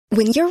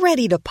When you're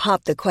ready to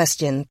pop the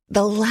question,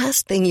 the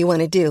last thing you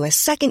want to do is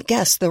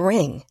second-guess the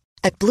ring.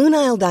 At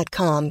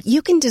BlueNile.com,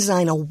 you can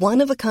design a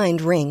one-of-a-kind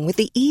ring with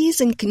the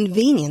ease and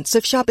convenience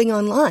of shopping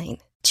online.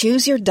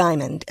 Choose your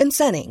diamond and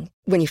setting.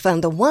 When you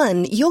find the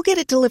one, you'll get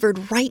it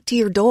delivered right to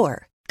your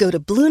door. Go to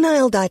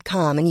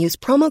BlueNile.com and use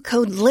promo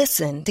code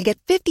LISTEN to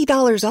get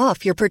 $50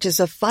 off your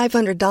purchase of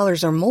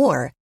 $500 or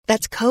more.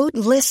 That's code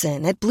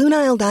LISTEN at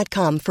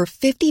BlueNile.com for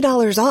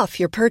 $50 off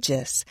your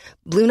purchase.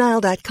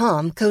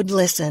 BlueNile.com, code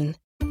LISTEN.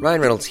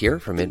 Ryan Reynolds here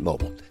from Mint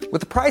Mobile.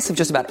 With the price of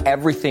just about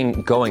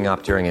everything going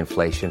up during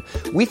inflation,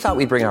 we thought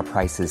we'd bring our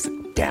prices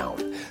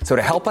down. So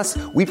to help us,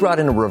 we brought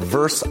in a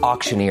reverse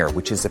auctioneer,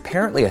 which is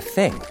apparently a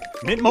thing.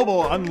 Mint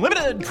Mobile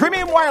Unlimited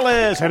Premium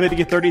Wireless. How to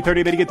get 30,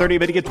 30, bit to get 30,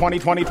 bit to get 20,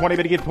 20, 20,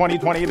 bit to get 20,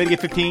 20, bit to get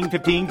 15,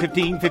 15,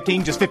 15,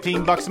 15, just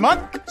 $15 a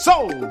month?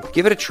 Sold!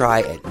 Give it a try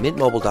at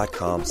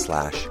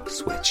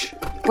mintmobile.com/switch.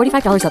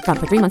 $45 up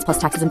front for 3 months plus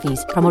taxes and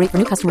fees. Promo rate for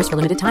new customers for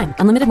limited time.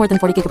 Unlimited more than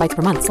 40 gigabytes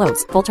per month.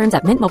 Slows full terms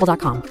at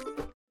mintmobile.com.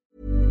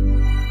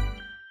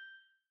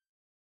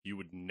 You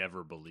would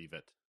never believe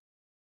it.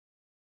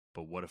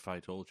 But what if I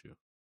told you?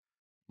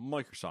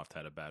 Microsoft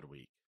had a bad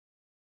week.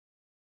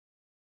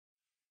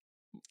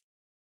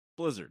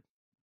 Blizzard,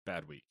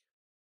 bad week.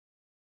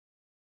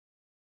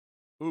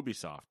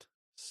 Ubisoft,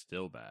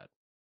 still bad.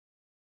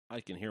 I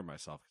can hear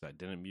myself because I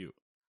didn't mute.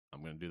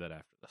 I'm going to do that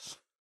after this.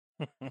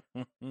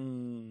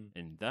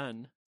 And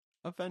then,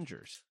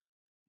 Avengers.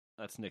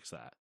 Let's nix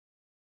that.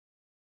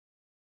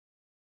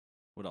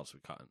 What else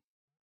we caught?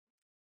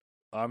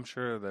 I'm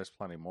sure there's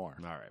plenty more.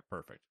 All right,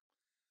 perfect.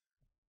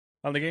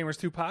 On the Gamers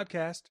 2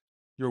 podcast,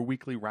 your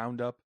weekly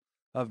roundup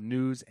of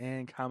news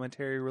and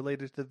commentary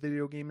related to the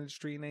video game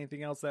industry and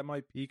anything else that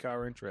might pique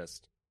our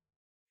interest.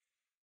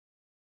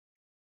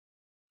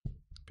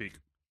 Peak.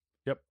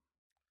 Yep.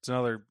 It's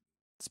another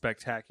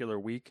spectacular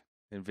week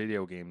in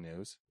video game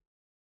news.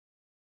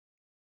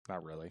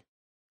 Not really,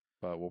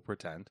 but we'll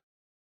pretend.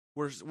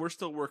 We're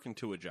still working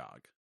to a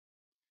jog.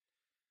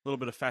 A little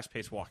bit of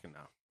fast-paced walking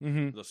now.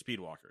 Mm-hmm. Those speed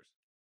walkers.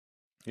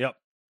 Yep.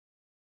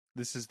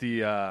 This is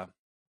the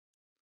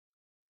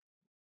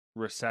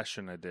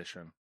recession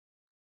edition.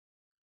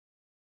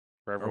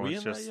 Are we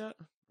in that yet?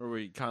 Or are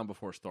we calm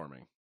before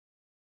storming?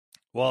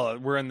 Well,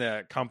 we're in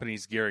the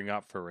companies gearing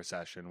up for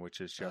recession, which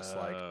is just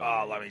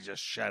let me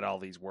just shed all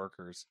these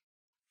workers.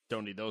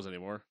 Don't need those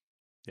anymore.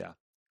 Yeah.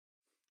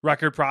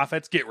 Record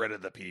profits, get rid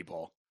of the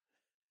people.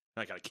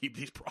 I gotta keep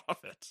these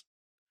profits.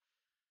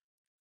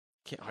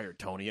 Can't hire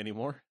Tony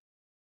anymore.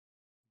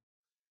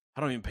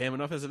 I don't even pay him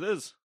enough as it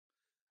is.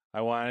 I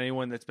want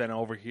anyone that's been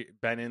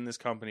in this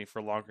company for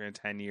longer than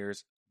 10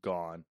 years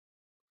gone.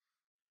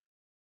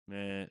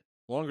 Man,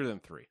 longer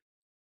than 3.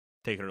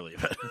 Take it or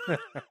leave it.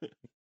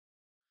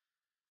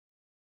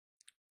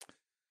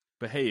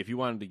 But hey, if you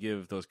wanted to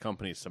give those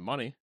companies some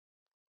money,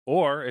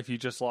 or if you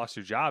just lost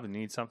your job and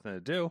need something to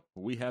do,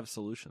 we have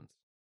solutions.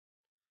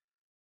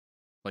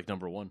 Like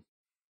number 1,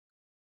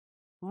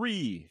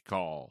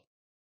 recall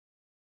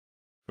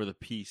for the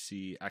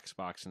PC,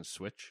 Xbox, and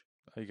Switch.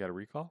 Oh, you got a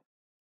recall?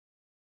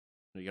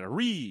 You got a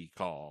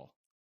recall.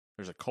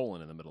 There's a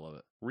colon in the middle of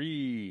it.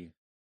 Recall.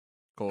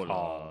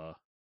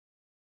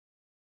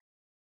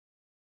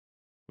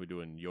 We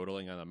doing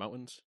yodeling on the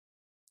mountains?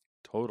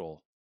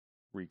 Total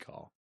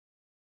recall.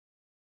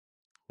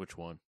 Which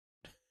one?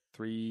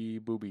 3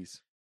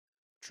 boobies.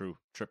 True.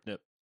 Trip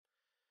nip.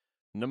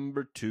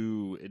 Number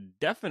 2,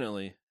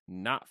 definitely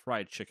not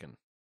fried chicken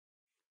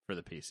for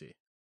the PC.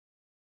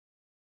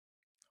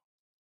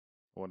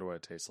 I wonder what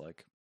it tastes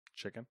like.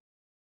 Chicken?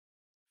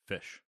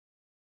 Fish.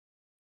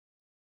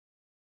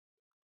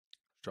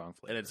 Strong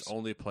flavors. And it's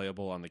only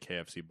playable on the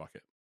KFC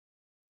bucket.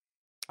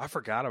 I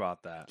forgot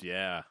about that.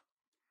 Yeah.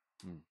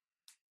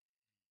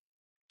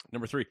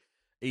 Number 3,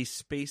 a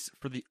space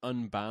for the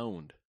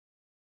Unbound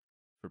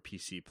for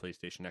PC,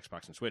 PlayStation,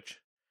 Xbox, and Switch.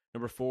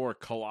 Number 4,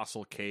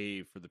 Colossal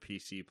Cave for the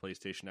PC,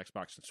 PlayStation,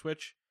 Xbox, and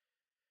Switch.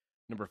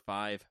 Number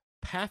 5,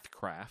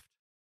 Pathcraft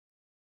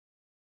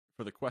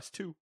for the Quest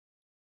 2.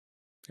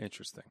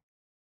 Interesting.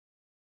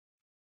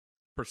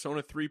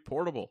 Persona 3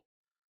 Portable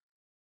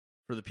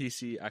for the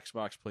PC,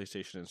 Xbox,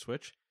 PlayStation, and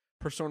Switch.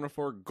 Persona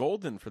 4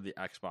 Golden for the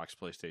Xbox,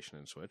 PlayStation,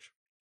 and Switch.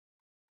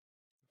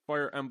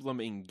 Fire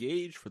Emblem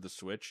Engage for the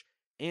Switch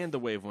and the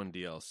Wave 1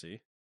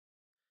 DLC.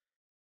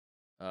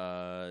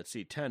 Let's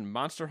see, 10,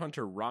 Monster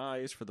Hunter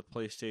Rise for the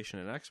PlayStation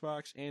and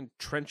Xbox, and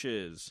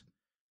Trenches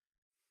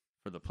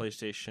for the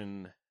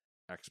PlayStation,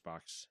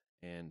 Xbox,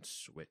 and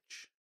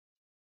Switch.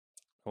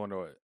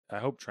 I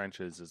hope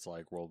Trenches is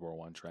like World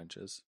War I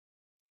trenches.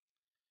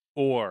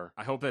 Or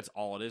I hope that's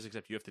all it is,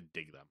 except you have to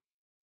dig them.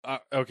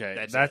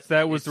 Okay,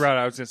 that was the route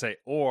I was going to say.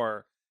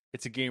 Or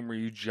it's a game where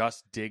you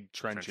just dig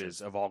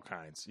trenches of all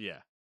kinds.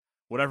 Yeah.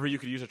 Whatever you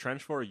could use a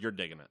trench for, you're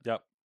digging it.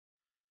 Yep.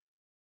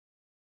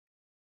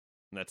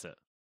 And that's it.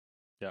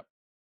 Yep.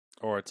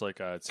 Or it's like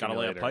a gotta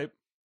lay a pipe.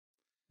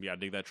 You gotta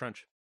dig that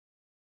trench.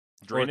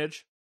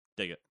 Drainage,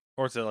 dig it.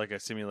 Or it's like a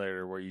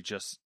simulator where you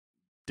just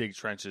dig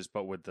trenches,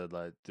 but with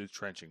the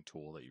trenching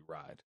tool that you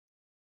ride.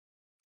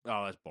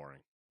 Oh, that's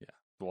boring. Yeah.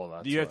 Well,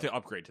 that's You have to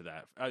upgrade to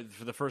that.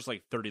 For the first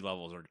 30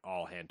 levels are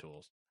all hand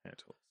tools. hand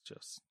tools.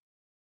 Just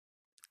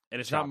And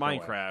it's chop not away.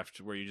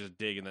 Minecraft where you just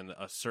dig and then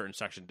a certain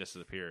section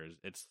disappears.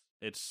 It's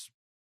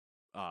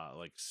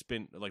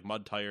spin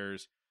mud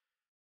tires,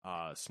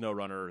 snow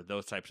runner,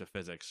 those types of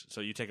physics.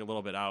 So you take a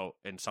little bit out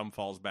and some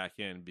falls back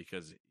in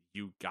because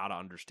you gotta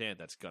understand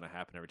that's gonna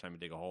happen every time you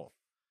dig a hole.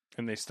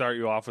 and they start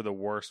you off with the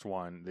worst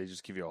one. They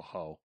just give you a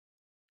hoe.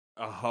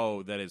 A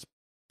hoe that is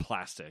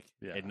plastic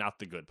Yeah. and not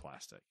the good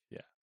plastic.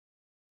 Yeah.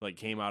 Like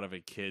came out of a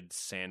kid's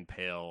sand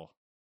pail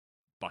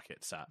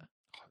bucket set.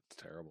 Oh,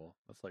 it's terrible.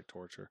 That's like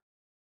torture.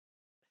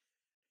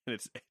 And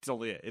it's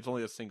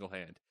only a single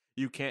hand.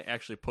 You can't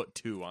actually put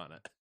two on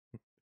it.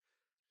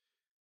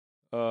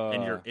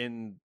 And you're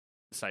in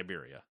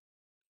Siberia,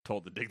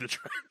 told to dig the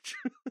trench.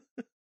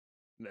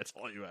 And that's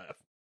all you have.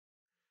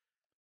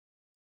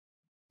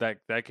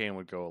 that game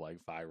would go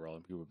viral,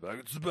 and people would be like,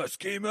 "It's the best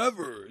game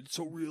ever. It's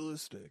so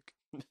realistic."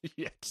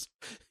 Yes,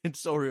 it's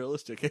so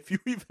realistic. Have you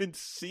even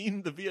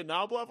seen the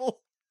Vietnam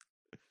level?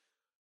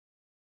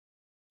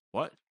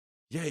 What?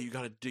 Yeah, you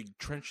got to dig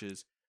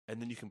trenches, and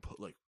then you can put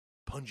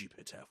punji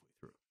pits halfway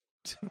through.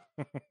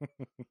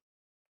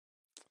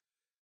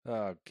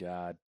 Oh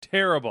God,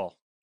 terrible.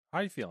 How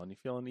are you feeling? You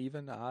feeling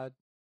even, odd?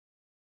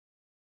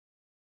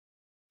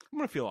 I'm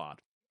gonna feel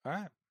odd. All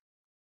right.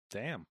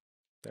 Damn.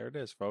 There it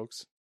is,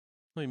 folks.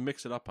 Let me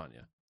mix it up on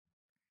you.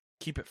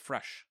 Keep it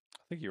fresh. I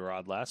think you were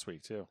odd last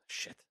week too.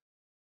 Shit.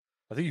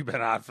 I think you've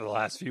been odd for the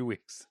last few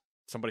weeks.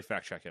 Somebody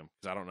fact check him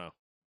because I don't know.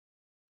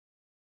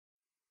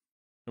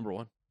 Number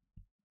 1,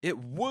 it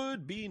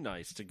would be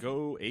nice to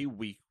go a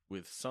week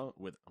without.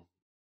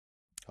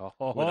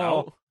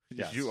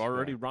 Yes, Did you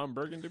already yeah. Ron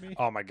Burgundy to me?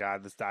 Oh my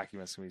God, this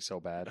document's gonna be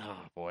so bad.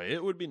 Oh boy,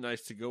 it would be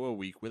nice to go a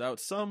week without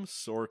some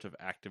sort of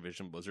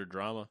Activision Blizzard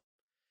drama.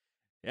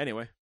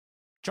 Anyway,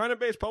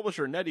 China-based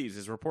publisher NetEase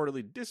is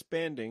reportedly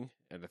disbanding,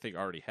 and I think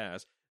already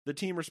has, the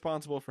team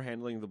responsible for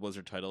handling the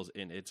Blizzard titles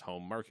in its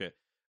home market,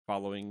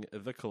 following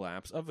the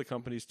collapse of the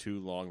company's 2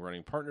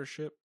 long-running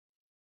partnership.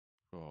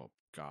 Oh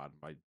God,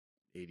 my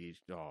ADHD,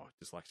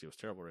 dyslexia was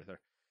terrible right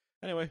there.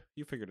 Anyway,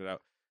 you figured it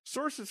out.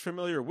 Sources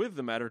familiar with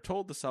the matter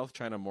told the South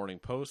China Morning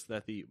Post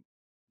that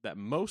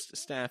most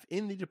staff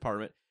in the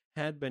department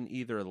had been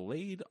either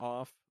laid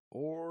off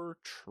or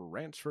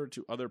transferred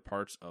to other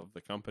parts of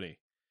the company.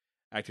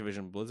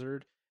 Activision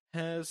Blizzard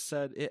has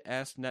said it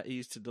asked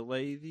NetEase to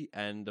delay the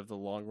end of the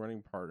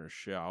long-running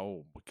partnership.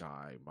 Oh,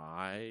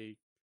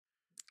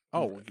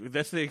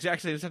 that's the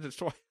exact same sentence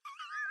twice.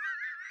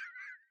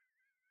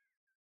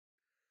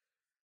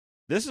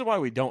 This is why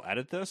we don't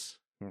edit this.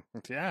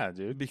 Yeah,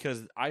 dude.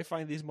 Because I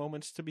find these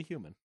moments to be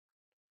human.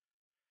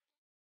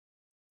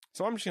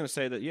 So I'm just going to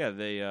say that, yeah,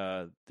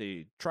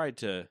 they tried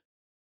to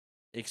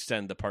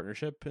extend the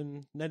partnership,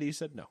 and NetEase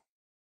said no.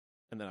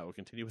 And then I will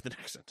continue with the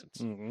next sentence.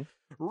 Mm-hmm.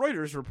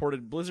 Reuters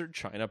reported Blizzard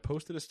China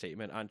posted a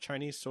statement on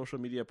Chinese social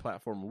media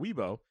platform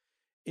Weibo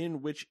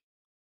in which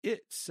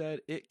it said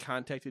it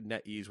contacted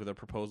NetEase with a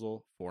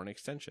proposal for an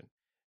extension.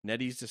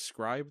 NetEase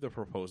described the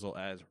proposal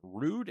as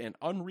rude and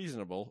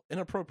unreasonable,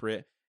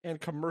 inappropriate, and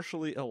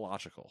commercially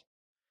illogical.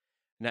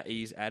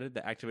 NetEase added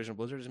that Activision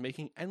Blizzard is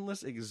making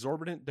endless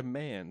exorbitant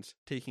demands,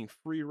 taking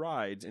free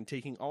rides, and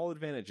taking all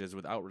advantages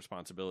without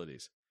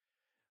responsibilities.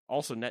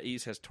 Also,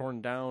 NetEase has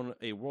torn down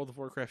a World of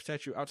Warcraft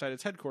statue outside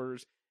its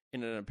headquarters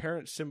in an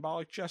apparent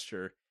symbolic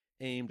gesture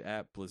aimed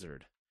at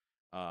Blizzard.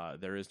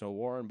 There is no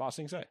war in Ba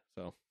Sing Se,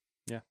 so...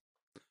 Yeah.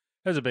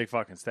 There's a big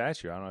fucking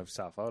statue. I don't know if you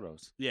saw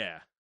photos. Yeah.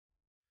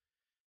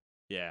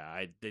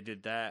 Yeah, they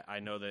did that.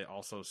 I know they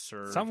also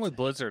served... Something with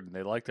Blizzard,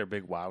 they like their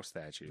big WoW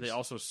statues. They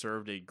also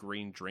served a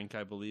green drink,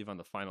 I believe, on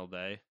the final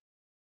day,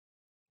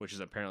 which is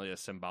apparently a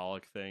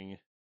symbolic thing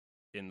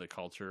in the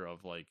culture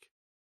of,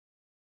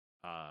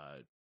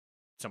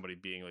 somebody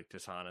being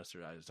dishonest or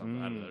something.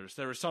 I don't know.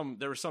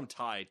 There was some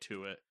tie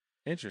to it.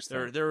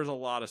 Interesting. There was a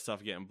lot of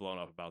stuff getting blown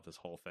up about this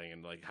whole thing,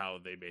 and how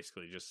they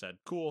basically just said,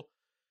 "Cool.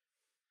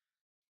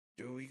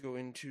 Do we go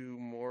into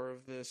more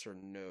of this or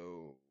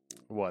no?"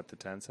 What, the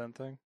 10-cent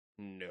thing?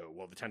 No.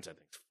 Well, the Tencent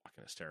thing's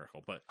fucking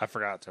hysterical, but I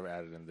forgot to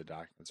add it in the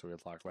document, so we'll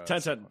talk about it.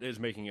 Tencent is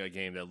making a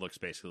game that looks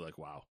basically like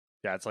WoW.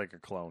 Yeah, it's like a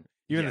clone.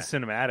 Even Yeah. the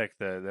cinematic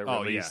that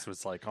Oh, released yeah.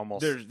 was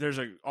almost... There's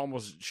a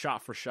almost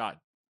shot for shot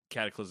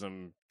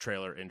Cataclysm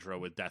trailer intro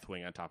with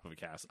Deathwing on top of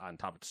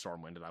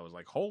Stormwind, and I was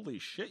like, holy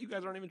shit, you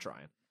guys aren't even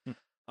trying.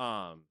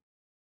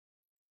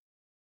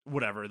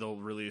 Whatever, they'll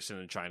release it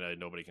in China.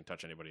 Nobody can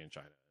touch anybody in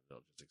China.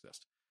 They'll just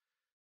exist.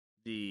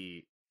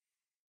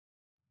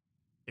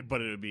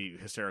 But it would be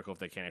hysterical if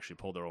they can't actually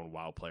pull their own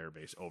WoW player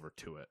base over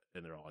to it,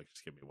 and they're all like,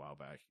 just give me WoW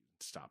back.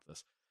 Stop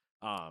this.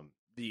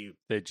 They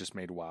just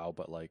made WoW,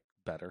 but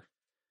better.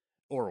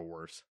 Or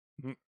worse.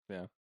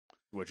 Yeah.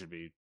 Which would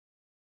be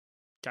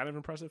kind of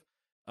impressive.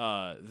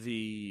 One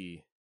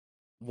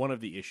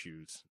of the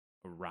issues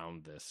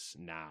around this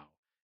now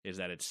is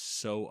that it's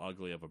so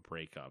ugly of a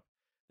breakup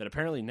that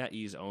apparently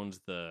NetEase owns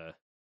the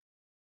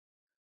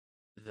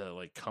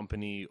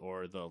company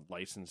or the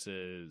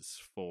licenses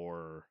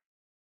for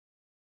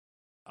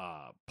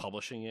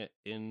publishing it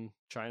in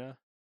China.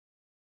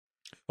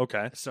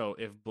 Okay. So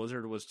if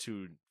Blizzard was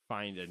to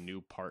find a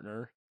new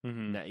partner,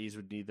 Mm-hmm. NetEase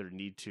would either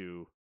need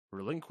to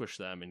relinquish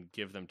them and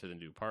give them to the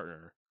new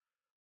partner,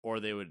 or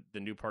the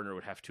new partner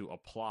would have to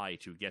apply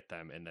to get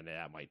them, and then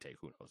that might take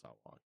who knows how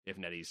long. If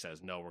NetEase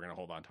says no, we're going to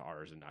hold on to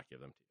ours and not give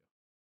them to you.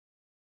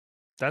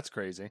 That's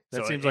crazy.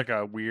 That So seems like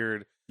a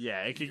weird,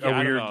 Yeah,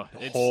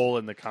 hole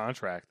in the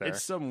contract there.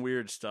 It's some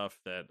weird stuff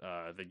that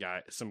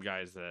some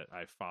guys that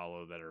I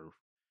follow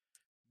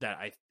that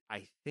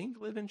I think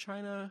live in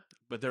China,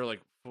 but they're like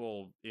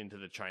full into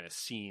the China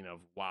scene of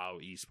WoW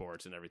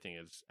esports and everything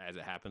as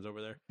it happens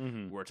over there.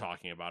 Mm-hmm. We're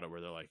talking about it where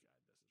they're like,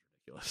 this is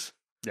ridiculous.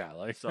 Yeah,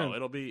 like So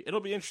it'll be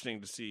interesting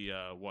to see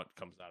what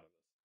comes out of this.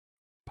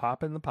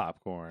 popping the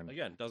popcorn.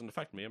 Again, doesn't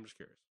affect me. I'm just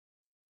curious.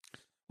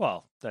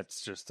 Well,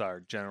 that's just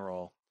our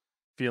general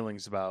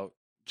feelings about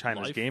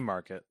China's Life? game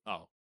market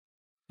Oh,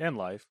 and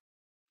life.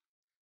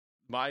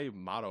 my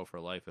motto for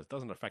life is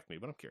doesn't affect me,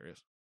 but I'm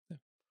curious.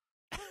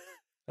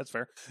 That's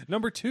fair.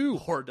 Number 2.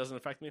 Or it doesn't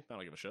affect me. I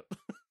don't give a shit.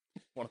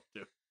 One of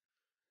the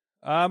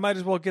two. Might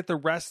as well get the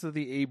rest of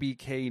the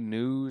ABK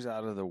news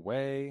out of the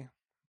way.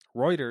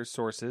 Reuters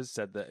sources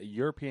said the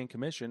European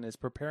Commission is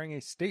preparing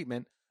a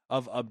statement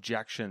of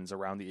objections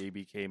around the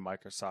ABK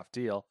Microsoft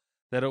deal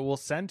that it will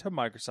send to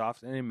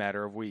Microsoft in a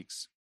matter of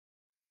weeks.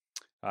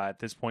 At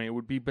this point, it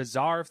would be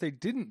bizarre if they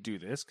didn't do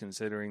this,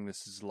 considering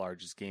this is the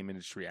largest game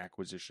industry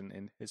acquisition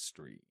in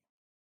history.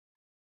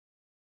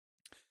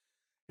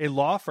 A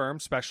law firm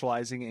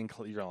specializing in...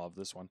 You're going to love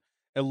this one.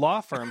 A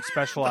law firm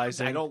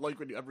specializing... I don't like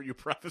whenever you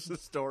preface a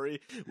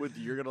story with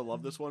 "you're gonna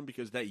love this one"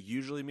 because that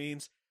usually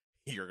means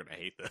you're gonna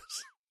hate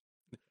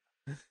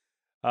this.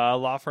 A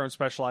law firm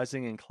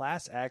specializing in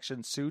class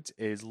action suits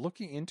is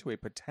looking into a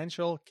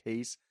potential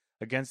case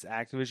against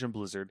Activision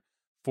Blizzard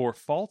for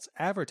false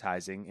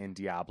advertising in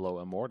Diablo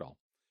Immortal.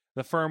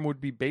 The firm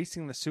would be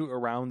basing the suit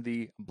around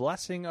the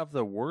Blessing of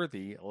the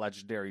Worthy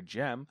legendary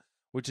gem,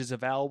 which is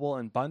available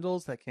in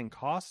bundles that can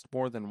cost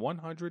more than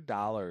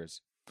 $100.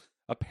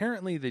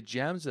 Apparently, the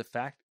gem's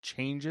effect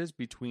changes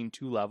between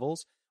 2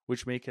 levels,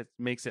 which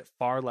makes it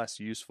far less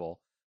useful,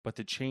 but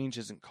the change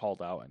isn't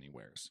called out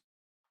anywheres.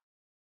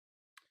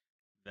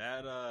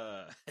 That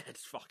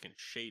it's fucking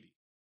shady.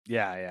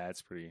 Yeah,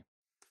 it's pretty.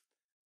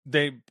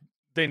 They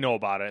know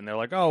about it, and they're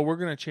like, "Oh, we're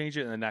gonna change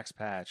it in the next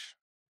patch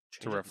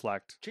to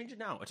reflect." Change it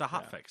now. It's a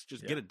hot fix.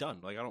 Just get it done.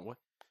 Like I don't what.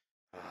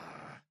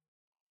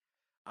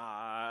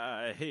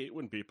 I hate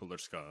when people are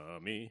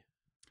scummy.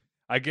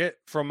 I get,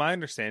 from my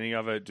understanding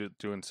of it,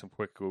 doing some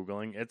quick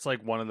Googling, it's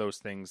like one of those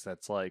things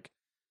that's like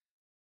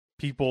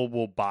people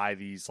will buy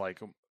these like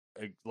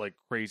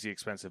crazy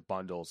expensive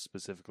bundles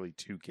specifically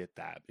to get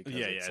that because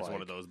it's like,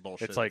 one of those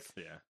bullshit. It's like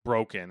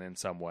broken in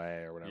some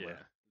way or whatever.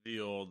 Yeah. The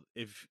old,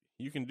 if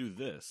you can do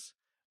this,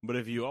 but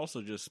if you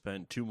also just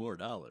spend $2 more,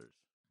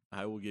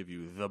 I will give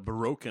you the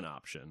broken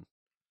option.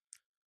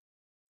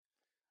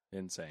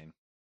 Insane.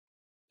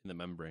 In the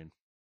membrane.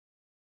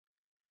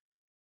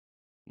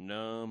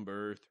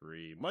 Number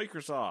 3,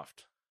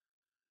 Microsoft.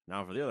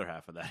 Now for the other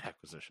half of that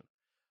acquisition.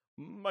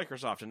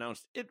 Microsoft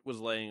announced it was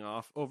laying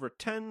off over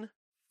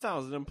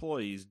 10,000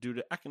 employees due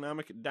to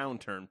economic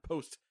downturn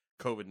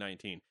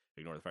post-COVID-19.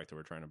 Ignore the fact that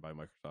we're trying to buy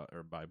Microsoft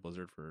or buy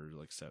Blizzard for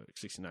like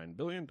 $69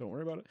 billion. Don't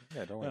worry about it.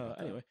 Yeah, don't worry about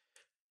that. Anyway,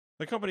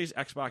 the company's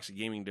Xbox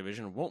gaming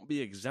division won't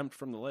be exempt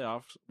from the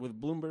layoffs, with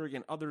Bloomberg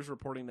and others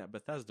reporting that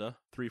Bethesda,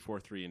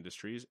 343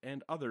 Industries,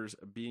 and others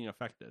being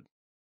affected.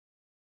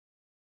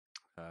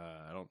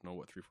 I don't know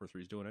what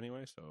 343 is doing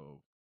anyway,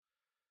 so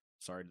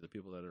sorry to the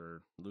people that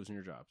are losing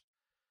your jobs.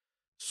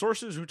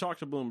 Sources who talked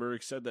to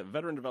Bloomberg said that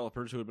veteran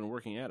developers who had been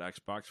working at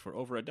Xbox for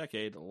over a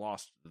decade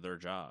lost their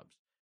jobs.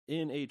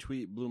 In a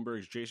tweet,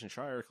 Bloomberg's Jason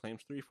Schreier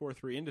claims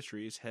 343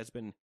 Industries has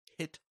been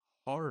hit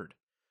hard.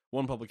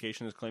 One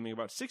publication is claiming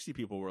about 60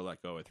 people were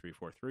let go at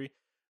 343,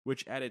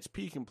 which at its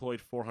peak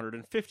employed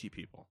 450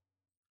 people.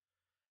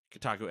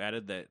 Kotaku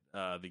added that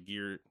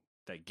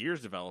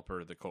Gears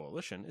developer, the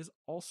Coalition, is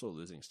also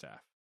losing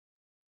staff.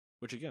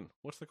 Which, again,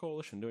 what's the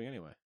Coalition doing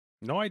anyway?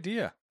 No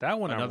idea. That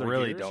one Another I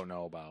really Gears? don't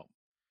know about.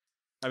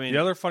 I mean,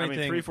 the other funny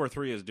thing,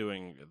 343 is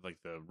doing like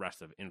the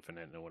rest of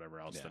Infinite and whatever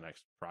else the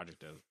next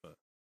project is. But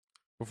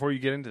before you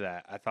get into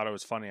that, I thought it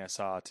was funny. I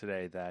saw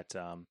today that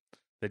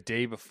the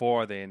day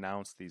before they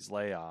announced these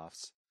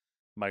layoffs,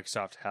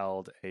 Microsoft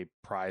held a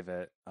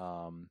private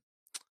earnings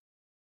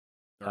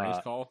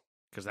call,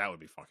 because that would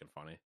be fucking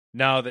funny.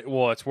 No,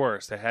 it's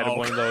worse. They had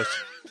one of those.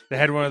 They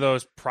had one of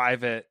those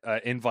private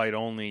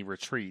invite-only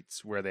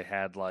retreats where they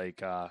had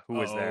like who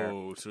was there?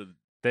 Oh, so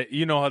that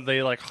how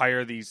they like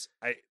hire these.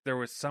 There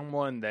was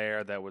someone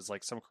there that was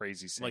like some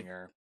crazy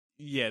singer.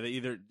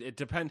 It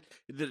depends.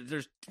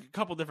 There's a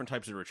couple different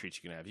types of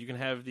retreats you can have. You can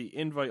have the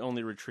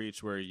invite-only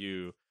retreats where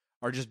you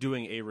are just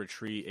doing a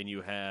retreat and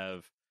you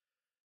have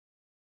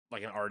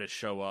like an artist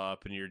show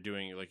up and you're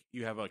doing like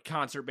you have a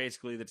concert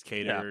basically that's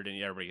catered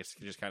and everybody gets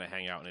to just kind of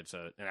hang out and it's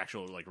an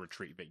actual like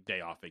retreat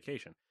day off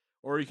vacation.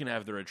 Or you can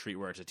have the retreat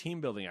where it's a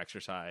team building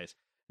exercise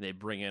and they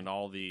bring in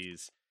all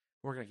these,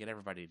 we're going to get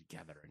everybody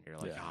together and you're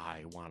like,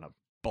 I want to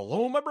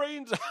blow my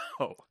brains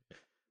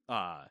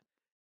out.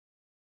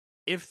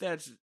 If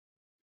that's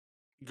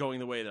going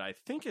the way that I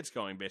think it's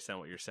going based on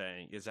what you're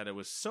saying is that it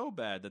was so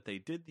bad that they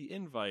did the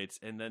invites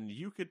and then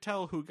you could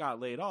tell who got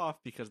laid off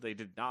because they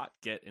did not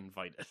get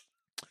invited.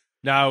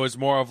 No, it was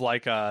more of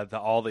like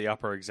all the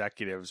upper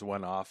executives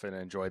went off and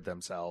enjoyed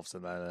themselves,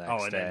 and then the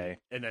next day,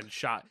 and then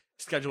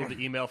scheduled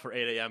the email for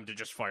 8 a.m. to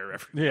just fire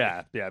everybody.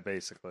 Yeah,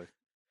 basically.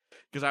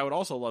 Because I would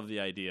also love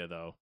the idea,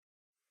 though.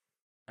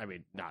 I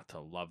mean, not to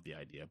love the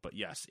idea, but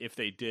yes, if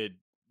they did,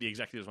 the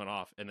executives went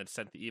off and then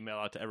sent the email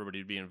out to everybody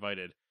to be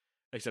invited,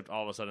 except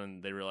all of a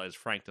sudden they realize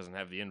Frank doesn't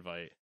have the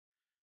invite,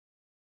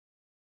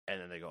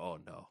 and then they go, "Oh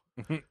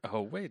no!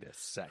 Oh wait a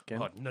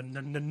second! Oh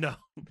no!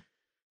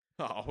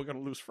 Oh, we're gonna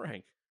lose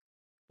Frank."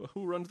 But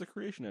who runs the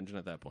creation engine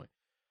at that point?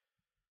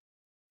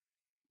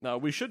 Now,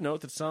 we should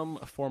note that some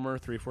former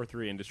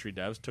 343 industry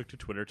devs took to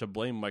Twitter to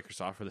blame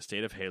Microsoft for the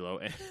state of Halo.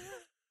 And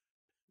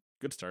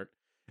good start.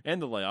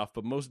 And the layoff,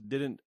 but most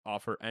didn't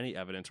offer any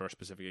evidence or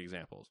specific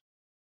examples.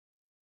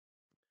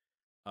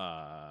 You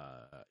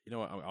know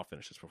what? I'll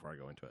finish this before I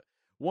go into it.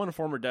 One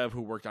former dev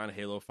who worked on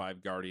Halo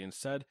 5 Guardians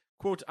said,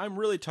 quote, "I'm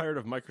really tired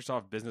of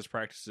Microsoft business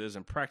practices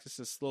and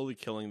practices slowly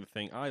killing the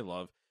thing I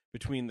love.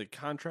 Between the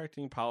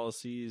contracting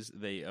policies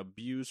they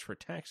abuse for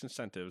tax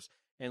incentives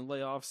and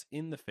layoffs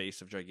in the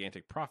face of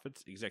gigantic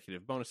profits,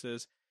 executive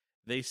bonuses,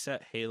 they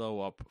set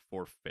Halo up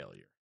for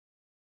failure."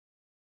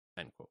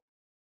 End quote.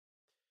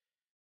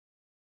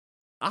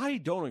 I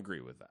don't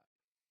agree with that.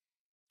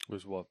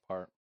 Was what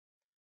part?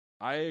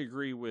 I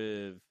agree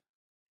with...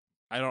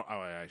 I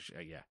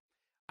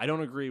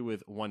don't agree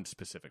with one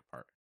specific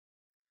part.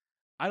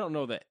 I don't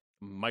know that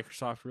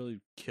Microsoft really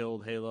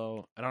killed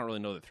Halo. I don't really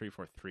know that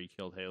 343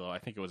 killed Halo. I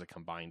think it was a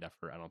combined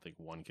effort. I don't think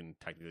one can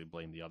technically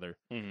blame the other.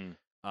 Mm-hmm.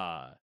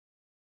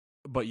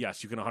 But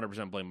yes, you can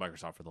 100% blame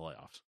Microsoft for the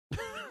layoffs.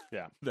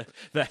 Yeah,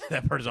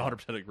 that part is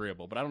 100%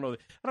 agreeable. But I don't know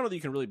that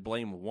you can really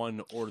blame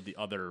one or the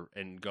other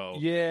and go,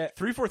 yeah,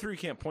 343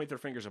 can't point their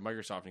fingers at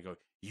Microsoft and go,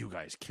 "You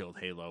guys killed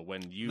Halo."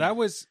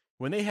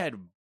 When they had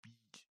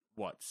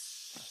what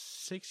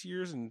 6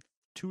 years and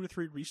 2 to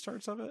 3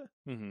 restarts of it.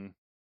 Mm-hmm.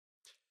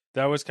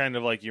 That was kind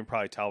of like, you can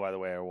probably tell by the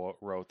way I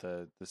wrote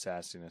the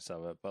sassiness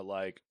of it, but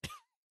like,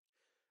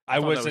 I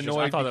was annoyed.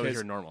 I thought that was because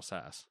your normal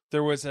sass.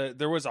 There was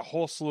a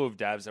whole slew of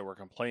devs that were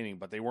complaining,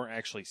 but they weren't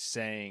actually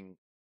saying.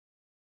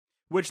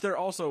 Which there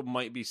also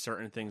might be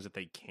certain things that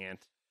they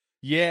can't.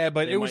 Yeah,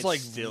 but they it was might like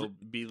still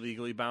be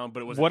legally bound.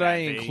 But it was what I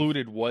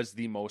included was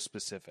the most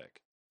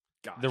specific.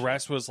 Gotcha. The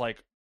rest was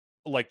like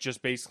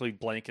just basically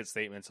blanket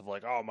statements of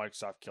like, "Oh,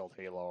 Microsoft killed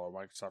Halo," or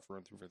 "Microsoft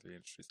ruined 343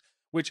 Industries,"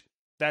 which.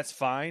 That's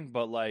fine,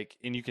 but like,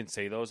 and you can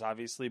say those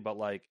obviously, but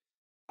like,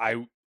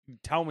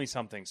 tell me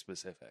something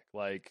specific.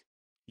 Like,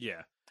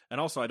 yeah, and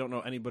also I don't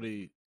know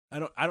anybody. I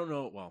don't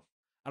know. Well,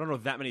 I don't know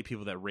that many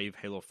people that rave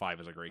Halo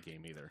 5 is a great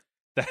game either.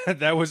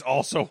 That was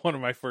also one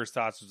of my first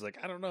thoughts. Was like,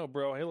 I don't know,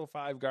 bro. Halo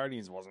 5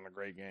 Guardians wasn't a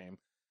great game.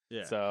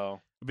 Yeah.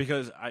 So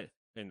because I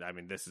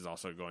mean, this is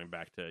also going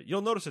back to,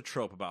 you'll notice a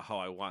trope about how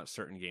I want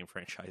certain game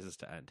franchises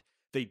to end.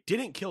 They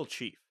didn't kill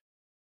Chief.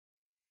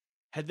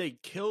 Had they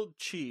killed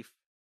Chief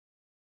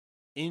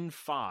in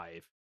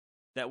 5,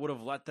 that would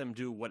have let them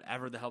do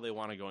whatever the hell they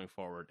wanted going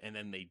forward, and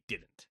then they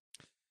didn't.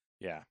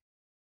 Yeah.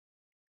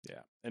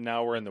 And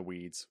now we're in the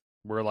weeds.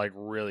 We're like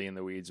really in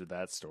the weeds with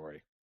that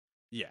story.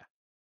 Yeah.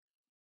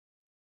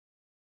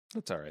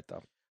 That's all right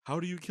though. How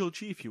do you kill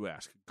Chief, you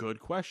ask? Good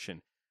question.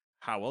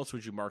 How else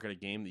would you market a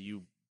game that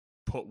you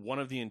put one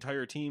of the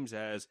entire teams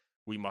as,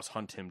 "We must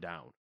hunt him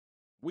down"?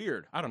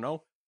 Weird. I don't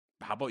know.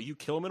 How about you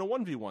kill him in a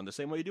 1v1 the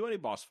same way you do any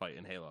boss fight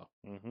in Halo?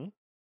 Mm-hmm.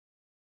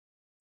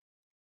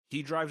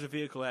 He drives a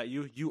vehicle at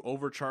you, you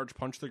overcharge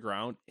punch the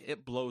ground,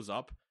 it blows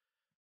up.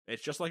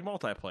 It's just like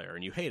multiplayer,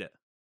 and you hate it.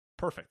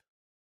 Perfect.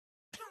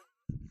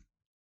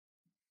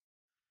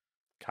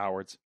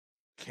 Cowards.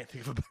 Can't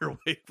think of a better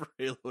way for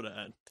Halo to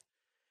end.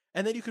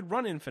 And then you could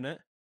run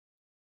Infinite,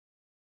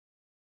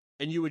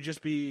 and you would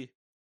just be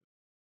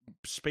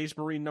Space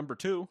Marine number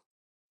 2.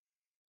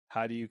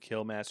 How do you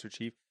kill Master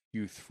Chief?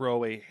 You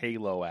throw a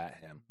halo at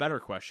him.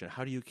 Better question,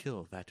 how do you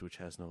kill that which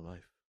has no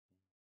life?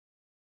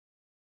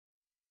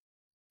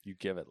 You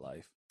give it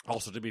life.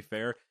 Also, to be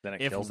fair, then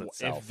it kills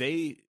itself. If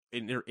they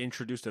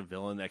introduced a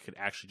villain that could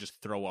actually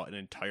just throw out an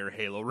entire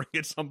Halo ring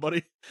at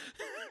somebody,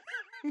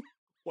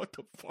 what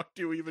the fuck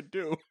do you even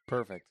do?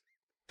 Perfect.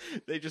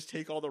 They just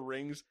take all the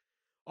rings.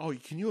 Oh,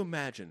 can you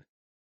imagine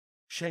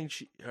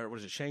Shang-Chi, or what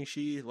is it,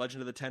 Shang-Chi,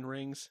 Legend of the Ten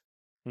Rings?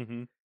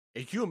 Mm-hmm.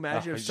 Can you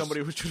imagine if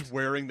somebody was just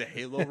wearing the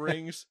Halo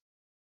rings?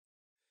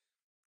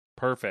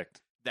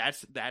 Perfect.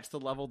 That's the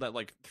level that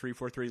like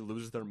 343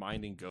 loses their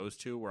mind and goes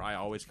to, where I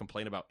always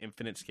complain about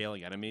infinite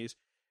scaling enemies,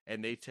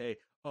 and they say,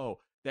 "Oh,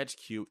 that's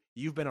cute.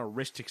 You've been a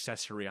wrist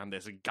accessory on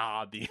this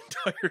god the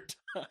entire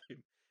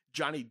time.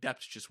 Johnny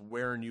Depp's just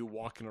wearing you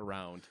walking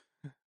around."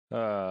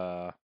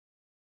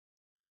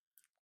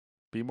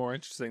 Be more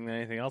interesting than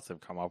anything else they've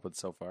come up with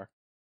so far.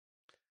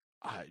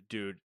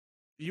 Dude,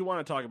 you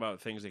want to talk about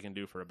things they can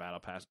do for a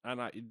battle pass?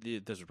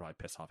 This would probably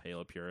piss off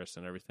Halo purists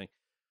and everything.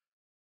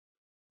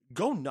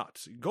 Go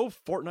nuts. Go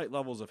Fortnite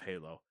levels of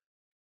Halo.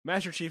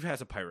 Master Chief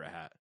has a pirate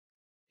hat.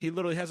 He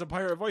literally has a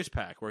pirate voice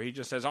pack where he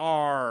just says,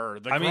 "R,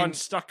 the grunt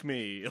stuck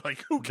me."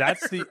 Like, who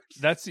cares?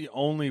 That's the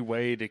only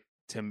way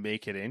to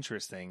make it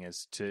interesting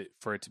is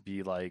for it to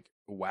be like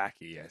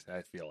wacky.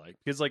 I feel like,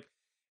 because like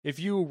if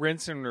you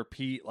rinse and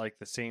repeat like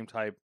the same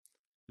type,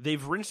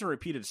 they've rinsed and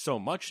repeated so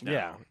much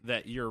now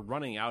that you're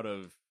running out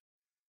of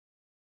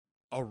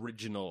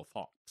original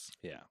thoughts.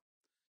 Yeah,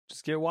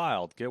 just get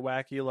wild, get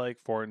wacky, like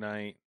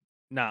Fortnite.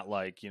 Not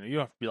like, you don't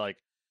have to be like,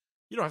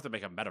 you don't have to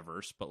make a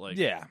metaverse, but like,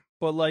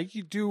 but like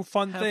you do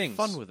fun have things,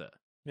 fun with it.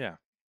 Yeah,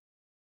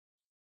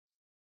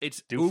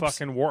 it's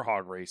fucking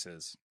warthog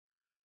races.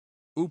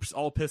 Oops,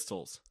 all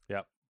pistols.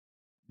 Yep.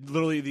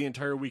 Literally the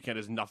entire weekend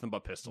is nothing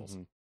but pistols.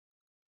 Mm-hmm.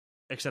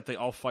 Except they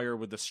all fire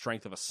with the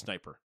strength of a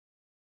sniper.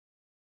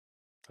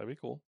 That'd be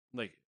cool.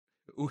 Like,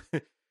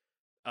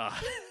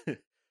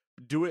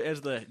 do it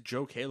as the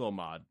joke Halo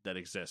mod that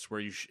exists, where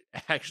you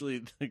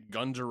actually the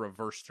guns are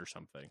reversed or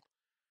something.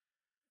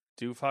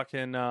 Do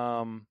fucking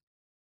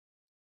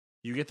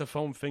you get the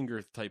foam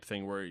finger type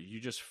thing where you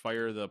just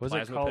fire the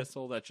plasma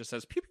pistol that just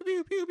says pew pew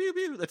pew pew pew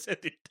pew. That's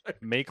it.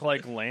 Make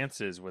like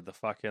lances with the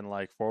fucking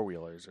like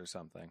 4-wheelers or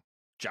something.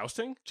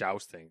 Jousting.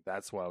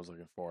 That's what I was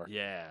looking for.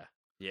 Yeah.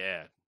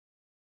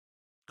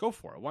 Go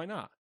for it. Why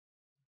not?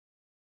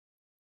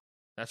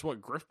 That's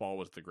what Griffball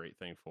was the great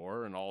thing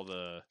for, and all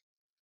the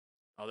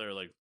other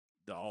like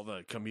all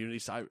the community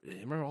side.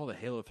 Remember all the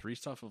Halo 3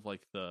 stuff of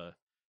like the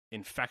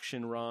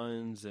infection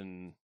runs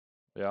and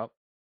yep.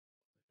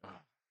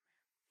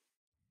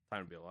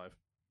 Time to be alive.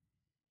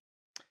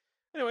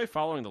 Anyway,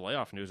 following the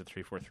layoff news at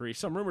 343,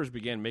 some rumors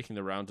began making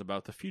the rounds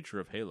about the future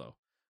of Halo.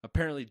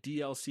 Apparently,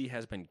 DLC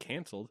has been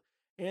canceled,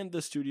 and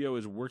the studio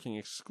is working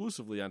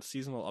exclusively on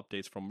seasonal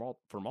updates for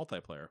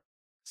multiplayer.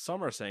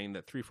 Some are saying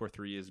that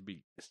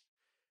 343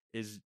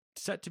 is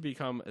set to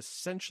become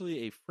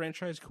essentially a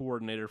franchise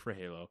coordinator for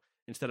Halo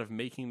instead of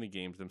making the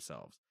games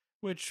themselves,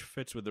 which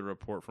fits with the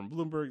report from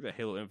Bloomberg that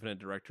Halo Infinite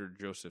director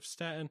Joseph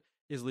Staten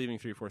is leaving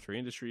 343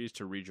 Industries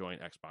to rejoin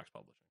Xbox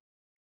Publishing.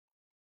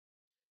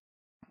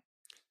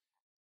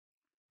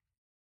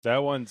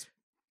 That one's,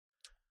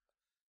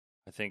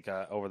 I think,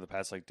 over the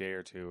past like day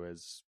or two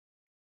is,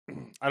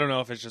 I don't know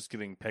if it's just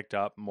getting picked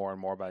up more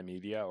and more by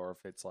media, or if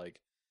it's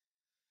like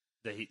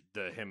the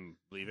him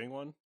leaving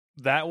one.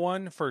 That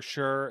one for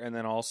sure, and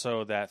then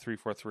also that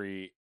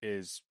 343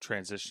 is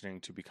transitioning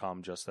to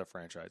become just a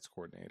franchise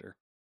coordinator,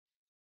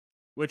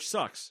 which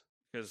sucks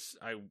because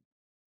I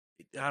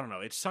don't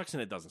know. It sucks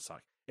and it doesn't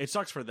suck. It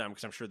sucks for them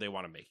because I'm sure they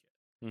want to make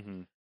it.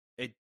 Mm-hmm.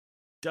 It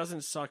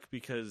doesn't suck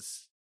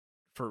because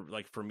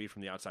for me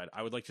from the outside,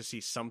 I would like to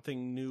see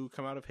something new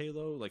come out of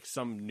Halo, like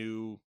some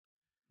new.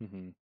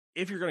 Mm-hmm.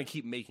 If you're going to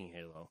keep making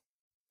Halo,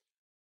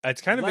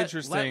 it's kind of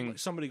interesting. Let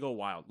somebody go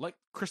wild. Let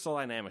Crystal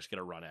Dynamics get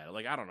a run at it.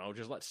 Like, I don't know,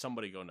 just let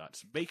somebody go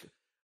nuts.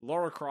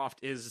 Lara Croft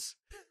is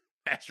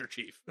Master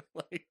Chief.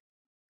 Like,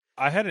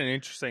 I had an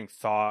interesting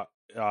thought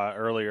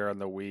earlier in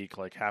the week,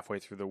 like halfway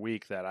through the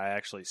week, that I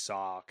actually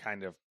saw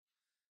kind of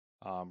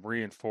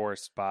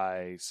reinforced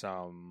by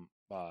some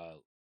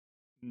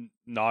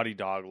Naughty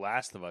Dog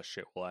Last of Us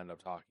shit we'll end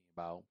up talking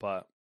about.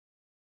 But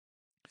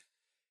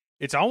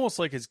it's almost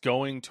like it's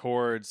going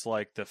towards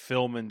like the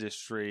film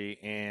industry,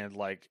 and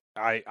like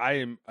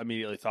I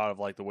immediately thought of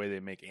like the way they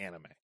make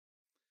anime,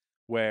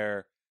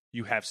 where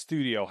you have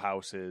studio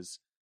houses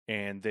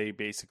and they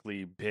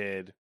basically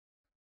bid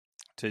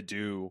to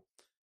do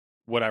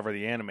whatever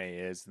the anime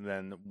is, and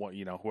then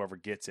whoever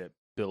gets it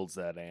builds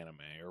that anime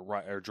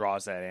or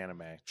draws that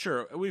anime.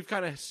 Sure, we've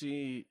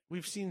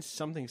seen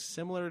something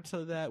similar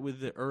to that with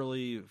the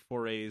early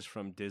forays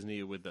from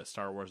Disney with the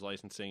Star Wars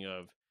licensing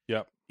of.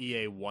 Yep.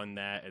 EA won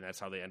that, and that's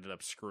how they ended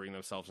up screwing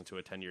themselves into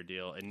a 10-year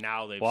deal. And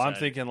now they've I'm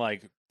thinking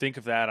like, think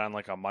of that on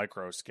like a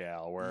micro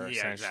scale, where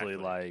essentially exactly.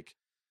 like,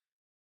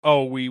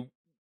 oh,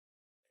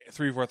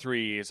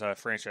 343 is a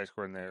franchise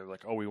coordinator.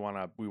 Like, oh, we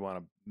want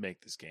to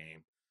make this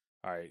game.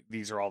 All right,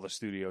 these are all the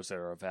studios that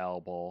are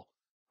available.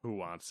 Who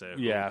wants it?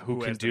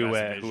 Who can do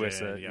it? Vision, who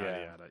is it?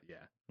 Yeah.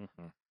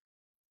 Mm-hmm.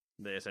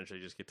 They essentially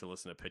just get to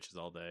listen to pitches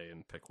all day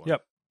and pick one.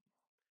 Yep.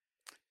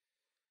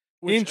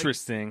 Which,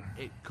 interesting.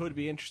 It could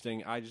be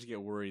interesting. I just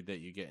get worried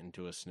that you get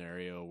into a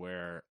scenario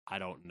where I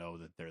don't know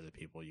that they're the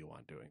people you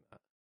want doing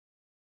that.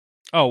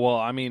 Oh, well,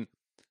 I mean,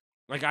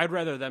 like, I'd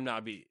rather them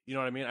not be, you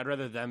know what I mean? I'd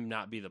rather them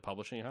not be the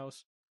publishing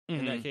house. Mm-hmm.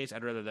 In that case,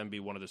 I'd rather them be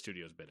one of the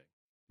studios bidding.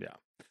 Yeah.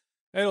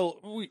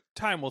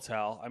 Time will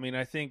tell. I mean,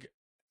 I think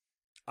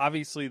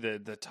obviously the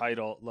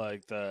title,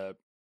 like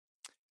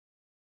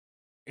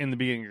in the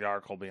beginning of the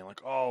article being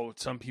like, oh,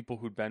 some people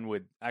who'd been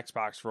with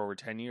Xbox for over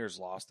 10 years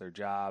lost their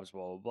jobs,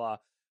 blah, blah, blah.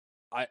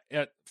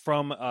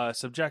 From a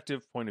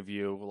subjective point of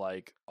view,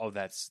 like, oh,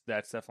 that's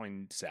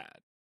definitely sad.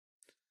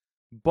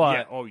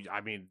 But I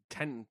mean,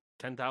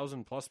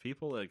 10,000 plus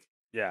people, like,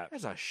 yeah,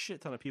 there's a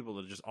shit ton of people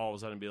that just all of a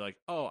sudden be like,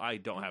 oh, I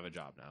don't have a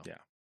job now. Yeah,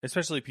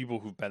 especially people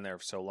who've been there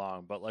for so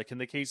long. But like in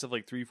the case of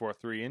like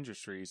 343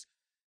 Industries,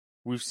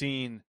 we've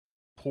seen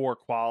poor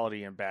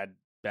quality and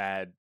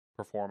bad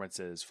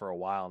performances for a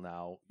while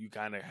now. You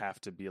kind of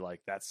have to be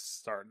like,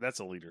 that's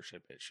a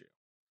leadership issue.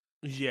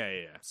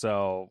 Yeah.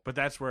 So, but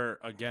that's where,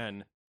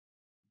 again,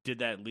 did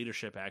that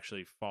leadership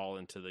actually fall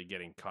into the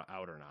getting cut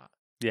out or not?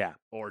 Yeah.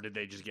 Or did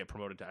they just get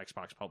promoted to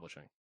Xbox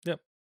Publishing? Yep.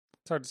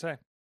 It's hard to say.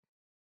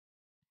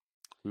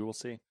 We will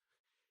see.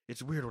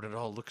 It's weird when it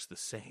all looks the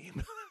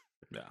same.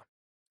 Yeah.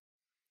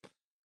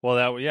 Well,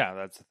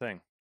 that's the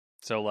thing.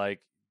 So, like,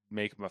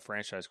 make him a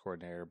franchise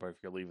coordinator, but if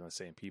you're leaving the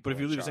same people But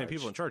if you leave the same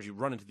people in charge, you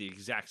run into the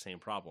exact same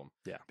problem.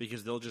 Yeah.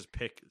 Because they'll just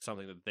pick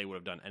something that they would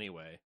have done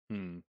anyway,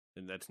 and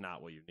that's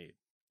not what you need.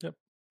 Yep.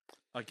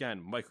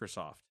 Again,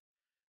 Microsoft.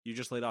 You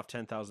just laid off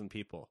 10,000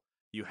 people.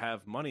 You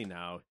have money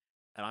now,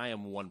 and I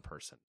am one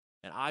person.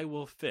 And I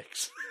will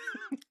fix.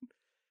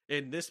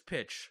 In this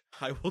pitch,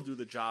 I will do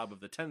the job of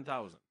the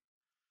 10,000.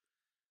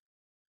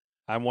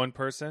 I'm one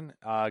person.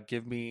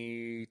 Give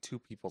me 2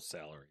 people's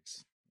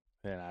salaries,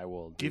 and I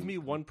will give me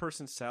one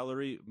person's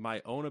salary,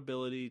 my own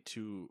ability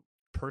to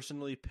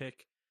personally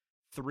pick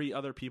 3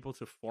 other people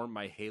to form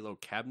my Halo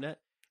cabinet,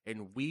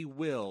 and we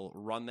will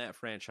run that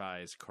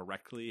franchise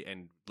correctly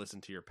and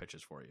listen to your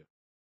pitches for you.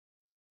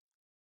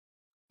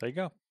 There you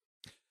go.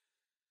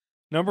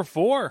 Number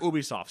 4.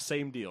 Ubisoft,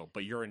 same deal,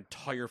 but your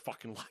entire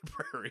fucking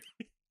library.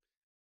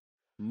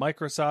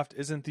 Microsoft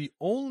isn't the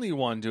only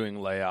one doing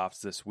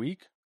layoffs this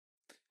week.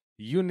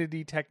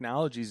 Unity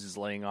Technologies is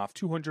laying off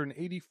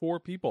 284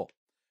 people.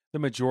 The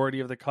majority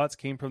of the cuts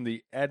came from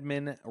the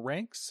admin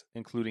ranks,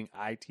 including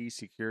IT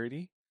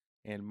security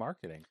and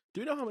marketing.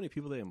 Do you know how many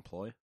people they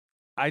employ?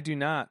 I do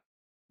not,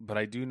 but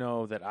I do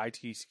know that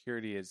IT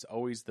security is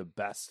always the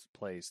best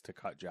place to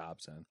cut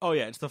jobs in. Oh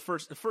yeah, it's the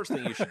first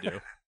thing you should do.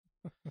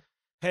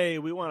 Hey,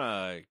 we want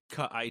to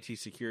cut IT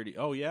security.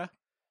 Oh yeah?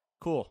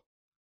 Cool.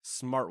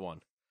 Smart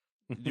one.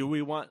 Do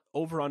we want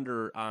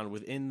over-under on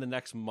within the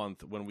next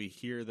month when we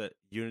hear that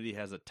Unity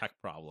has a tech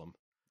problem?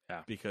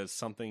 Yeah. Because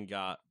something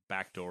got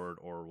backdoored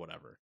or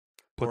whatever.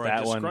 Put or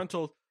that a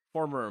disgruntled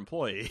former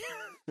employee.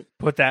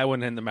 Put that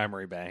one in the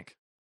memory bank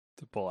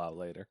to pull out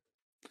later.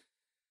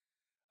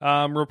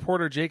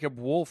 Reporter Jacob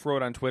Wolf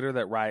wrote on Twitter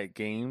that Riot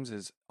Games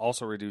is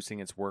also reducing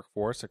its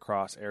workforce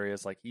across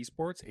areas like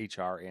esports,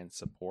 HR, and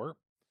support.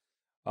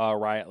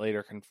 Riot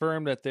later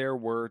confirmed that there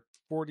were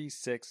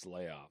 46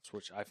 layoffs,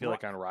 which I feel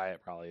like on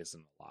Riot probably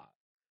isn't a lot.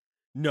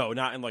 No,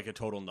 not in like a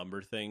total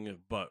number thing,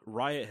 but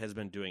Riot has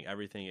been doing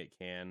everything it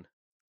can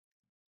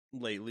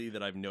lately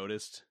that I've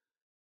noticed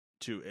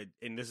to,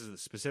 and this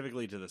is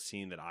specifically to the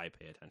scene that I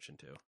pay attention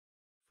to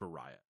for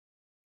Riot,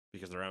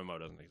 because their MMO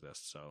doesn't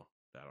exist, so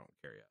I don't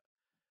care yet.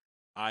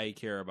 I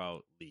care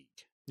about League.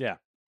 Yeah.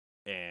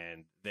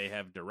 And they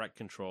have direct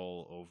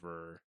control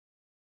over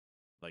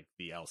like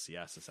the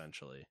LCS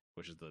essentially,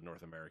 which is the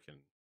North American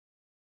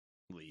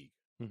League.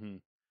 Mm-hmm.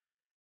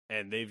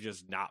 And they've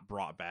just not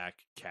brought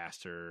back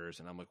casters.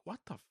 And I'm like, what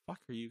the fuck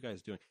are you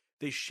guys doing?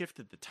 They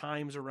shifted the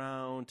times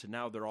around to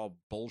now they're all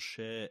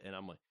bullshit. And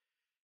I'm like,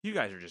 you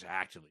guys are just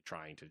actively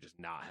trying to just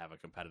not have a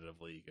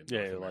competitive league in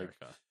North America.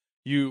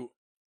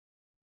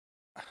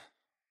 Like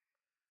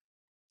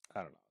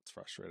I don't know. It's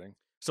frustrating.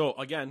 So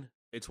again,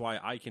 it's why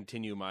I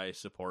continue my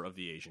support of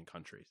the Asian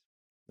countries.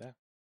 Yeah.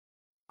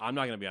 I'm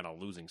not going to be on a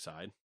losing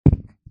side.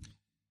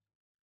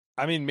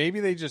 I mean, maybe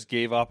they just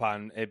gave up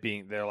on it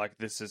being, they're like,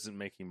 this isn't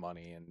making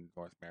money in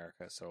North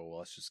America, so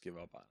let's just give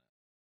up on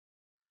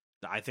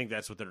it. I think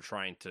that's what they're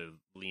trying to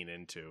lean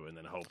into and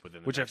then hope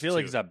within the Which I next feel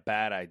like is a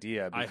bad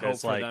idea. I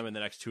Because, hope for them in the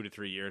next 2 to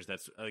 3 years.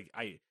 That's like,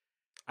 I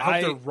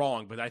hope they're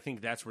wrong, but I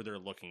think that's where they're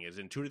looking is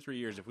in 2 to 3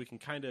 years, if we can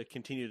kind of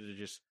continue to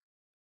just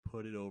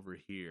put it over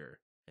here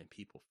and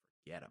people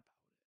forget about it.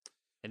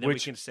 And then we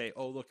can say,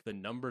 oh, look, the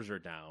numbers are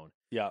down.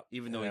 Yeah.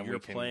 Even though you're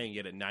playing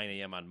it at 9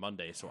 a.m. on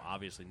Monday, so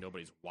obviously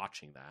nobody's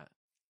watching that.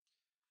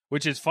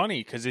 Which is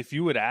funny, because if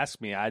you would ask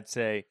me, I'd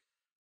say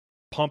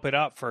pump it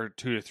up for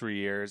 2 to 3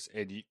 years,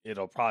 and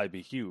it'll probably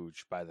be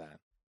huge by then.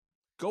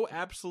 Go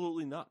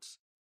absolutely nuts.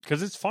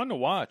 Because it's fun to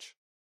watch.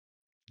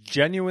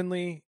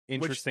 Genuinely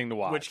interesting to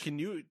watch. Which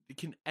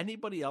can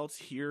anybody else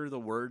hear the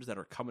words that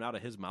are coming out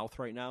of his mouth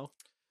right now?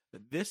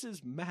 This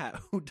is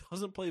Matt, who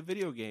doesn't play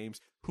video games,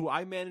 who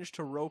I managed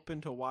to rope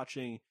into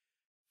watching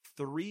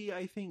 3,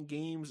 I think,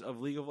 games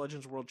of League of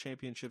Legends World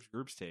Championships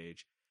group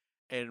stage,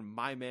 and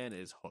my man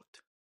is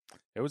hooked.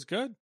 It was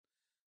good.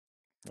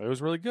 It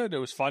was really good. It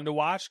was fun to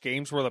watch.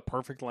 Games were the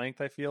perfect length,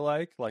 I feel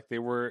like. Like they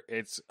were,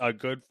 it's a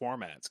good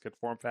format. It's a good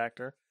form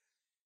factor.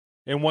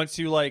 And once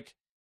you like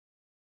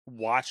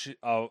watch,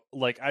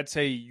 like I'd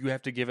say you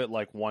have to give it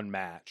like one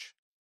match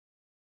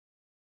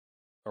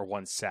or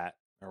one set,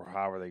 or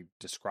however they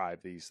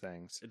describe these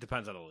things. It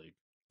depends on the league.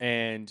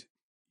 And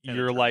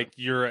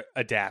you're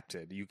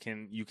adapted. You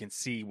can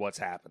see what's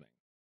happening.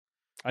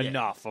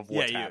 Enough of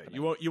what's happening.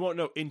 You won't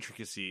know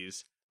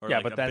intricacies or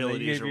but then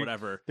abilities or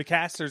whatever. The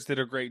casters did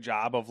a great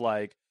job of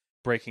like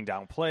breaking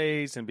down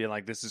plays and being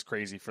like, this is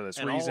crazy for this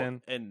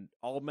reason.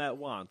 All Matt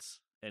wants,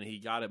 and he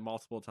got it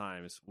multiple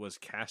times, was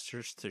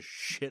casters to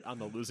shit on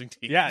the losing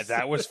teams. Yeah,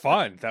 that was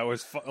fun. That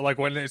was like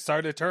when they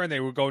started to turn, they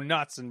would go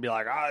nuts and be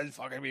like, these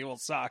fucking people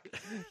suck.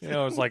 You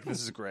know, it was like,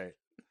 this is great.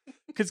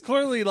 Because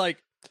clearly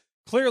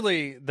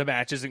the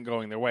match isn't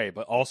going their way,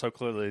 but also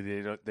clearly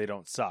they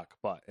don't suck.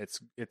 But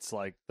it's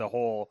like the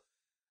whole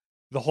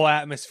the whole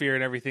atmosphere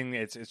and everything.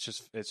 It's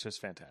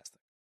just fantastic.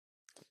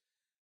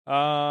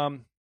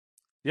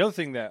 The other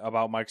thing that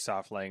about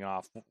Microsoft laying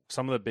off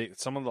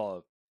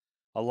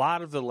a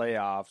lot of the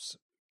layoffs,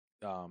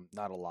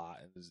 not a lot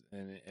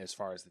as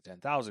far as the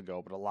 10,000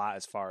 go, but a lot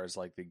as far as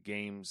like the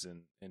games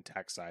and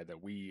tech side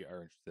that we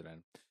are interested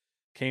in,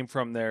 came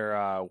from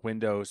their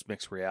Windows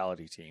mixed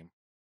reality team.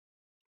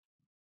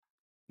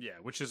 Yeah,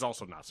 which is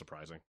also not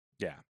surprising.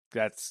 Yeah,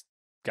 that's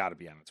got to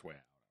be on its way out,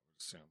 I would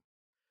assume.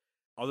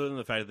 Other than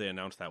the fact that they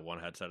announced that one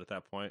headset at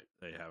that point,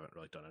 they haven't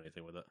really done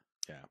anything with it.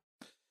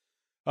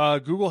 Yeah.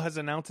 Google has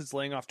announced it's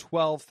laying off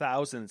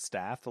 12,000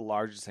 staff, the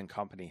largest in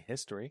company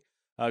history.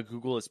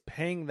 Google is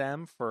paying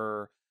them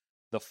for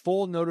the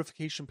full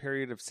notification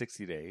period of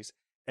 60 days,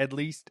 at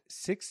least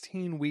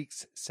 16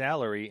 weeks'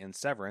 salary and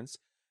severance,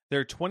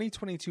 their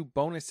 2022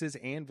 bonuses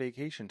and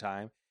vacation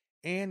time,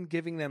 and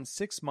giving them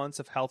 6 months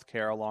of health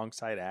care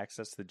alongside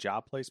access to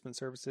job placement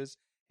services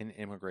and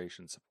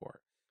immigration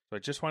support. So I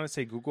just want to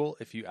say, Google,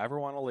 if you ever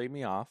want to lay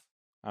me off,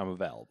 I'm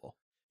available.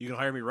 You can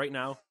hire me right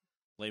now,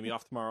 lay me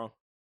off tomorrow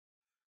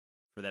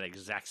for that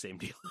exact same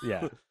deal.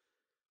 Yeah.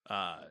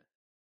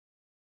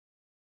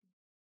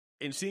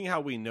 And seeing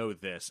how we know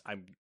this,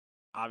 I'm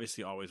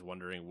obviously always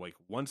wondering, like,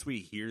 once we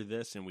hear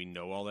this and we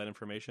know all that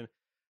information,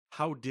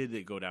 how did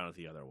it go down with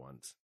the other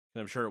ones?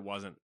 And I'm sure it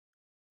wasn't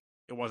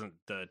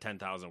the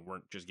 10,000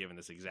 weren't just given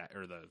this exact,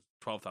 or the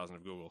 12,000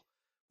 of Google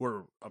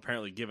were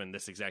apparently given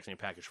this exact same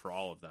package for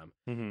all of them.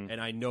 Mm-hmm.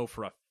 And I know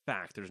for a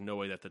fact there's no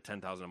way that the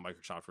 10,000 of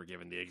Microsoft were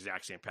given the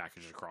exact same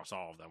package across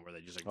all of them, where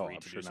they just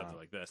agreed to do something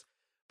like this.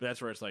 But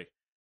that's where it's like,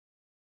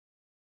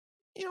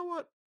 you know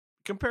what?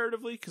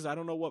 Comparatively, because I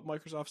don't know what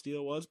Microsoft's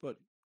deal was, but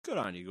good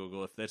on you,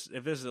 Google. If this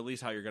is at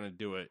least how you're going to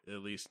do it,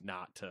 at least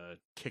not to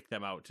kick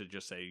them out, to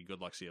just say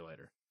good luck, see you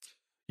later.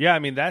 Yeah, I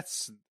mean,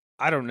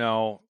 I don't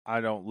know.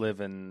 I don't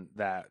live in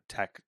that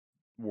tech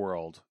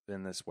world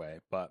in this way,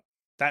 but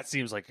that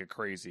seems like a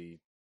crazy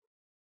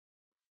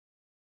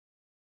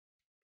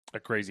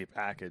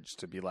package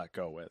to be let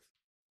go with.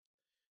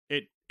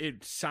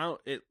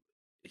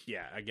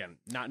 Yeah, again,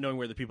 not knowing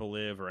where the people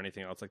live or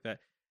anything else like that,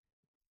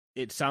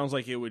 it sounds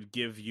like it would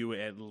give you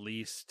at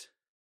least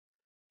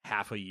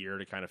half a year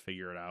to kind of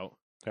figure it out.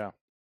 Yeah.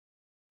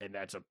 And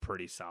that's a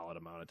pretty solid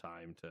amount of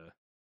time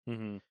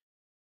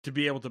to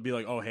be able to be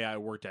like, oh, hey, I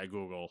worked at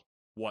Google.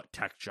 What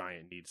tech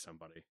giant needs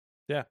somebody?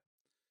 Yeah.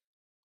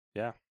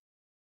 Yeah.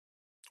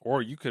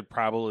 Or you could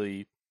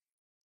probably,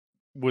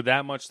 with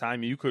that much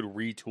time, you could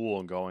retool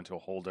and go into a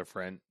whole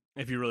different.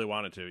 If you really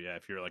wanted to, yeah.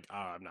 If you're like, oh,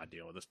 I'm not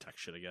dealing with this tech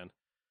shit again.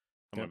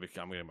 I'm gonna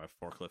get my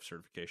forklift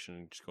certification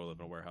and just go live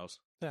in a warehouse.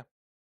 Yeah.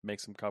 Make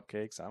some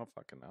cupcakes. I don't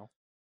fucking know.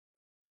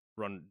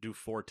 Do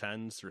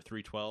 410s or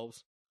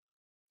 312s.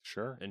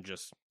 Sure. And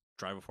just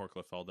drive a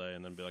forklift all day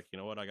and then be like, you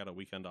know what? I got a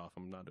weekend off.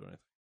 I'm not doing anything.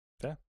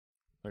 Yeah.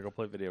 I go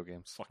play video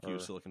games. Fuck you,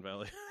 Silicon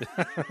Valley.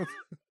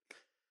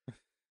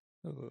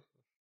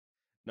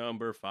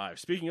 Number 5.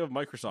 Speaking of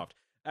Microsoft,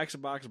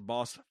 Xbox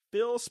boss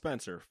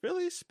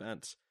Philly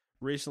Spence,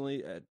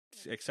 recently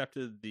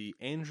accepted the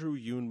Andrew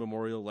Yoon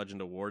Memorial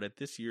Legend Award at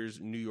this year's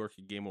New York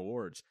Game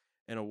Awards,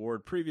 an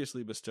award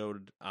previously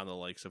bestowed on the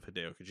likes of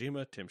Hideo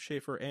Kojima, Tim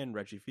Schafer, and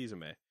Reggie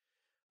Fils-Aimé.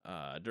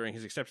 During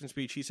his acceptance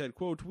speech, he said,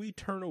 quote, "We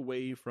turn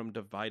away from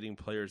dividing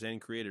players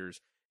and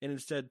creators and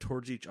instead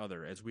towards each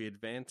other as we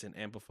advance and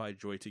amplify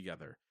joy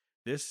together.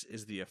 This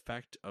is the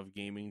effect of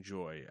gaming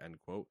joy," end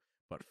quote.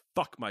 But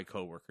fuck my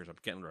coworkers, I'm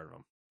getting rid of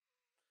them.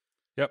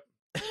 Yep.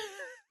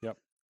 Yep.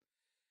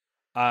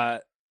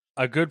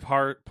 A good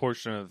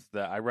portion of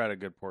I read a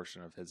good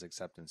portion of his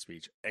acceptance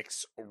speech.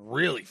 It's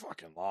really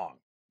fucking long.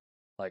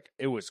 Like,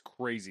 it was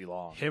crazy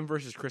long. Him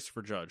versus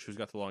Christopher Judge, who's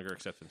got the longer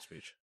acceptance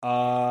speech?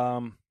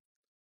 Well,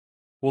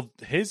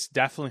 his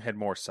definitely had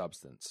more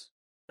substance.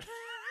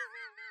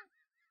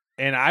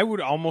 And I would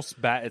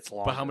almost bet it's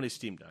longer. But how many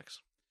Steam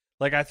Decks?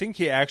 Like, I think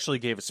he actually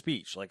gave a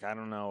speech. Like, I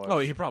don't know. Oh,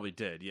 he probably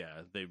did.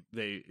 Yeah,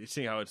 they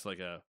see how it's like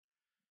a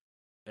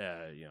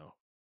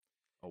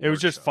it was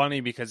just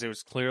funny because it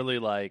was clearly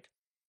like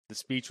the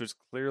speech was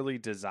clearly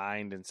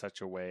designed in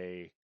such a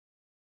way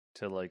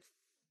to like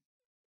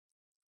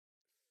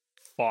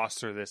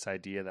foster this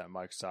idea that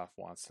Microsoft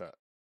wants to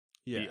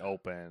be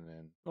open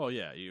and. Oh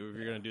yeah, you're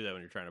going to do that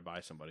when you're trying to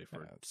buy somebody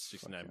for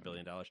 $69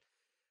 billion.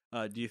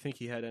 Do you think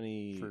he had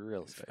any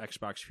real estate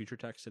Xbox future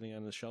tech sitting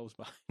on the shelves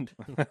behind?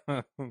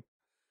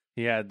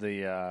 He had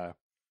the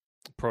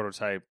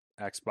prototype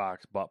Xbox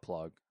butt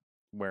plug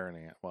wearing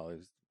it while he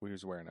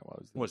was wearing it while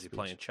he was. Was he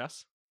playing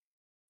chess?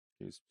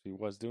 He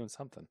was doing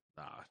something.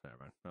 Ah, never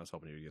mind. I was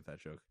hoping you would get that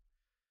joke.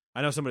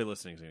 I know somebody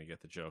listening is going to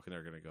get the joke, and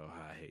they're going to go,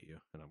 "I hate you,"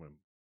 and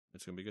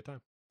it's going to be a good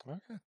time.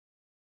 Okay,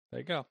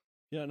 there you go.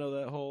 Yeah, I know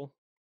that whole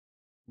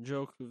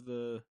joke of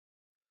the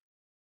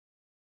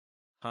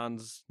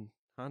Hans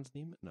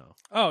Niemann? No.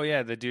 Oh,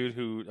 yeah, the dude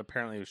who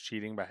apparently was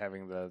cheating by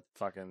having the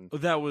fucking...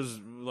 That was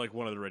like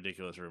one of the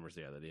ridiculous rumors,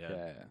 that he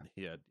had.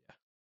 Yeah,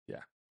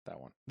 that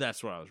one.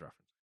 That's what I was referencing.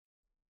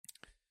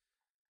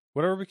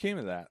 Whatever became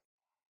of that?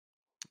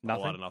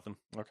 Nothing. A lot of nothing.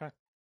 Okay.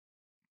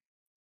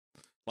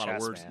 A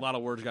lot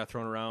of words got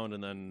thrown around,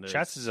 and then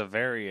chess is a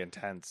very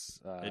intense.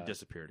 It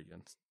disappeared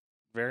again.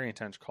 Very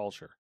intense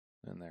culture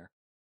in there.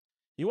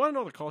 You want to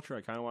know the culture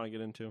I kind of want to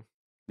get into?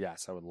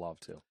 Yes, I would love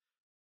to.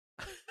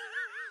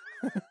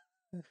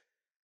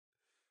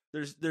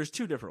 There's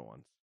two different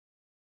ones,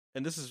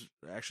 and this is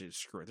actually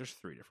screw it. There's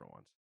three different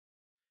ones,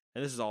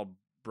 and this is all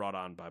brought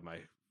on by my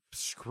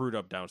screwed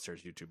up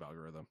downstairs YouTube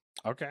algorithm.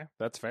 Okay,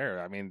 that's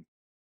fair. I mean,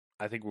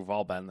 I think we've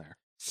all been there.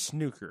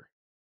 Snooker.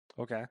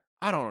 Okay,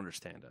 I don't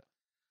understand it.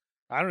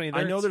 I don't either.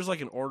 I know there's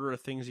like an order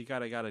of things you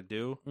gotta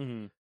do,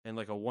 mm-hmm. and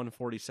like a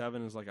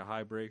 147 is like a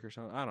high break or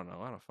something. I don't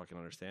know. I don't fucking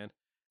understand.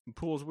 And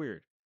pool's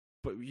weird,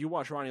 but you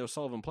watch Ronnie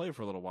O'Sullivan play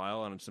for a little while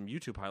on some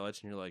YouTube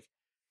highlights, and you're like,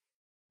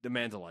 the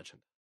man's a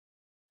legend.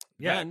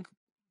 Yeah. And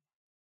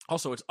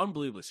also, it's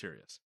unbelievably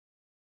serious.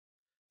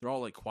 They're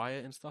all like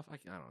quiet and stuff. I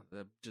don't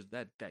know.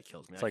 That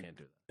kills me. I can't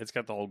do that. It's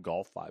got the whole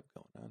golf vibe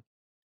going on.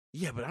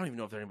 Yeah, but I don't even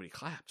know if anybody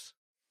claps.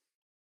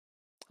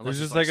 There's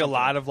just like a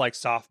lot of like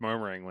soft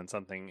murmuring when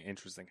something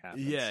interesting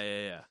happens.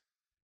 Yeah.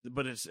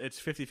 But it's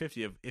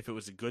 50-50 if it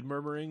was a good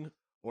murmuring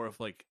or if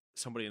like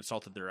somebody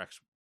insulted their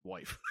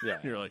ex-wife. Yeah.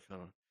 You're like,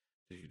 oh,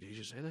 did you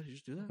just say that? Did you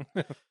just do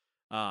that?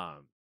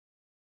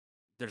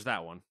 There's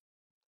that one.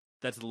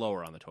 That's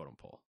lower on the totem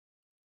pole.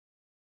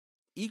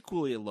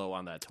 Equally low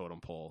on that totem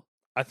pole.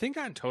 I think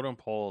on totem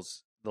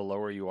poles, the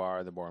lower you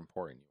are, the more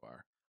important you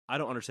are. I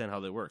don't understand how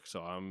they work,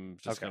 so I'm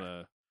just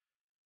gonna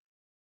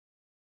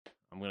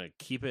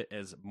keep it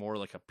as more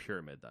like a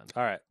pyramid then.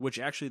 All right. Which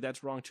actually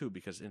that's wrong too,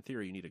 because in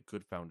theory you need a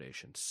good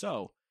foundation.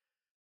 So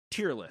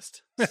tier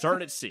list.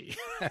 Starting at C.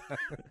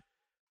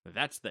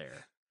 That's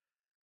there.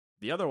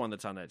 The other one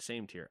that's on that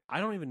same tier,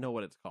 I don't even know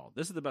what it's called.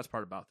 This is the best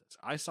part about this.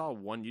 I saw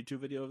one YouTube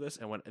video of this,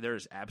 and there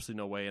is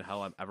absolutely no way in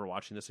hell I'm ever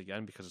watching this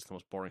again because it's the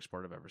most boring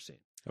sport I've ever seen.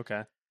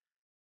 Okay.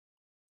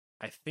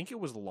 I think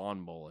it was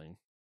lawn bowling,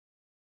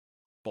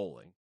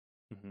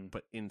 mm-hmm.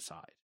 but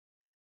inside.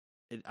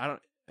 It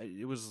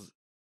was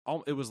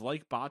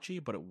like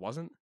bocce, but it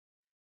wasn't.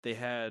 They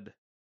had.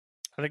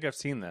 I think I've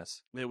seen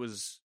this. They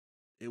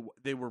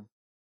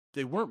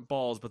weren't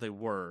balls, but they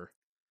were.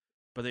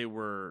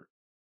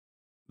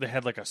 They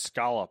had like a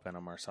scallop in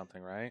them or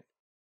something, right?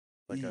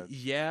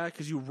 Yeah,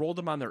 because you rolled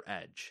them on their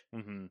edge.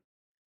 Mm-hmm.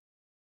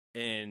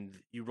 And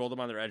you rolled them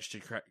on their edge to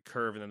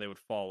curve, and then they would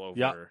fall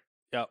over.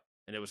 Yep.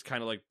 And it was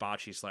kind of like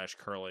bocce /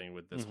 curling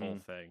with this whole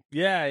thing.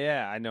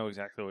 Yeah, I know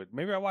exactly what.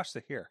 Maybe I watched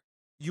it here.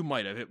 You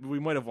might have. We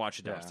might have watched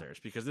it downstairs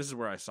because this is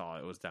where I saw it.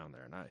 It was down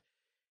there,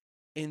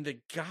 and the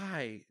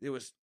guy, it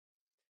was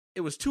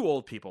two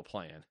old people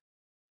playing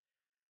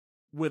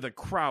with a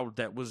crowd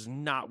that was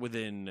not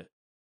within.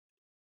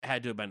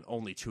 Had to have been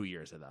only 2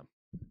 years of them.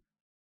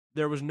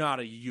 There was not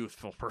a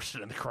youthful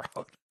person in the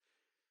crowd.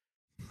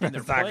 And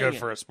it's not good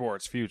for a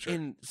sport's future.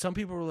 And some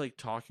people were like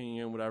talking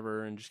and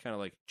whatever, and just kind of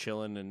like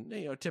chilling, and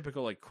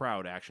typical like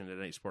crowd action at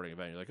any sporting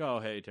event. You're like, oh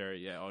hey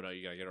Terry, yeah, oh no,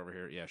 you gotta get over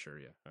here, yeah, sure,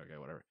 yeah, okay,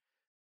 whatever.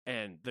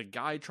 And the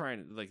guy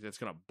that's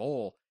gonna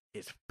bowl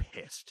is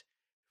pissed,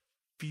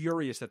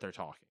 furious that they're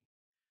talking.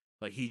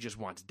 Like he just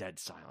wants dead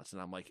silence,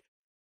 and I'm like,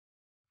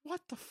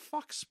 what the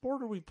fuck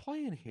sport are we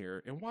playing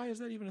here, and why is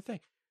that even a thing?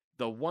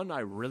 The one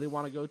I really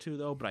want to go to,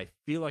 though, but I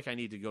feel like I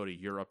need to go to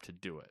Europe to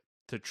do it,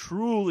 to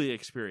truly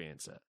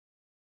experience it.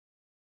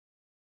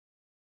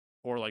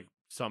 Or like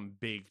some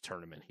big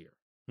tournament here,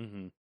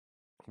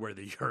 where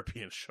the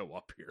Europeans show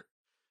up here,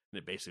 and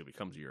it basically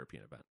becomes a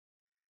European event.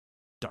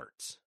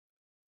 Darts.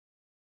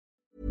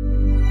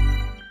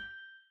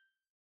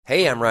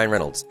 Hey, I'm Ryan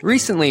Reynolds.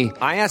 Recently,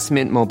 I asked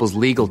Mint Mobile's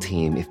legal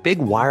team if big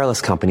wireless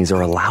companies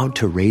are allowed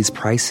to raise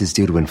prices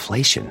due to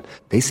inflation.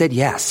 They said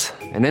yes.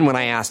 And then when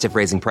I asked if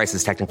raising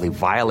prices technically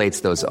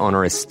violates those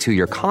onerous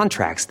 2-year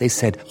contracts, they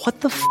said,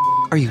 what the f***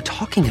 are you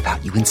talking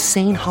about, you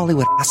insane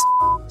Hollywood ass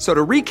f- So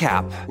to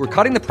recap, we're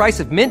cutting the price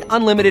of Mint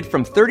Unlimited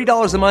from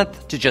 $30 a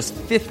month to just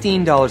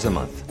 $15 a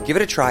month. Give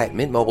it a try at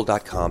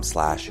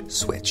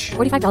mintmobile.com/switch.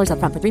 $45 up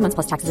front for 3 months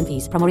plus taxes and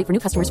fees. Promo rate for new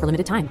customers for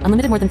limited time.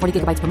 Unlimited more than 40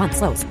 gigabytes per month.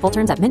 Slows full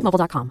terms at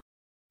mintmobile.com.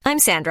 I'm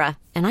Sandra,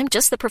 and I'm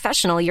just the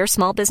professional your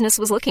small business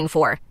was looking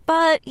for.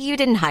 But you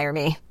didn't hire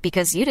me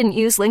because you didn't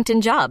use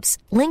LinkedIn Jobs.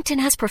 LinkedIn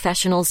has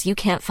professionals you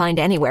can't find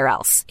anywhere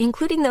else,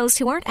 including those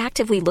who aren't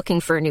actively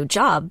looking for a new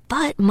job,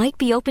 but might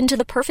be open to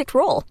the perfect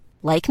role,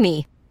 like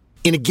me.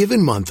 In a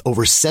given month,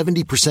 over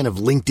 70% of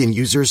LinkedIn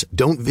users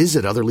don't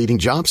visit other leading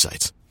job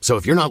sites. So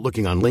if you're not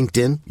looking on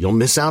LinkedIn, you'll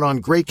miss out on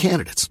great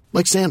candidates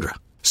like Sandra.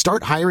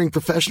 Start hiring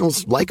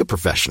professionals like a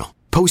professional.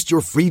 Post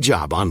your free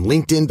job on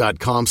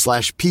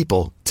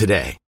linkedin.com/people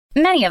today.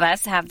 Many of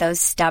us have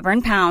those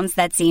stubborn pounds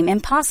that seem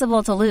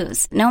impossible to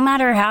lose, no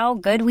matter how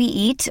good we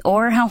eat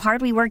or how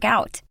hard we work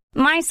out.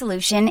 My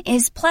solution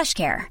is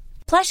PlushCare.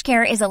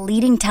 PlushCare is a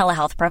leading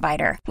telehealth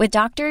provider with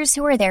doctors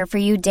who are there for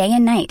you day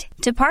and night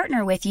to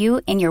partner with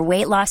you in your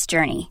weight loss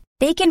journey.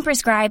 They can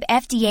prescribe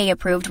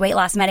FDA-approved weight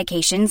loss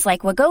medications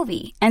like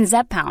Wegovy and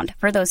Zepbound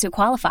for those who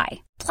qualify.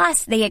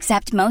 Plus, they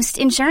accept most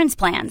insurance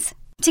plans.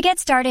 To get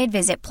started,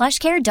 visit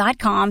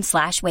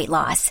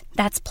plushcare.com/weightloss.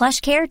 That's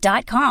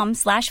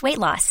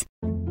plushcare.com/weightloss.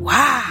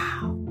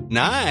 Wow.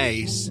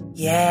 Nice.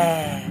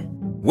 Yeah.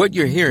 What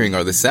you're hearing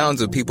are the sounds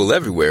of people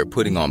everywhere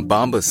putting on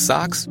Bombas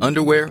socks,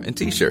 underwear, and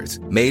T-shirts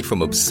made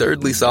from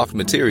absurdly soft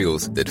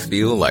materials that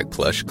feel like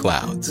plush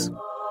clouds.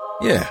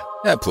 Yeah,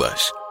 that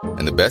plush.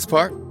 And the best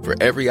part? For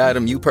every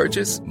item you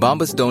purchase,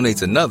 Bombas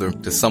donates another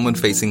to someone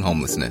facing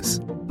homelessness.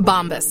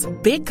 Bombas.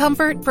 Big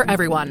comfort for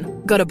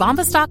everyone. Go to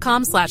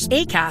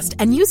bombas.com/ACAST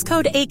and use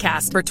code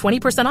ACAST for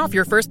 20% off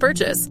your first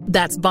purchase.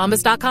 That's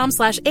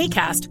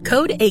bombas.com/ACAST.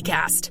 Code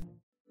ACAST.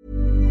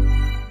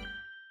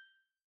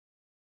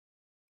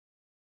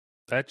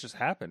 That just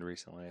happened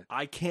recently.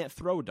 I can't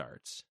throw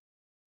darts.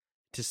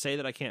 To say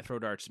that I can't throw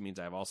darts means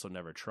I've also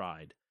never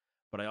tried,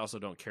 but I also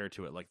don't care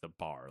to it like the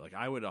bar. Like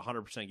I would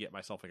 100% get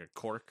myself like a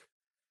cork.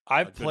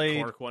 I've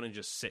played cork one and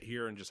just sit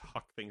here and just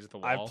huck things at the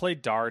wall. I've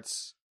played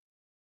darts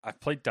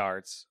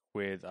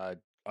with a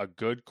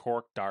good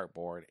cork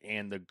dartboard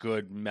and the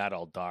good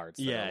metal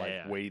darts that are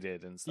like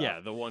weighted and stuff.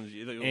 Yeah,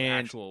 the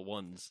actual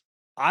ones.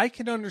 I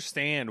can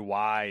understand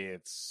why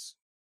it's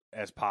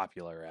as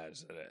popular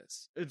as it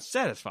is. It's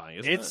satisfying,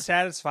 isn't It's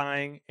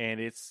satisfying, and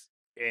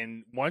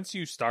once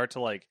you start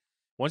to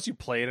once you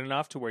play it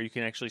enough to where you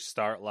can actually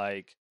start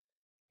like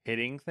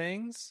hitting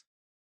things,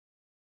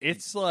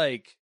 it's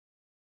like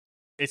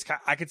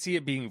I could see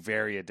it being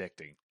very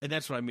addicting. And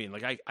that's what I mean.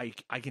 Like I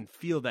can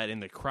feel that in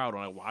the crowd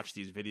when I watch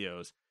these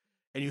videos.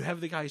 And you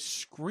have the guy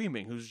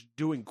screaming who's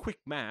doing quick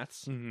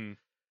maths. Mm-hmm.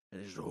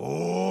 And he's you're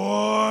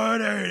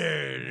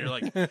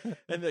like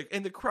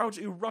and the crowd's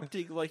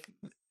erupting like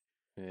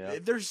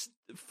there's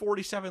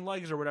 47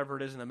 legs or whatever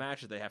it is in the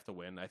match that they have to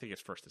win. I think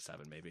it's 1st to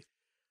 7 maybe.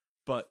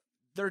 But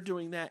they're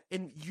doing that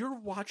and you're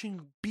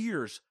watching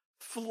beers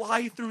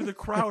fly through the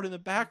crowd in the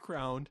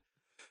background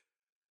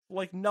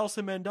like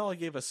Nelson Mandela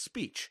gave a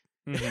speech.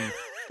 Mm-hmm.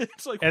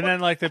 It's like, and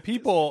then like the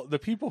people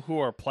who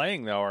are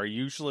playing though are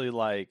usually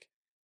like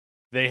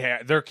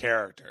they're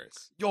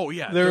characters. Oh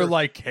yeah, they're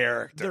like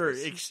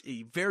characters.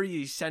 They're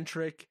very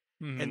eccentric,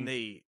 and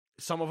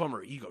some of them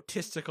are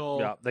egotistical.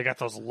 Yeah, they got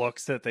those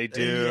looks that they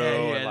do.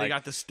 Yeah, and, like, they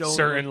got the stone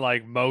certain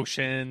like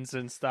motions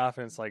and stuff,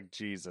 and it's like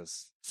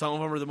Jesus. Some of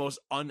them are the most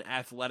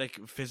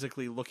unathletic,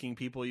 physically looking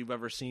people you've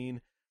ever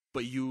seen,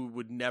 but you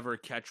would never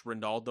catch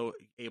Ronaldo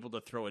able to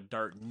throw a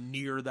dart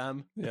near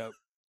them. Yep,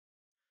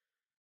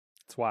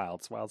 it's wild.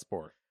 It's wild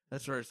sport.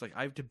 That's where it's like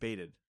I've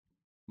debated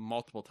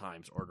multiple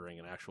times ordering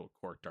an actual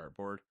cork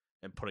dartboard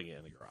and putting it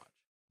in the garage.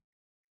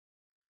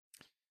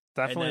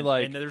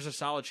 Definitely, and there's a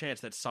solid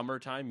chance that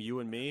summertime, you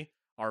and me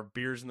are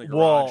beers in the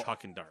garage,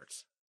 hucking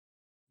darts.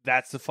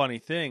 That's the funny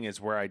thing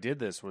is where I did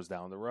this was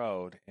down the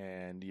road,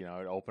 and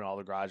I'd open all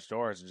the garage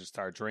doors and just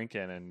start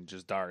drinking and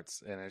just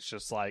darts, and it's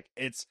just like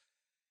it's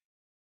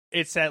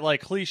that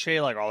like cliche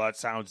like, oh, that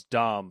sounds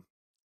dumb.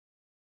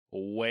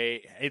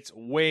 It's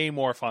way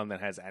more fun than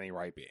it has any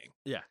right being.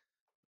 Yeah.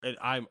 And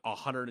I'm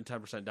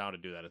 110% down to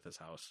do that at this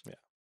house. Yeah.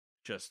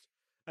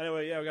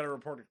 Anyway, we got to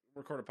record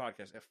a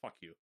podcast. Fuck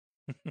you.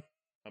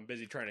 I'm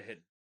busy trying to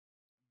hit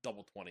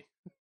double 20.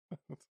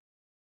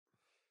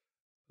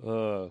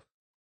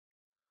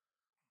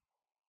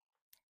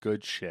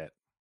 Good shit.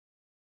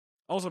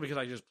 Also because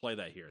I just play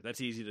that here.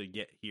 That's easy to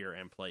get here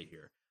and play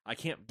here. I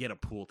can't get a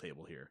pool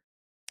table here.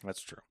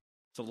 That's true.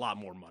 It's a lot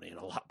more money and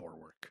a lot more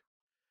work.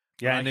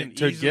 Yeah, and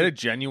to get a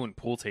genuine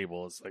pool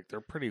table is like they're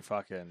pretty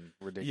fucking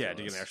ridiculous. Yeah,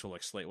 to get an actual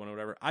like slate one or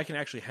whatever. I can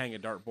actually hang a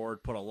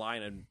dartboard, put a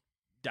line and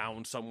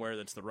down somewhere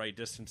that's the right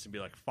distance, and be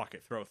like, "Fuck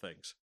it, throw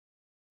things."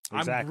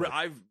 Exactly.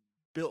 I've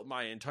built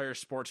my entire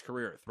sports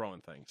career at throwing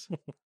things.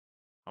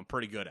 I'm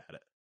pretty good at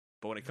it,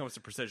 but when it comes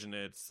to precision,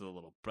 that's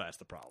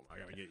the problem.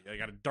 I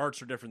got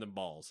darts are different than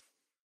balls.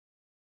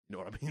 You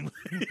know what I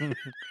mean?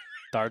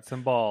 Darts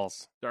and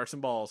balls. Darts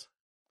and balls.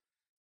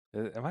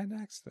 Am I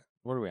next?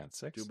 What are we on?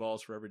 6? 2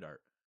 balls for every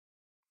dart.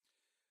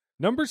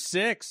 Number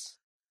 6,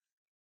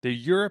 the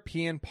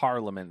European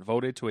Parliament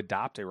voted to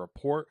adopt a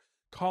report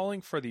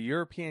calling for the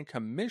European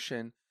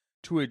Commission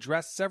to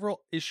address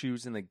several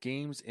issues in the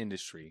games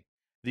industry.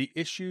 The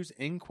issues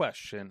in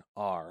question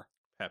are...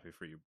 Happy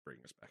for you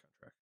bringing us back on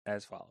track.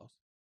 As follows.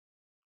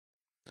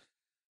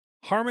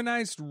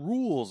 Harmonized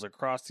rules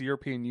across the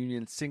European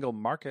Union's single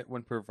market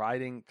when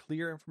providing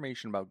clear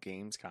information about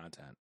games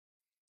content.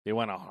 They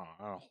went on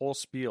a whole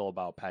spiel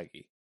about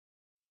Peggy.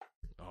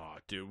 Oh,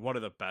 dude, one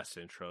of the best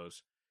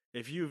intros.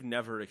 If you've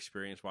never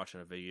experienced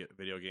watching a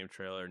video game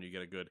trailer and you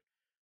get a good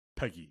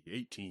Peggy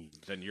 18,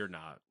 then you're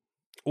not.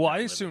 Well, I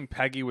assumed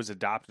Peggy was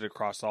adopted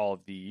across all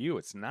of the EU.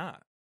 It's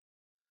not.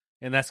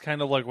 And that's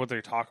kind of like what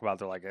they talk about.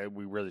 They're like,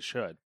 we really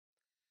should.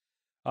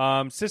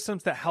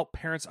 Systems that help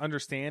parents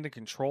understand and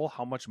control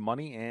how much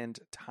money and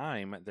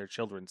time their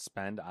children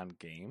spend on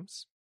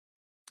games.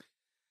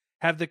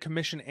 Have the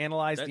commission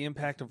analyze the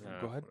impact of...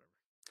 Go ahead.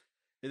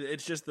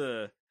 It's just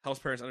helps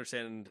parents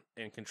understand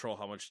and control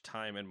how much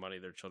time and money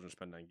their children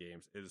spend on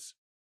games.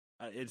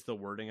 It's the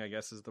wording, I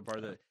guess, is the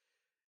part that...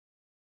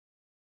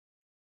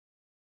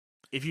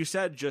 If you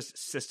said just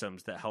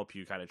systems that help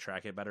you kind of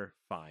track it better,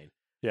 fine.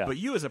 Yeah. But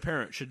you as a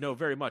parent should know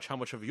very much how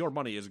much of your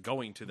money is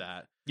going to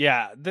that.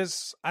 Yeah,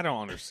 I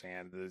don't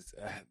understand this.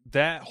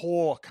 That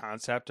whole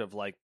concept of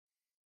like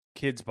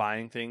kids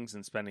buying things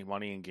and spending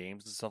money in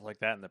games and stuff like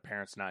that, and the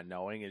parents not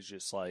knowing is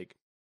just like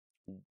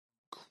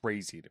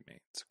crazy to me.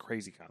 It's a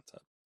crazy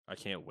concept. I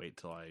can't wait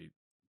till I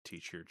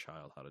teach your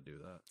child how to do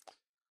that.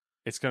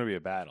 It's going to be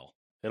a battle.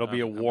 It'll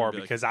be a I'm war gonna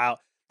be because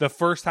the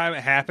first time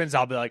it happens,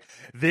 I'll be like,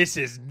 this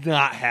is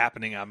not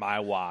happening on my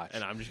watch.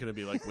 And I'm just going to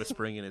be like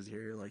whispering in his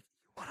ear, like,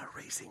 you want a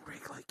racing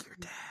rig like your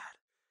dad?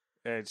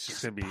 It's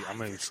just going to be, I'm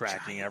going to be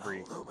tracking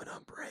every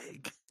aluminum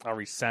rig.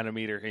 Every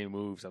centimeter he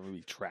moves. I'm going to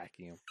be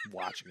tracking him,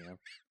 watching him.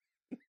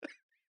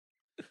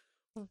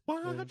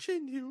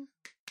 Watching you.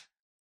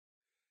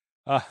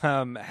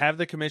 Have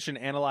the commission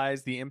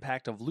analyze the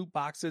impact of loot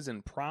boxes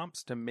and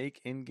prompts to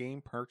make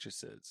in-game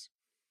purchases.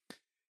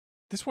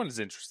 This one is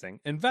interesting.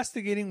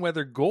 Investigating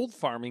whether gold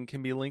farming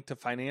can be linked to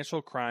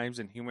financial crimes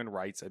and human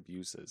rights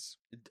abuses.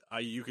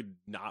 You could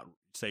not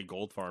say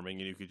gold farming,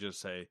 and you could just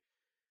say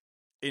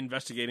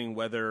investigating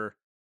whether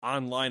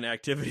online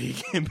activity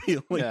can be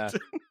linked. Yeah.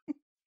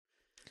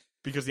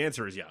 Because the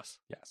answer is yes.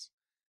 Yes.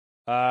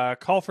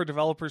 Call for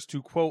developers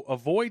to, quote,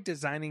 avoid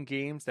designing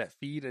games that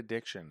feed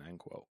addiction, end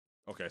quote.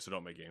 Okay, so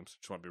don't make games.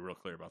 Just want to be real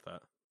clear about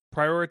that.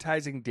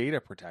 Prioritizing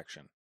data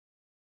protection.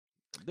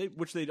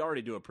 Which they'd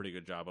already do a pretty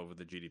good job of with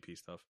the GDP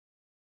stuff.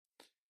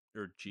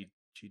 Or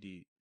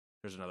GD.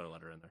 There's another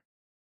letter in there.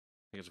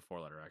 I think it's a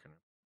 4-letter acronym.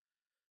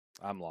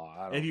 I'm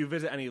lost. If you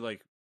visit any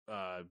like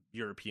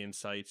European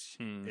sites,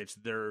 it's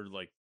their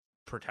like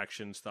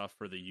protection stuff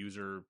for the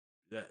user.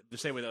 The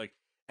same way that like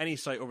any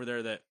site over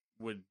there that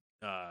would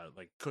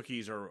like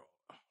cookies or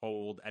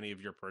hold any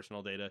of your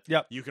personal data,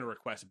 yep, you can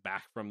request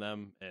back from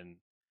them. And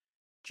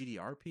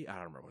GDRP, I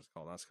don't remember what it's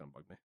called. That's gonna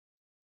bug me.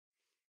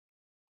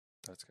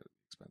 That's gonna be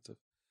expensive.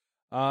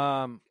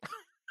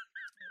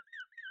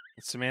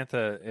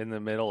 Samantha, in the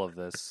middle of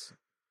this,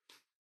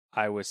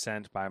 I was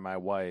sent by my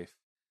wife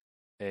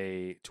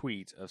a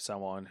tweet of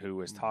someone who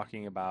was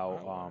talking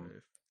about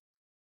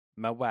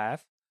my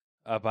wife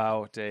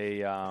about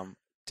a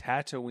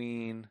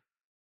Tatooine.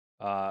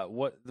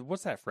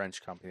 What's that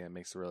French company that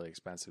makes the really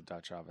expensive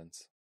Dutch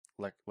ovens?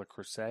 Le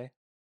Creuset?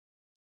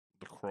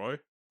 LaCroix?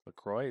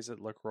 Is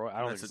it LaCroix? I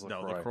don't think it's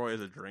LaCroix. No, LaCroix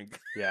is a drink.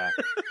 Yeah.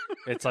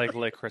 It's like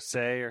Le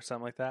Creuset or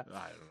something like that.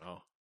 I don't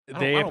know.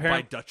 They I don't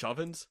buy Dutch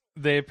ovens.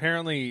 They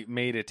apparently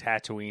made a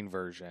Tatooine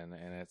version,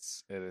 and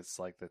it's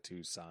like the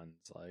two sons.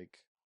 Like,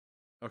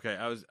 okay,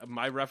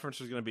 my reference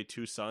was going to be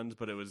two sons,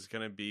 but it was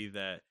going to be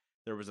that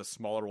there was a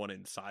smaller one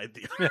inside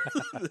the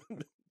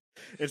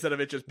instead of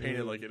it just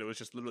painted like it was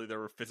just literally there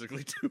were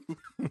physically two.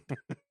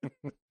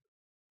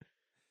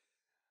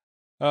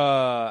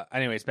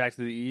 Anyways, back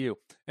to the EU.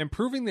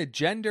 Improving the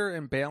gender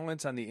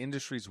imbalance on the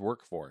industry's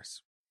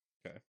workforce.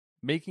 Okay.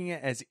 Making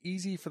it as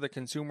easy for the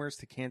consumers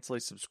to cancel a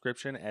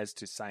subscription as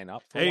to sign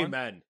up for one.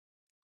 Amen.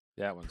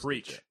 That one's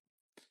preach.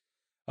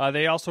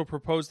 They also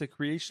proposed the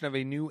creation of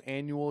a new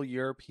annual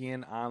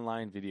European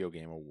Online Video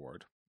Game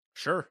Award.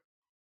 Sure.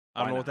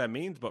 I don't know what that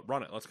means, but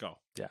run it. Let's go.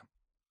 Yeah.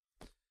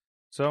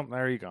 So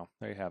there you go.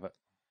 There you have it.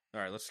 All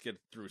right, let's get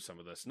through some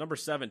of this. Number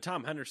 7,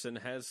 Tom Henderson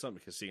has some,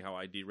 because see how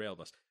I derailed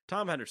us.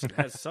 Tom Henderson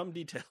has some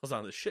details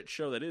on the shit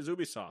show that is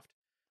Ubisoft.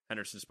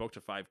 Henderson spoke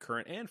to 5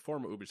 current and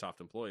former Ubisoft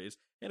employees,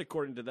 and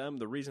according to them,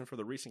 the reason for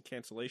the recent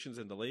cancellations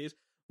and delays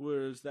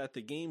was that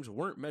the games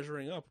weren't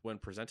measuring up when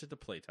presented to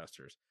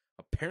playtesters.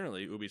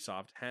 Apparently,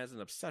 Ubisoft has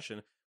an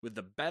obsession with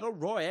the Battle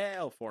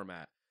Royale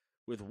format,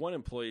 with one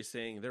employee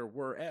saying there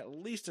were at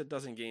least a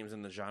dozen games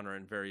in the genre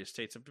in various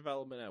states of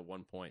development at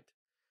one point.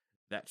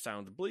 That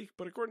sounds bleak,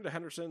 but according to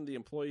Henderson, the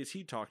employees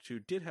he talked to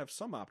did have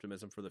some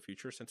optimism for the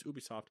future since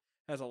Ubisoft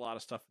has a lot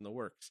of stuff in the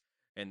works.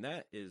 And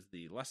that is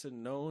the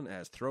lesson known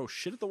as throw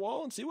shit at the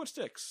wall and see what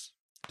sticks.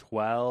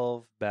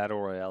 12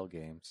 Battle Royale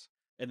games.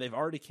 And they've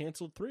already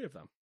canceled 3 of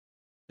them.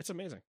 It's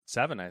amazing.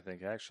 7, I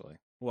think, actually.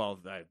 Well,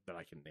 that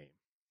I can name.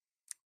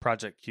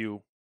 Project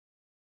Q.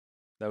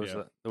 That was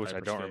which I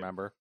don't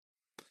remember.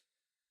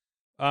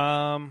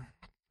 Fuck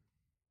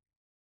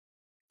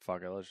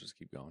it, let's just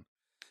keep going.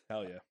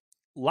 Hell yeah.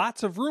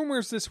 Lots of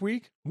rumors this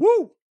week.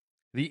 Woo!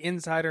 The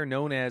insider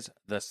known as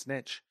The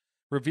Snitch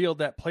revealed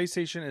that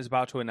PlayStation is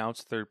about to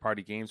announce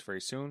third-party games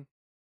very soon.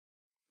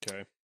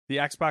 Okay. The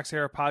Xbox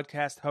Era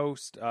podcast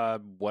host,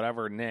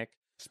 Nick.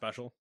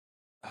 Special?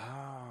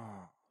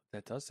 Oh,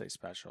 that does say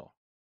special.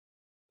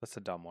 That's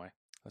a dumb way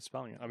of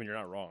spelling it. I mean, you're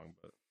not wrong,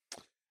 but...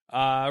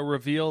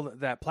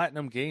 revealed that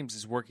Platinum Games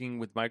is working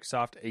with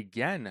Microsoft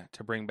again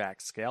to bring back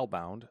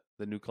Scalebound.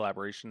 The new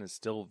collaboration is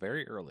still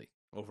very early.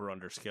 Over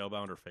under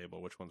Scalebound or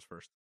Fable? Which one's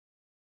first?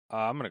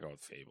 I'm going to go with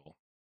Fable.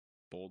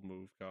 Bold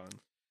move, gone.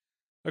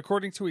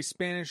 According to a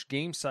Spanish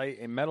game site,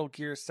 a Metal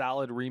Gear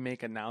Solid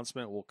remake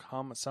announcement will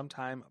come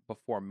sometime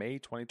before May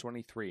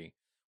 2023,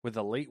 with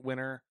a late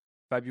winter,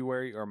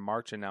 February, or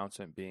March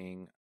announcement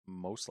being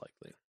most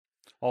likely.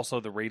 Also,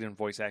 the Raiden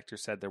voice actor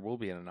said there will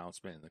be an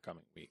announcement in the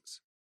coming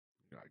weeks.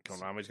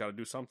 Konami's got to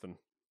do something.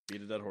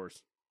 Beat a dead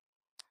horse.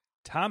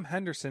 Tom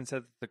Henderson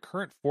said that the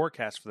current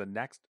forecast for the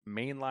next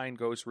mainline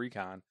Ghost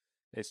Recon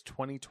is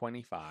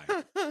 2025.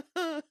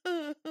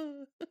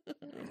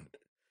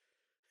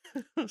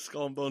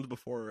 Skull and Bones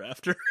before or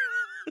after?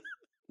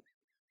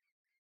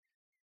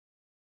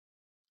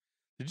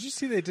 Did you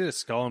see they did a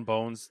Skull and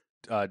Bones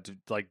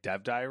like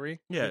dev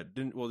diary? Yeah,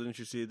 didn't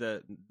you see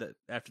that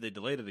after they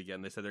delayed it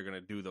again, they said they're going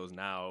to do those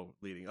now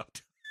leading up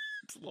to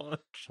its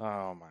launch.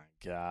 Oh my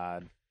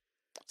god.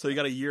 So you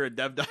got a year of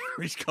dev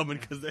diaries coming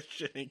because that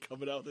shit ain't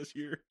coming out this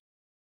year.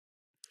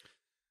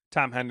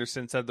 Tom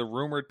Henderson said the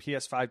rumored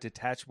PS5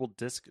 detachable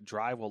disc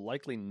drive will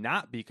likely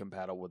not be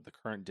compatible with the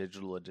current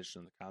digital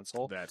edition of the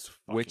console. That's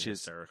fucking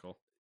hysterical.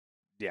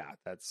 Yeah,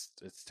 it's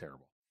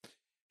terrible.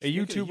 A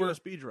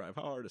USB drive.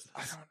 How hard is this?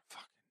 I don't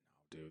fucking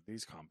know, dude.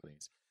 These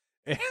companies.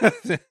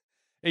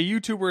 A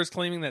YouTuber is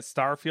claiming that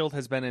Starfield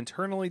has been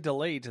internally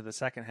delayed to the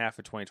second half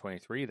of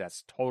 2023.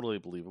 That's totally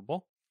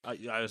believable.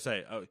 I would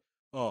say,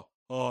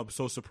 I'm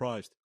so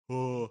surprised.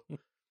 Oh,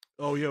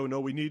 yeah,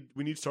 no, we need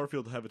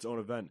Starfield to have its own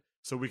event,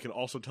 so we can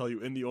also tell you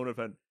in the own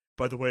event.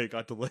 By the way, it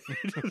got delayed.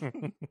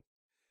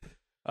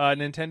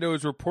 Nintendo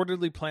is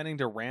reportedly planning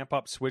to ramp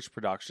up Switch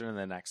production in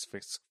the next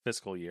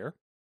fiscal year.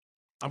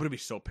 I'm gonna be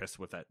so pissed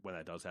with that when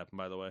that does happen.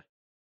 By the way,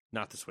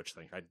 not the Switch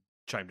thing. I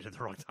chimed in at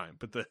the wrong time,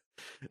 but the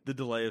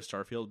delay of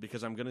Starfield,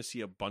 because I'm gonna see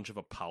a bunch of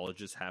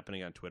apologists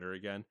happening on Twitter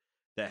again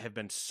that have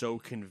been so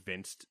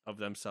convinced of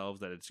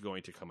themselves that it's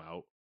going to come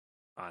out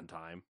on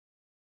time.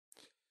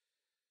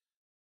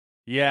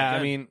 Yeah, again,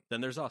 I mean,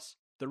 then there's us,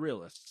 the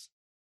realists.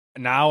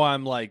 Now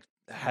I'm like,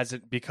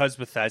 because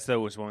Bethesda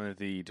was one of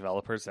the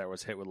developers that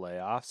was hit with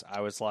layoffs,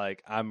 I was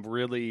like, I'm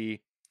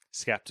really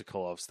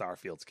skeptical of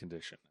Starfield's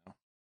condition now.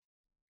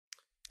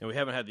 And we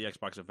haven't had the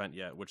Xbox event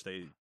yet, which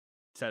they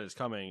said is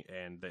coming,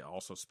 and they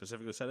also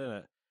specifically said in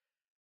it,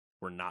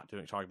 we're not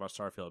talking about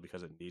Starfield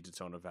because it needs its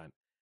own event.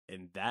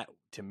 And that,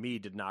 to me,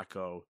 did not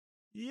go,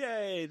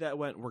 yay, that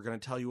went, we're going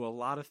to tell you a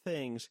lot of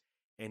things,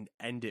 and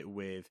end it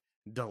with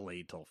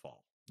delayed till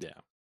fall.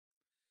 Yeah.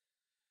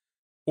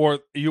 Or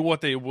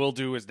what they will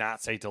do is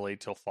not say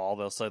delayed till fall.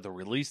 They'll say the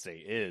release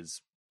date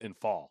is in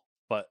fall.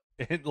 But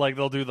like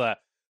they'll do the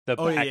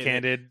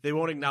backhanded they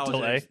won't acknowledge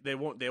delay. It. They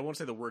won't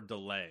say the word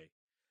delay.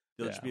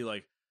 They'll just be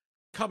like,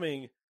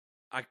 coming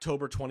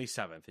October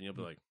 27th, and you'll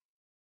be like,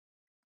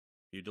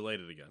 you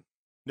delayed it again.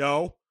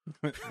 No.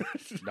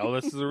 No,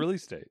 this is a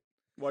release date.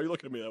 Why are you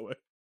looking at me that way?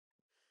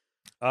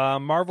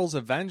 Marvel's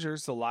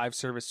Avengers, the live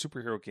service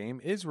superhero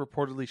game, is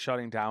reportedly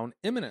shutting down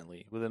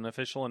imminently, with an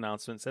official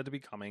announcement said to be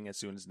coming as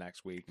soon as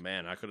next week.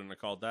 Man, I couldn't have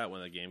called that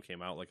when the game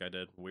came out like I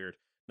did. Weird.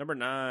 Number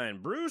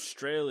 9, Bruce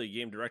Straley,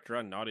 game director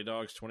on Naughty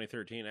Dog's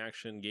 2013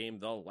 action game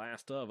The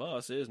Last of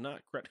Us, is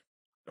not credited.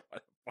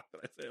 Why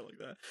did I say it like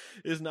that?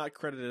 Is not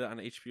credited on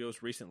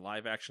HBO's recent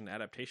live-action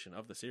adaptation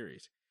of the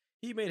series.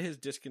 He made his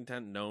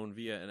discontent known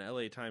via an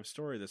LA Times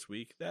story this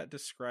week that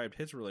described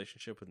his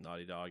relationship with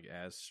Naughty Dog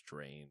as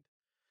strained.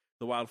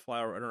 The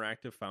Wildflower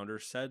Interactive founder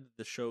said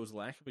the show's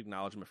lack of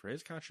acknowledgement for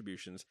his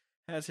contributions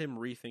has him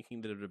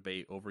rethinking the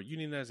debate over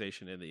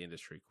unionization in the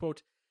industry.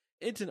 Quote,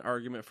 it's an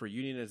argument for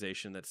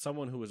unionization that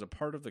someone who is a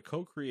part of the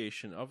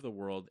co-creation of the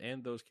world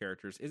and those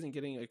characters isn't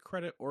getting a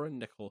credit or a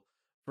nickel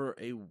for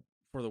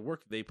the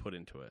work they put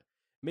into it.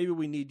 Maybe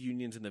we need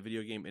unions in the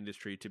video game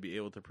industry to be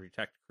able to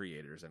protect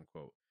creators, end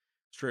quote.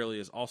 Straley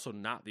is also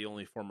not the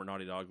only former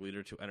Naughty Dog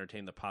leader to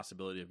entertain the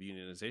possibility of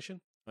unionization.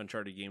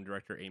 Uncharted game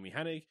director Amy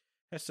Hennig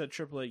has said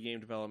AAA game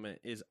development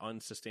is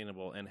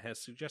unsustainable and has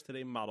suggested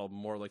a model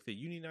more like the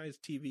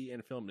unionized TV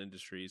and film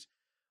industries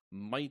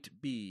might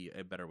be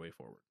a better way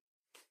forward.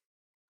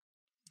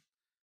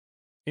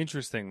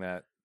 Interesting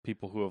that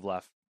people who have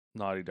left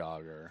Naughty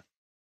Dog are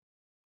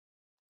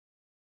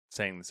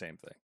saying the same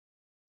thing.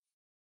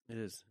 It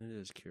is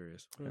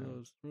curious. What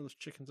are those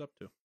chickens up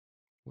to?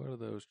 What are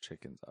those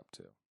chickens up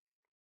to?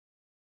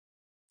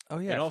 Oh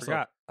yeah, and I also,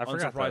 forgot.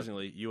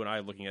 Unsurprisingly, you and I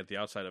looking at the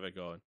outside of it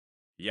going,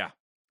 yeah,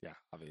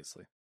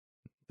 obviously.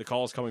 The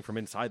call is coming from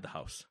inside the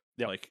house.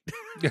 Yeah, like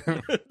that's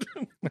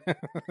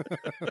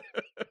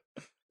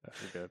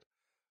good.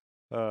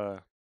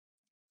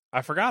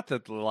 I forgot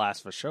that The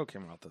Last of Us show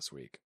came out this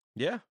week.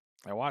 Yeah,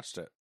 I watched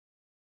it.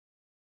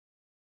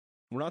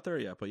 We're not there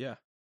yet, but yeah,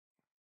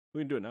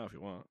 we can do it now if you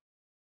want.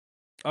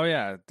 Oh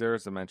yeah,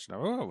 there's a mention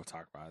of. Oh, we'll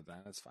talk about it then.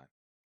 That's fine.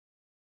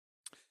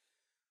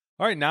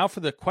 All right, now for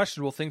the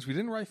questionable things we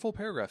didn't write full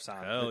paragraphs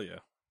on. Hell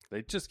yeah,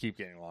 they just keep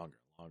getting longer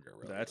and longer.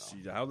 Really, that's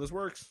how this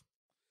works.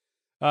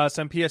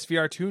 Some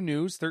PSVR 2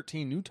 news.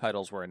 13 new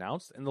titles were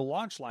announced, and the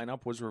launch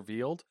lineup was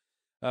revealed,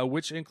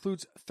 which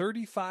includes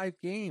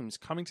 35 games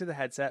coming to the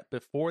headset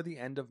before the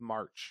end of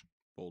March.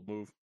 Bold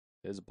move.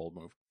 It is a bold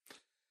move.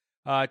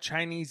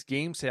 Chinese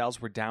game sales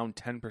were down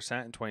 10% in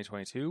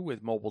 2022,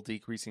 with mobile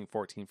decreasing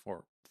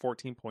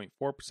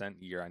 14.4%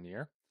 year on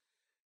year.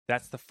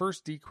 That's the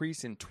first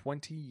decrease in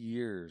 20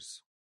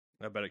 years.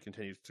 I bet it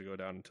continues to go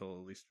down until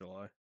at least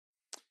July.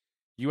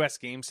 U.S.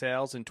 game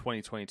sales in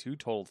 2022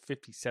 totaled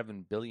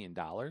 $57 billion.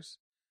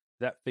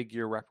 That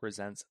figure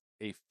represents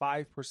a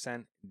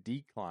 5%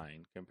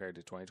 decline compared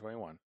to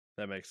 2021.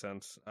 That makes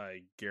sense.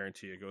 I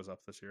guarantee it goes up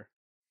this year.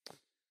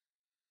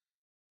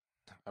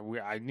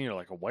 I need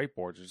like a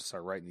whiteboard to just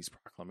start writing these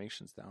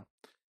proclamations down.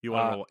 You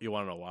want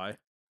to know why?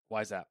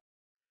 Why is that?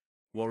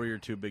 What were your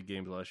two big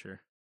games last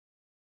year?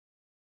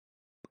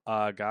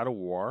 God of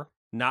War.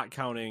 Not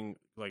counting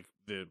like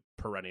the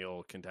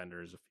perennial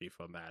contenders of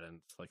FIFA,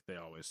 Madden. Like they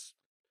always.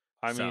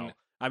 I sell.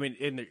 mean,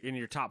 in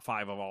your top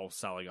 5 of all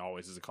selling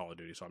always is a Call of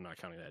Duty, so I'm not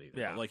counting that either.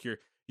 Yeah. But like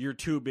your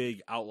 2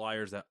 big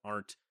outliers that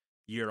aren't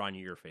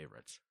year-on-year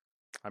favorites.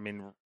 I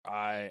mean,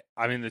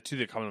 the 2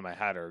 that come to my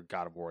head are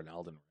God of War and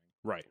Elden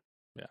Ring. Right.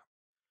 Yeah.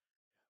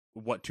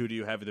 What 2 do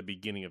you have at the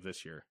beginning of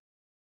this year?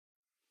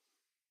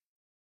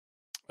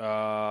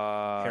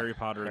 Harry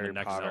Potter and the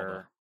next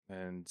Zelda.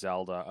 And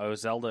Zelda. Oh,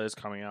 Zelda is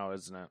coming out,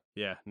 isn't it?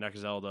 Yeah, next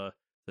Zelda,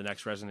 the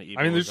next Resident Evil.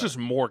 I mean, there's just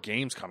more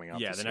games coming out.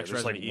 Yeah, this the next year.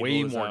 There's Resident like way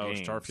Evil is more out.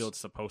 games. Starfield's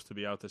supposed to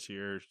be out this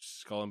year.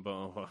 Skull and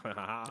Bone.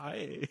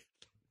 Hi.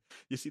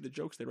 You see the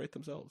jokes, they write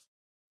themselves.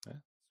 Yeah,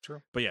 it's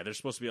true. But yeah, there's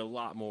supposed to be a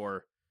lot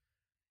more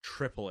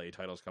AAA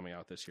titles coming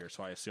out this year,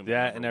 so I assume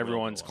that, and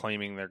everyone's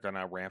claiming they're going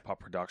to ramp up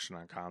production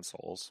on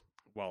consoles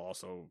while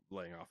also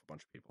laying off a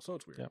bunch of people. So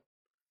it's weird. Yep.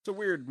 It's a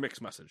weird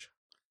mixed message.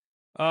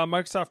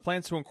 Microsoft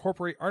plans to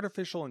incorporate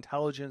artificial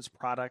intelligence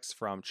products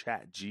from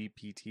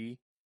ChatGPT,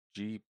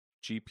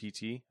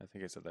 GPT, I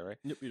think I said that right.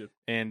 Yep, you did.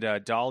 And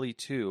DALL-E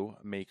 2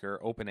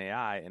 maker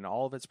OpenAI in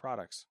all of its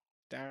products.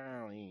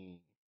 DALL-E.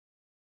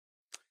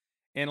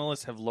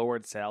 Analysts have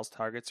lowered sales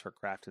targets for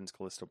Krafton's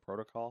Callisto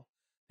Protocol.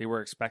 They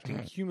were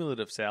expecting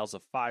cumulative sales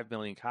of 5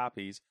 million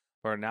copies,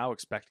 but are now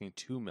expecting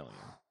 2 million.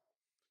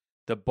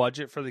 The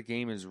budget for the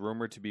game is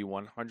rumored to be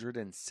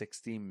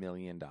 $160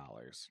 million.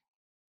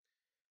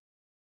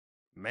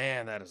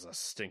 Man, that is a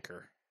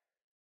stinker.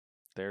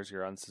 There's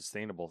your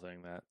unsustainable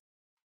thing. That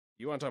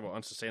you want to talk about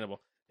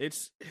unsustainable?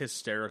 It's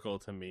hysterical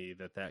to me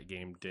that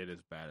game did as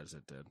bad as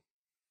it did.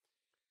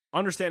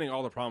 Understanding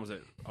all the problems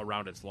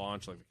around its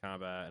launch, like the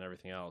combat and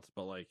everything else,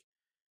 but like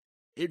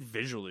it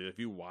visually, if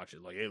you watch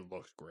it, like it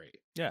looks great.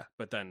 Yeah.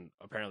 But then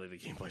apparently the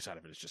gameplay side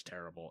of it is just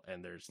terrible,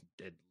 and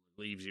it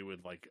leaves you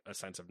with like a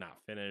sense of not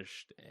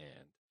finished.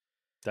 And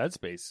Dead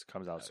Space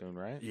comes out soon,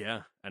 right?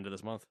 Yeah, end of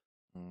this month.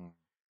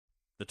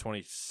 The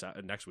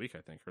 27th next week, I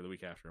think, or the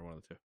week after, one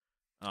of the two.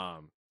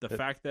 The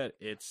fact that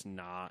it's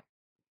not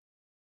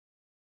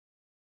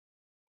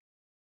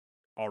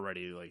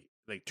already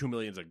like 2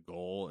 million's a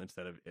goal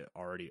instead of it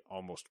already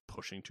almost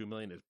pushing 2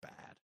 million is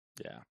bad.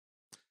 Yeah.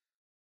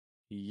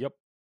 Yep.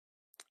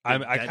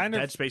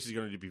 Dead Space is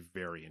going to be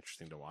very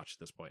interesting to watch at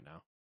this point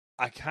now.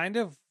 I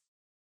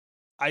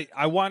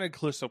wanted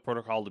Callisto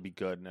Protocol to be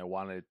good, and I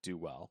wanted it to do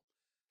well.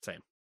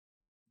 Same.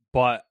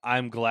 But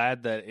I'm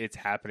glad that it's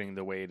happening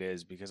the way it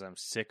is, because I'm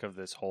sick of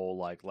this whole,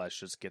 like, let's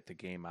just get the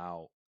game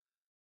out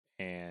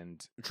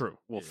and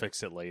we'll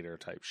fix it later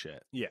type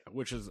shit. Yeah,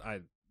 which is,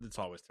 it's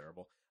always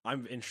terrible.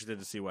 I'm interested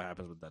to see what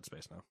happens with Dead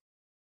Space now.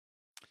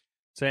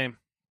 Same.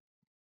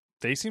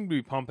 They seem to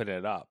be pumping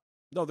it up.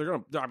 No, they're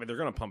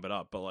gonna pump it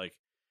up, but like,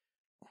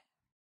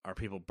 are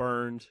people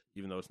burned,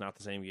 even though it's not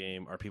the same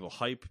game? Are people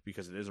hype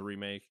because it is a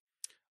remake?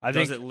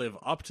 Does it live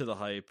up to the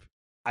hype?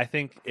 I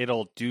think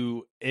it'll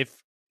do.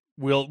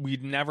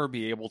 We'd never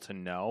be able to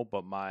know,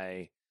 but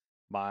my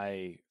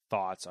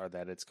thoughts are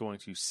that it's going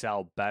to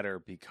sell better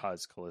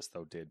because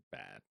Callisto did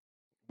bad.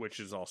 Which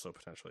is also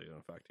potentially an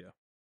effect,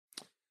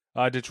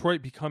 yeah.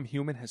 Detroit Become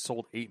Human has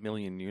sold 8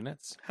 million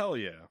units. Hell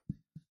yeah.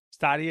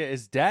 Stadia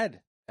is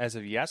dead as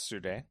of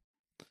yesterday.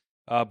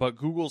 But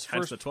Google's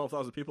Hence the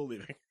 12,000 people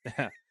leaving.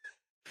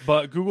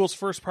 But Google's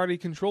first-party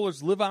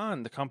controllers live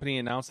on. The company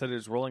announced that it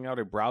is rolling out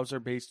a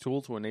browser-based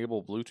tool to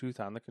enable Bluetooth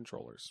on the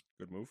controllers.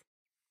 Good move.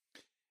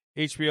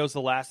 HBO's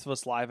The Last of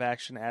Us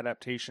live-action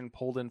adaptation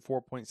pulled in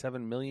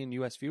 4.7 million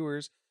U.S.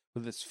 viewers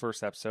with its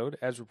first episode,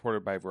 as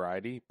reported by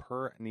Variety,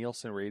 per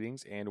Nielsen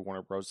ratings and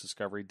Warner Bros.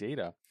 Discovery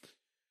data.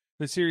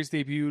 The series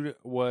debut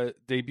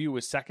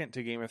was second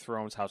to Game of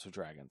Thrones' House of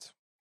Dragons.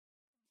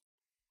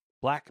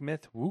 Black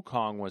Myth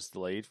Wukong was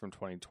delayed from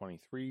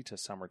 2023 to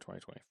summer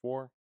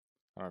 2024.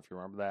 I don't know if you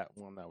remember that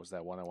one. That was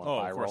that one I went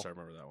viral. Of course I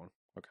remember that one.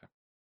 Okay.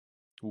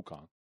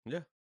 Wukong. Yeah.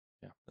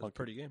 Yeah. That's a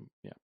pretty game.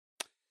 Yeah.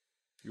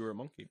 You were a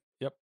monkey.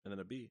 Yep. And then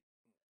a bee.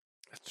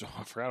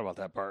 I forgot about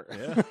that part.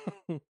 Yeah.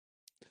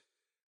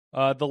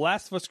 The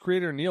Last of Us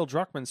creator Neil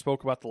Druckmann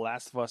spoke about The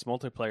Last of Us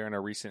multiplayer in a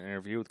recent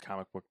interview with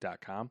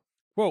comicbook.com.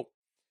 Quote,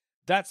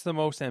 "That's the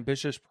most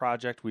ambitious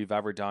project we've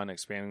ever done,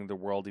 expanding the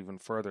world even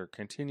further,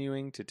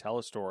 continuing to tell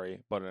a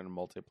story, but in a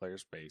multiplayer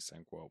space,"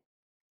 end quote.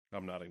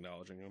 I'm not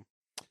acknowledging him.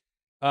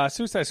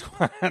 Suicide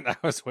Squad. I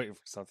was waiting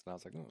for something. I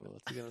was like,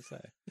 what's he going to say?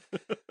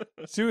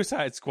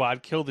 Suicide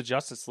Squad Kill the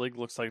Justice League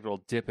looks like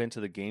it'll dip into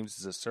the games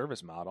as a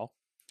service model.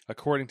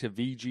 According to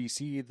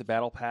VGC, the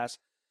Battle Pass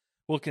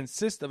will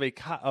consist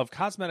of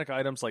cosmetic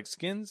items like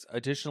skins.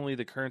 Additionally,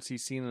 the currency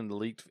seen in the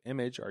leaked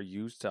image are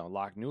used to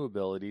unlock new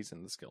abilities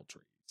in the skill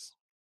trees.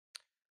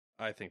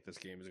 I think this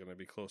game is going to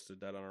be close to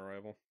dead on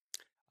arrival.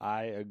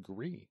 I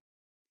agree.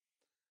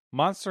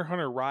 Monster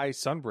Hunter Rise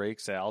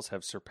Sunbreak sales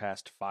have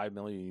surpassed 5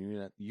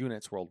 million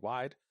units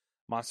worldwide.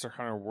 Monster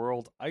Hunter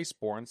World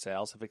Iceborne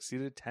sales have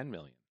exceeded 10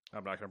 million.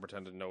 I'm not going to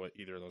pretend to know what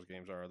either of those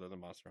games are other than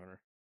Monster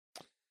Hunter.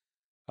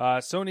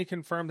 Sony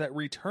confirmed that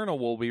Returnal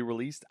will be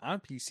released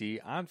on PC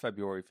on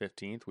February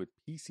 15th with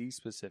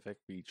PC-specific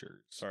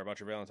features. Sorry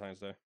about your Valentine's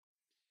Day.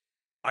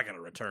 I got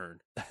to return.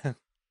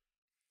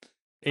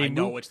 I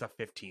know it's the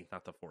 15th,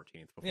 not the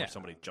 14th, before Yeah.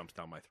 somebody jumps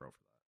down my throat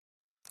for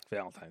that.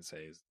 Valentine's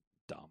Day is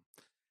dumb.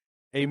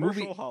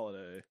 Commercial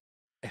holiday.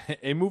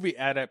 A movie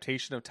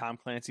adaptation of Tom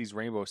Clancy's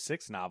Rainbow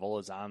Six novel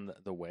is on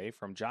the way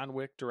from John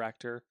Wick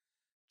director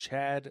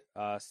Chad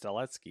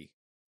Stahelski,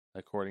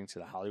 according to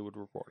The Hollywood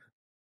Reporter.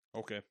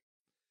 Okay.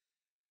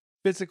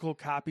 Physical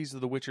copies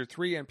of The Witcher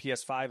 3 on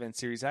PS5 and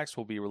Series X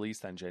will be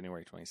released on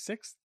January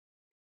 26th.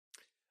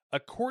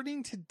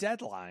 According to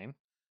Deadline,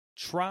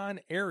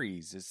 Tron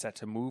Ares is set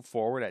to move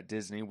forward at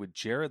Disney with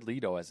Jared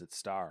Leto as its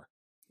star.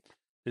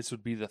 This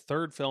would be the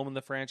third film in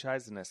the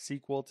franchise and a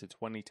sequel to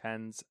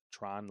 2010's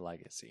Tron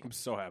Legacy. I'm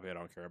so happy I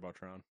don't care about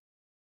Tron.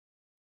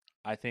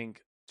 I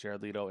think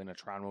Jared Leto in a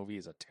Tron movie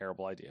is a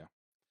terrible idea.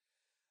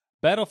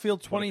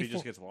 Battlefield 24. What if he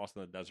just gets lost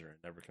in the desert and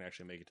never can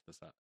actually make it to the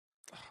set?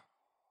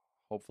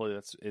 Hopefully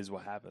that is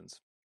what happens.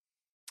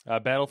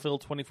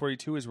 Battlefield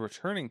 2042 is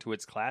returning to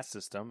its class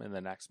system in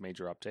the next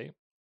major update.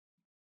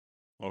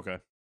 Okay.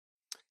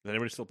 Is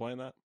anybody still playing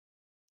that?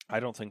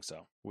 I don't think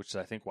so, which is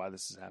I think why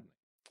this is happening.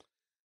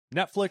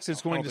 Netflix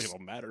is going I don't to think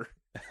it'll matter.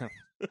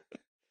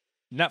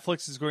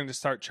 Netflix is going to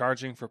start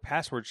charging for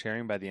password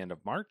sharing by the end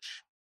of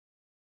March.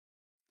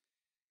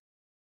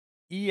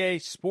 EA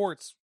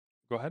Sports,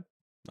 go ahead.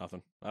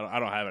 Nothing. I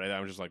don't have it.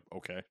 I'm just like,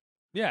 okay.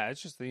 Yeah,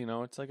 it's just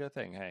it's like a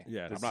thing. Hey,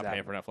 Yeah, this I'm not is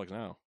paying for happening. Netflix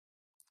now.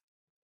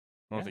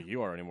 I don't think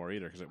you are anymore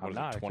either. Because I'm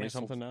not. it, 20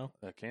 something now?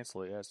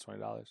 Cancel it. Yeah, it's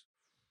 $20.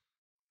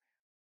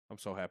 I'm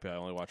so happy I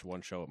only watch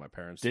one show with my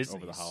parents Disney's.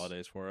 over the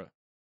holidays for it.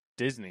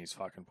 Disney's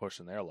fucking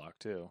pushing their luck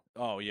too.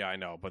 Oh yeah, I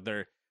know. But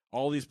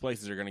all these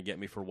places are going to get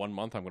me for 1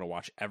 month. I'm going to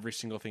watch every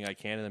single thing I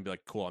can and then be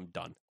like, cool, I'm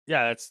done.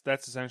 Yeah,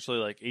 that's essentially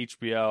like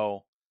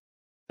HBO.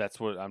 That's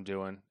what I'm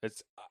doing.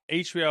 It's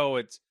HBO.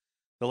 It's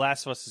The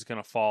Last of Us is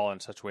going to fall in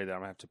such a way that I'm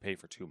going to have to pay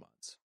for 2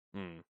 months.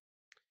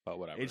 But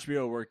whatever.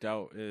 HBO worked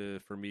out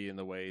for me in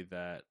the way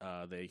that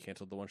they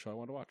canceled the one show I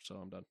wanted to watch, so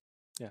I'm done.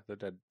 Yeah, they're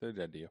dead. They're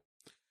dead to you.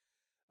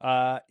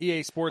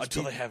 EA Sports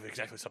Until they have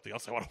exactly something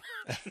else I want to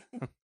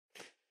watch.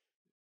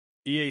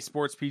 EA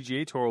Sports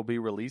PGA Tour will be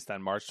released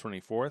on March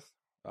 24th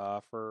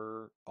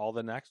for all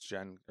the next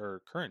gen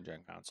or current gen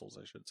consoles,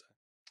 I should say.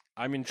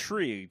 I'm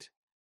intrigued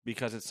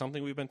because it's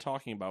something we've been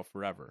talking about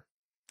forever.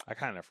 I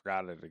kind of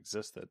forgot it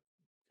existed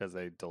because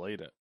they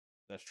delayed it.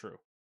 That's true.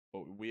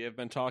 But we have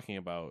been talking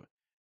about,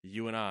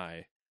 you and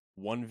I,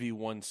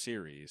 1v1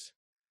 series.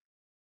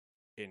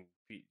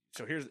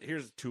 So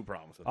here's 2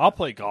 problems with I'll this.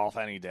 play golf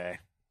any day.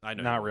 I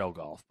know. Not real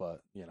golf,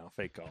 but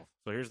fake golf.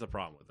 So here's the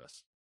problem with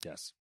this.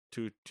 Yes.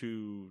 Two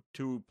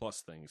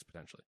plus things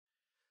potentially.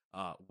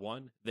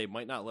 One, they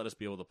might not let us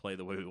be able to play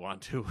the way we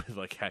want to with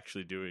like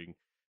actually doing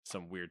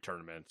some weird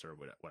tournaments or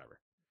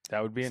whatever.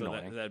 That would be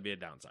annoying. That'd be a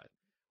downside.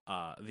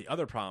 The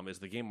other problem is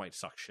the game might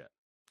suck shit.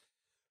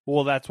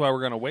 Well, that's why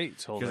we're gonna wait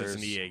till because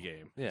it's an EA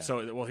game. Yeah.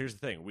 So, well, here's the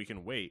thing: we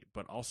can wait,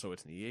 but also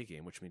it's an EA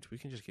game, which means we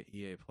can just get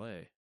EA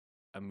Play,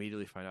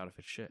 immediately find out if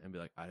it's shit, and be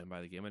like, I didn't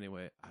buy the game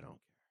anyway. I don't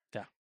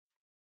care. Yeah.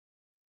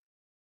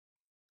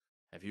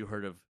 Have you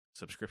heard of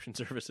subscription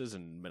services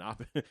and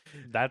Monopoly?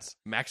 That's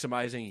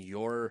maximizing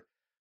your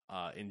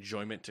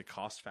enjoyment to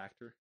cost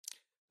factor.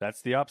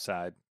 That's the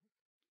upside.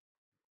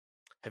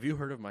 Have you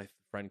heard of my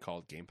friend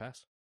called Game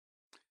Pass?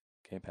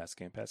 Game Pass.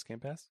 Game Pass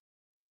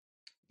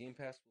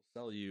will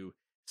sell you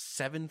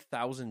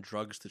 7,000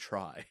 drugs to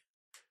try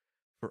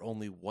for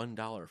only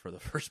 $1 for the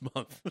first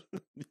month.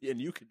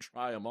 And you can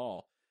try them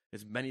all,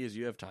 as many as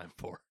you have time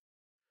for.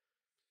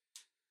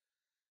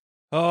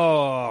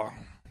 Oh,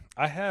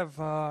 I have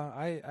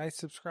I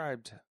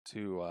subscribed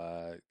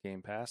to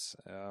Game Pass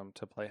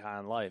to play High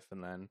on Life,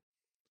 and then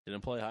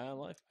didn't play High on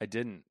Life. I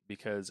didn't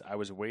because I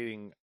was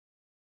waiting.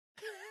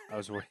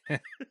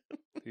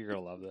 You're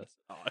gonna love this.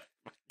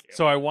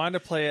 So I wanted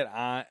to play it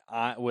on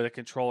with a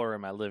controller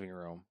in my living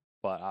room,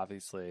 but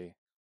obviously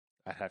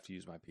I'd have to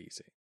use my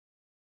PC.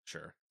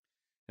 Sure.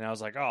 And I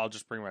was like, oh, I'll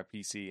just bring my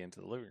PC into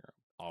the living room.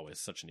 Always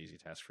such an easy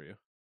task for you.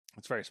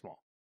 It's very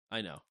small.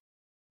 I know.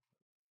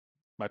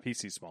 My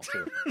PC's small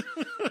too.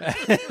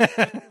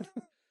 I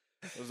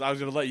was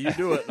going to let you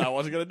do it, and I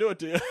wasn't going to do it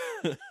to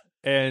you.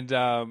 And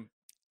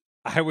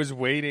I was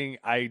waiting.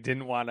 I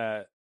didn't want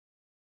to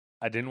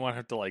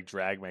have to like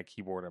drag my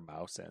keyboard and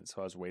mouse in,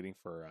 so I was waiting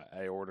for.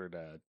 I ordered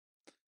a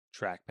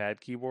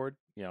trackpad keyboard.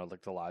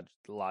 Like the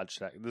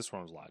Logitech. This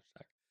one was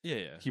Logitech.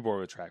 Yeah.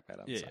 Keyboard with trackpad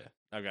on the side.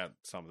 Yeah. I've got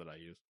some that I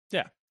use.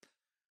 Yeah.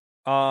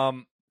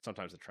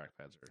 Sometimes the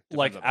trackpads are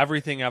like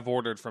everything I've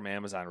ordered from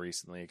Amazon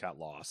recently. It got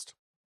lost.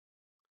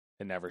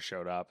 It never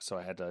showed up, so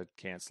I had to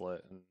cancel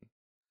it. And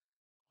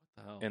what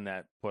the hell? And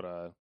that put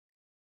a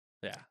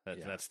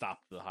that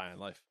stopped the High on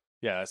Life.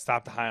 Yeah, that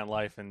stopped the High on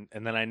Life, and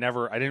then I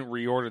didn't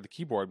reorder the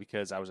keyboard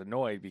because I was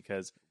annoyed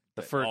because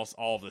the first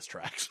all of this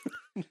tracks.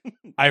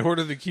 I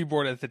ordered the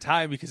keyboard at the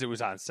time because it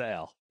was on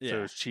sale, so Yeah.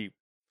 it was cheap,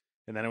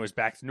 and then it was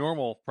back to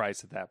normal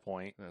price at that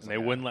point, and they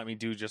wouldn't let me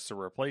do just a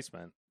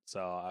replacement. So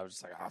I was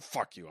just like, "Oh,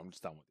 fuck you! I'm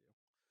just done with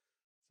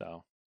you."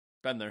 So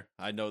been there.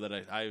 I know that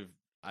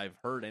I've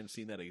heard and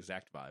seen that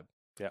exact vibe.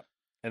 Yeah,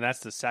 and that's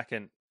the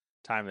second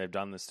time they've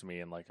done this to me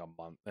in like a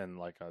month, and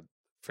like a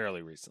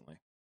fairly recently.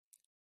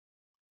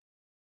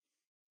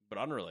 but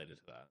unrelated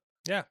to that.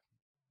 Yeah.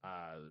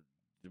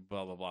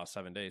 Blah, blah, blah,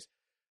 7 days.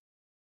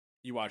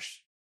 You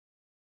watched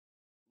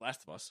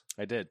Last of Us.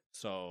 I did.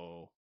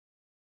 So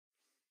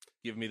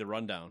give me the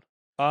rundown.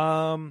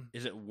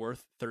 Is it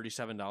worth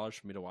 $37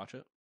 for me to watch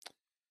it?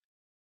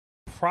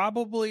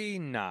 Probably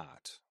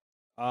not.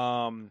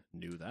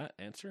 Knew that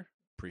answer.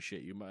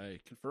 Appreciate you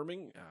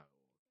confirming.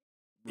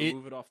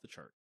 Remove it off the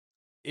chart.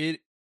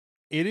 It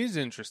is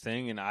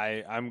interesting, and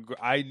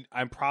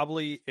I'm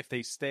probably, if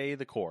they stay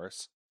the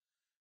course,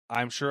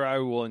 I'm sure I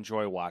will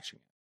enjoy watching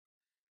it.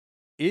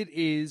 It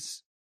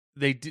is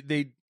they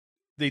did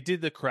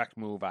the correct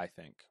move, I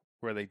think,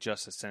 where they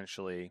just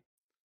essentially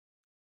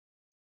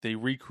they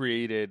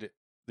recreated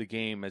the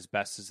game as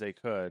best as they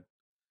could,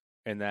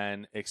 and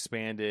then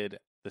expanded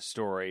the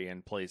story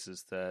in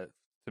places to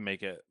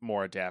make it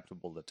more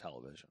adaptable to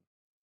television.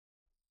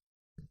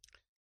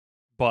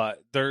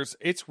 But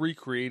it's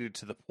recreated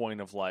to the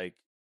point of like,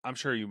 I'm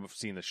sure you've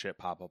seen the shit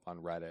pop up on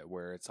Reddit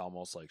where it's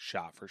almost like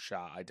shot for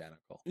shot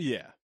identical.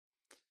 Yeah.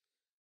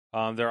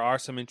 There are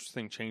some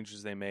interesting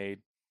changes they made.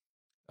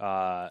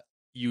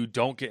 You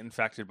don't get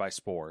infected by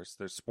spores.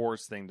 The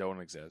spores thing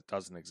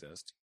doesn't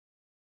exist.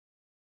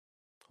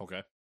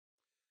 Okay.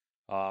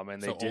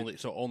 And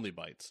only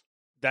bites.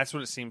 That's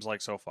what it seems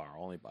like so far.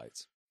 Only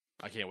bites.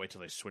 I can't wait till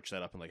they switch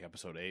that up in like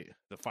episode 8,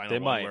 the final They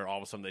one, might. where all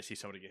of a sudden they see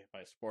somebody get hit by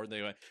a spore and they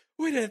go,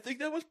 "We didn't think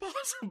that was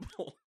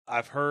possible."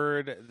 I've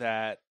heard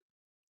that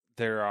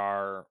there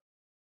are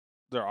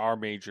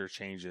major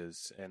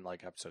changes in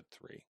like episode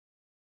 3.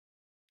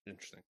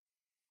 Interesting.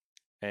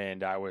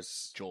 And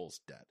Joel's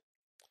dead.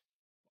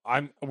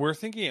 We're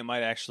thinking it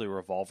might actually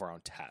revolve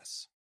around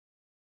Tess.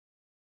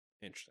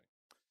 Interesting.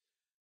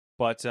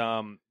 But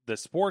the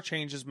spore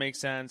changes make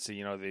sense.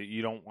 You know,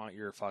 you don't want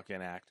your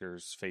fucking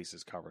actors'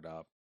 faces covered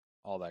up.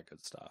 All that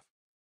good stuff.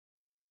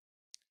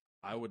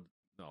 No,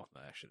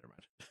 actually, never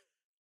mind.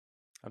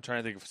 I'm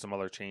trying to think of some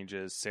other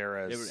changes. It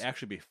would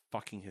actually be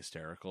fucking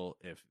hysterical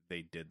if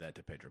they did that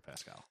to Pedro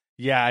Pascal.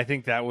 Yeah, I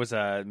think that was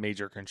a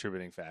major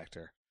contributing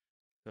factor.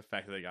 The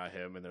fact that they got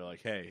him and they're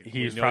like, "Hey,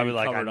 he's we know probably you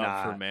like, covered I'm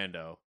up for not."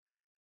 Mando.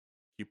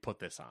 You put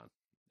this on."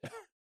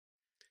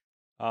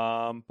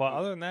 But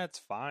other than that, it's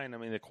fine. I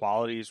mean, the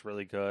quality is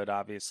really good.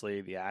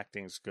 Obviously, the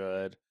acting's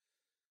good.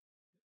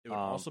 It would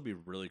also be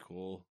really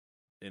cool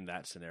in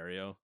that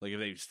scenario, like if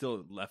they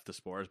still left the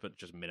spores but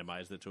just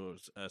minimized it to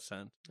a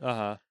cent.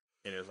 And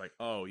it was like,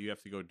 oh, you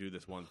have to go do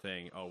this one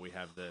thing. Oh, we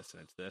have this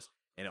and it's this,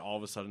 and all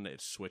of a sudden it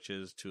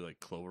switches to like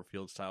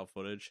Cloverfield style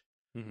footage,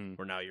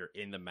 where now you're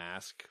in the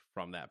mask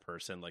from that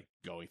person, like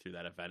going through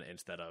that event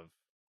instead of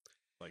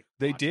like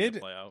they watching did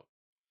it play out.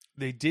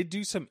 They did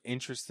do some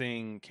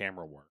interesting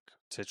camera work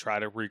to try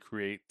to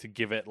recreate, to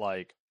give it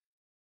like,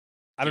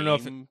 I don't know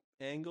if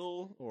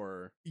angle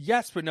or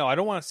yes, but no, I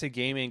don't want to say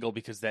game angle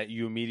because that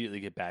you immediately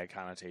get bad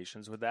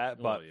connotations with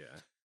that. But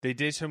they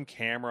did some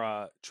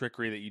camera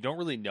trickery that you don't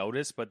really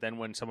notice, but then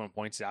when someone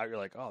points it out, you're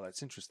like, oh,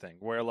 that's interesting.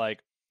 Where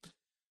like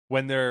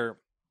when the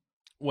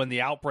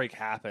outbreak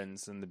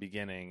happens in the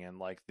beginning and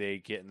like they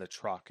get in the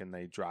truck and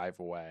they drive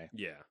away.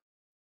 Yeah.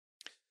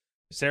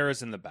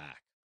 Sarah's in the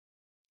back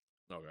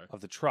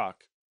of the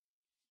truck.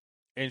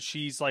 And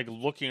she's like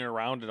looking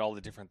around at all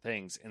the different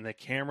things, and the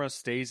camera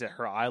stays at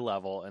her eye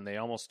level, and they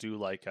almost do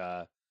like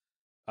a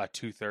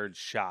 2/3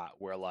 shot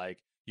where like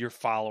you're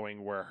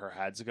following where her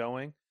head's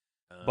going.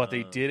 But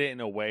they did it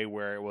in a way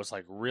where it was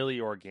like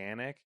really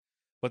organic.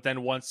 But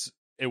then once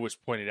it was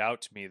pointed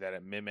out to me that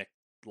it mimicked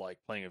like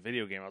playing a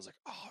video game, I was like,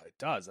 oh, it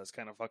does. That's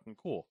kind of fucking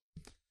cool.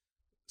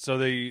 So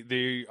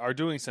they are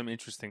doing some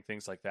interesting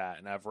things like that,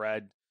 and I've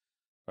read.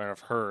 Or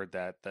I've heard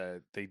that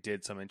they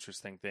did some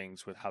interesting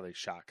things with how they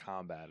shot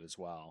combat as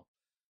well.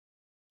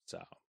 So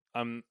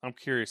I'm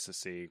curious to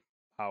see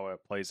how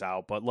it plays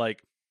out. But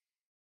like,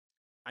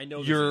 I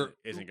know this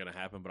isn't going to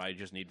happen, but I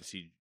just need to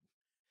see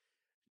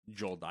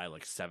Joel die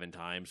like 7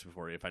 times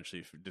before he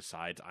eventually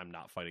decides I'm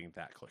not fighting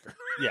that clicker.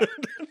 Yeah,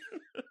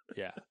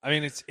 yeah. I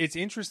mean, it's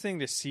interesting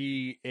to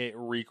see it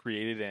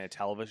recreated in a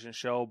television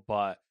show,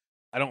 but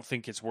I don't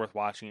think it's worth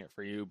watching it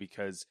for you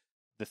because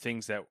the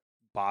things that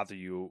bother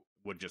you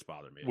would just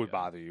bother me.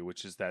 Bother you,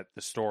 which is that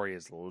the story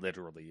is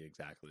literally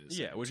exactly the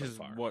same. Yeah, which so is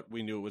far. what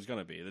we knew it was going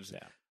to be.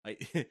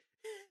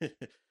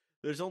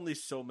 There's only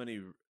so many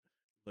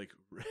like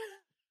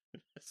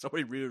so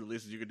many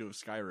re-releases you can do of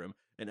Skyrim,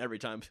 and every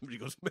time somebody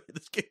goes, "Man,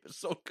 this game is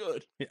so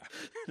good," yeah,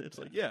 and it's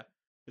like, yeah,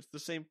 it's the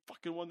same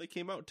fucking one that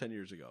came out 10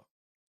 years ago,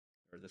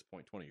 or at this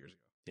point, 20 years ago.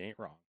 You ain't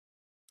wrong.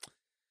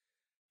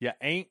 Yeah,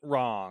 ain't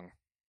wrong.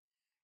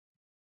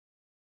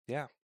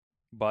 Yeah.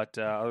 But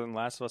other than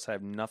Last of Us, I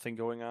have nothing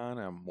going on.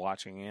 I'm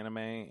watching anime,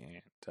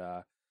 and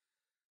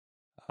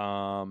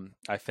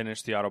I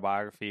finished the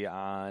autobiography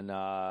on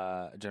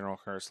General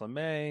Curtis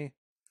LeMay.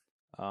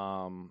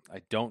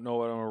 I don't know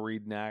what I'm going to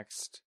read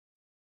next.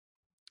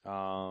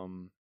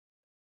 Well,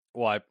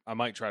 I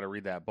might try to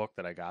read that book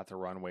that I got, the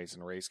Runways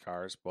and Race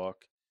Cars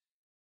book.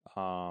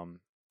 Dan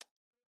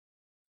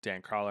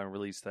Carlin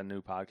released a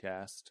new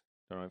podcast.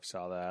 Don't know if you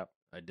saw that.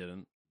 I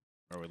didn't.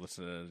 Or are we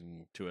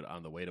listening to it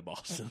on the way to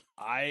Boston?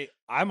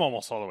 I'm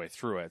almost all the way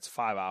through it. It's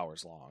 5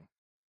 hours long.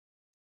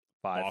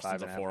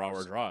 Boston's a 5.5 4-hour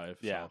hours. drive.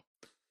 Yeah.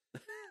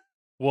 So.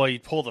 Well,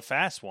 you pull the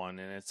fast one,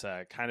 and it's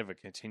a kind of a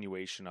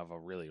continuation of a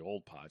really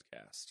old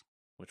podcast.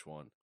 Which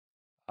one?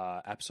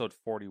 Episode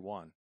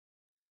 41.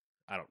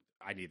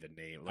 I need the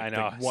name. I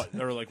know. What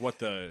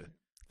the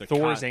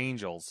Thor's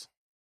Angels.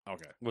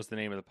 Okay. Was the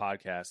name of the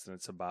podcast, and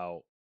it's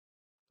about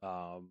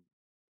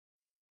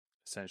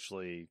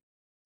essentially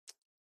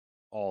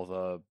all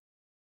the,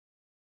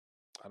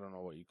 I don't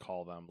know what you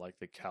call them, like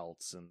the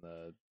Celts and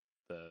the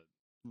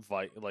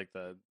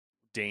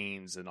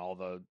Danes and all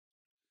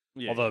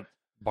the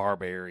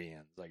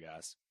barbarians, I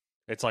guess.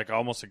 It's like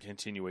almost a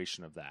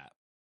continuation of that.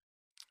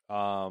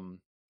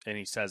 And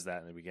he says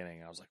that in the beginning,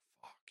 and I was like,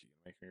 fuck, you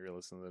make me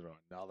listen to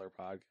another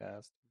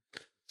podcast.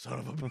 Son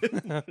of a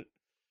bitch.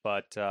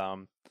 But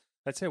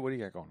that's it. What do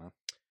you got going on?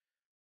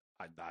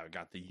 I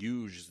got the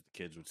huge, as the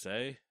kids would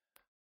say.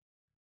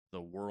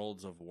 The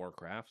Worlds of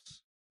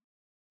Warcrafts.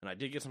 And I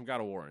did get some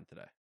God of War in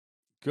today.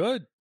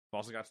 Good. I've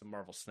also got some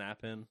Marvel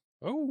Snap in.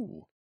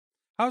 Oh.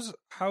 How's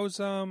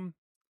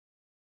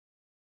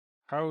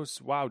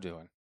WoW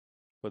doing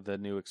with the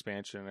new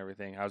expansion and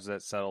everything? How's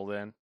that settled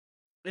in?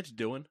 It's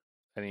doing.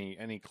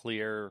 Any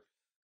clear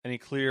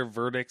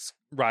verdicts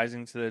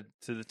rising to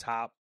the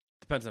top?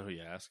 Depends on who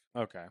you ask.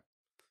 Okay.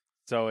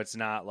 So it's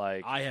not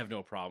like, I have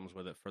no problems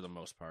with it for the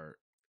most part.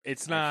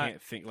 It's not. I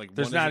can't think like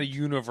there's not a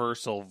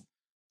universal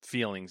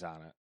feelings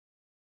on it.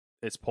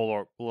 It's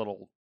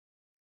little.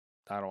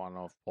 I don't want to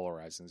know if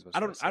polarizing is. I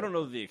don't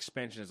know that the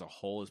expansion as a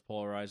whole is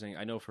polarizing.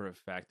 I know for a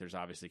fact there's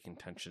obviously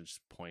contentious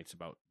points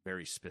about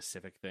very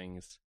specific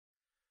things,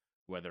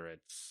 whether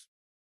it's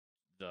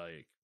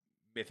the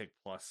Mythic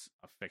Plus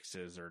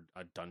affixes or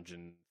a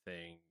dungeon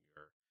thing,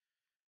 or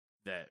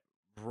that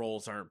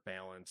roles aren't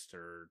balanced,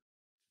 or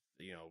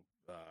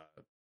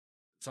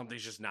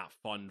something's just not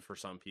fun for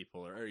some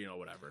people, or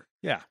whatever.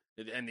 Yeah,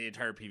 and the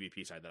entire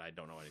PvP side that I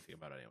don't know anything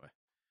about anyway.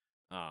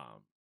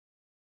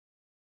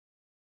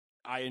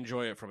 I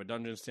enjoy it from a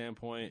dungeon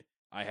standpoint.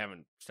 I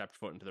haven't stepped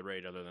foot into the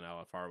raid other than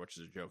LFR, which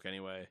is a joke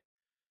anyway.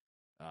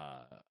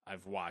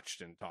 I've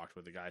watched and talked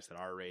with the guys that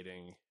are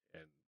raiding,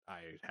 and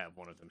I have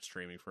one of them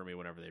streaming for me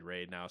whenever they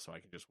raid now, so I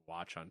can just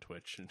watch on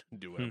Twitch and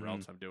do whatever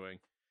else I'm doing.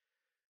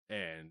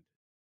 And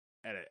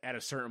at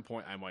a certain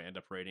point, I might end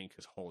up raiding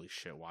because holy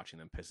shit, watching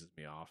them pisses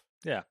me off.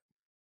 Yeah,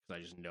 because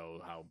I just know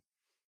how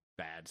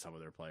bad some of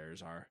their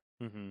players are.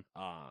 Mm-hmm.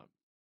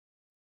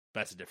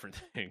 That's a different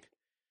thing.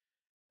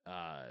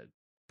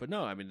 But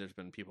no, I mean, there's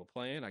been people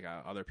playing. I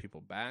got other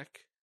people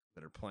back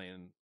that are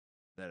playing,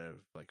 that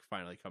have like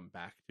finally come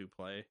back to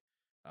play.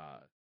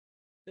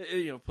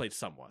 Played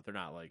somewhat. They're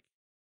not like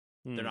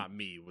they're not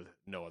me with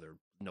no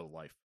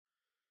life.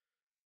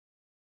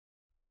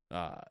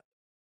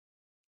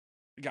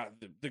 Got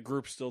the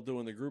group still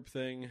doing the group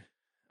thing.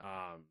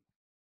 I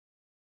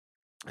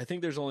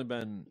think there's only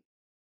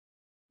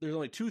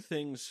two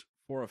things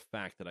for a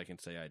fact that I can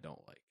say I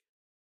don't like,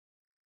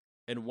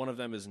 and one of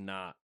them is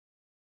not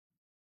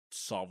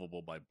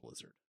solvable by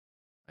Blizzard,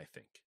 I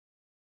think.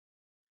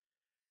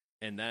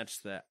 And that's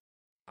that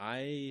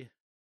I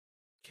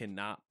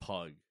cannot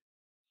pug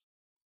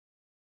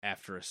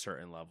after a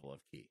certain level of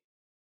key,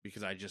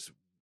 because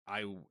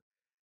I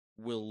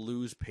will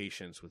lose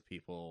patience with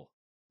people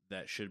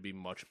that should be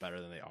much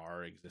better than they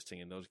are existing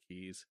in those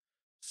keys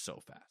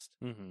so fast.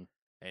 Mm-hmm.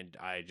 And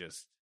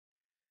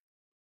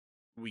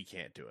we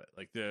can't do it.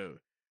 Like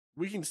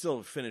we can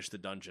still finish the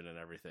dungeon and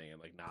everything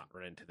and like not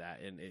run into that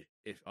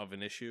of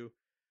an issue.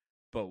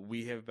 But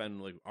we have been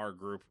like our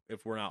group,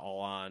 if we're not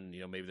all on,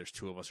 maybe there's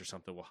two of us or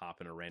something, we'll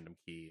hop in a random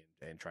key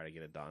and try to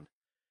get it done.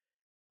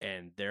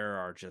 And there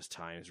are just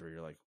times where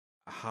you're like,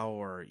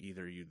 how are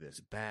either you this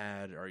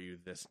bad? Are you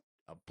this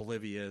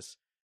oblivious?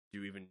 Do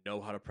you even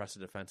know how to press a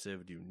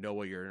defensive? Do you know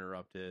what your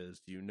interrupt is?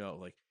 Do you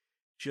know,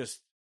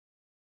 just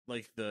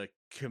the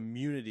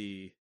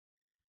community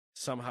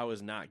somehow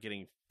is not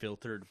getting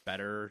filtered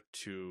better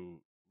to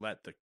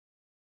let the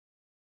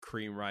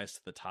cream rise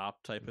to the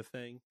top type of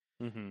thing?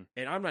 Mm-hmm.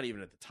 And I'm not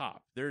even at the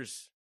top.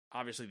 There's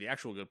obviously the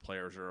actual good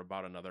players are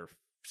about another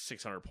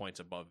 600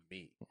 points above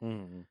me.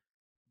 Mm-hmm.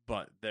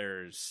 But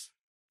there's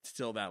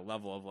still that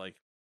level of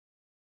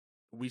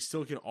we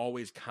still can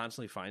always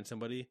constantly find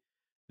somebody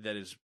that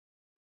is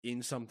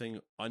in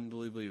something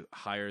unbelievably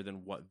higher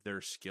than what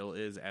their skill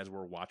is as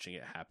we're watching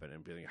it happen,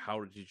 and being like,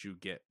 how did you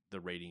get the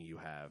rating you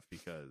have?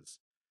 Because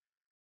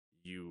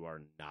you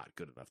are not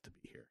good enough to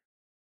be here.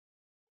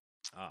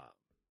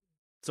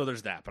 So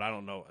there's that, but I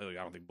don't know. I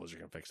don't think Blizzard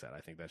can fix that.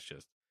 I think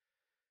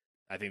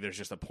there's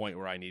just a point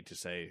where I need to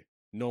say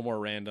no more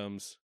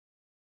randoms,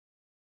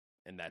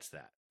 and that's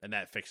that. And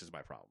that fixes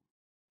my problem.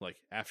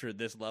 After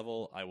this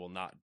level, I will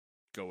not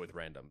go with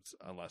randoms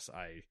unless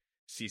I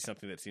see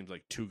something that seems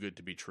like too good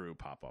to be true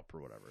pop up or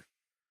whatever.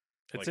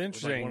 It's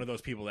interesting. One of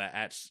those people that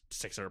at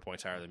 600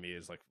 points higher than me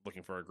is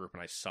looking for a group,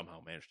 and I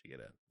somehow managed to get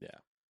in. Yeah.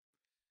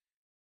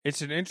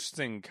 It's an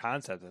interesting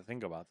concept to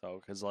think about, though,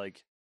 because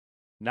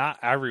not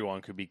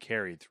everyone could be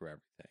carried through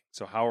everything.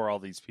 So how are all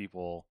these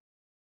people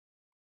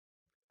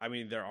I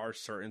mean, there are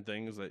certain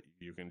things that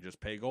you can just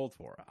pay gold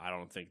for. I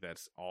don't think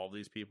that's all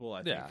these people.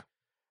 I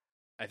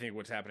think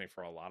what's happening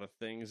for a lot of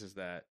things is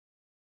that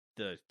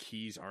the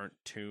keys aren't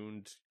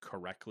tuned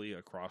correctly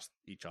across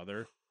each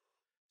other.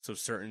 So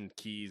certain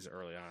keys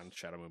early on,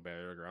 Shadow Moon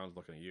Barrier Grounds,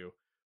 looking at you,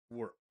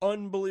 were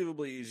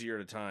unbelievably easier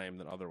to time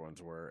than other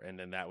ones were. And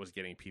then that was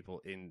getting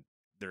people in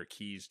their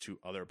keys to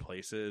other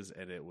places,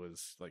 and it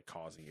was like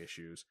causing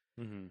issues.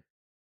 Mm-hmm.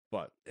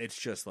 But it's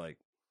just like,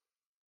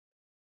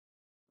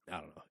 I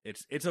don't know.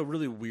 It's a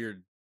really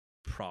weird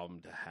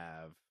problem to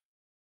have,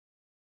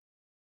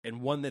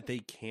 and one that they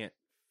can't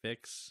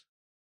fix.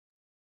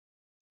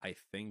 I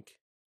think,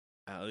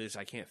 at least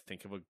I can't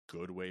think of a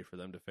good way for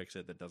them to fix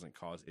it that doesn't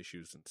cause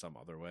issues in some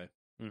other way.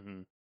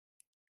 Mm-hmm.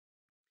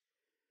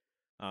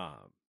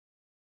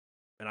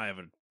 And I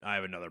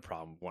have another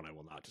problem. One I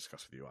will not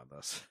discuss with you on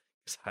this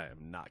because I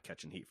am not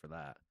catching heat for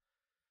that.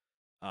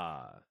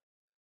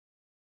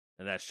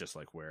 And that's just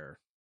like where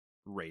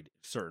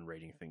certain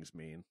rating things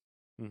mean.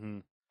 Mm-hmm.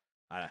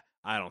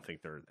 I don't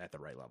think they're at the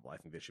right level. I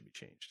think they should be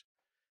changed.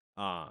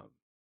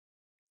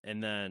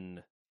 And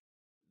then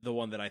the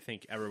one that I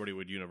think everybody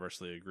would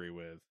universally agree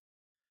with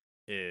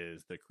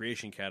is the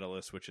Creation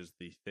Catalyst, which is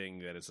the thing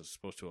that is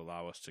supposed to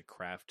allow us to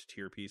craft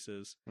tier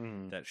pieces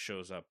that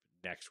shows up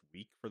next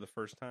week for the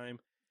first time,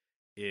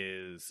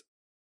 is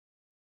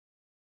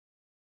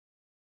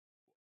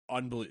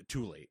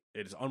too late.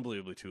 It is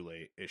unbelievably too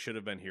late. It should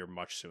have been here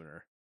much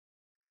sooner,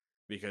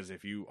 because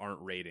if you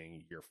aren't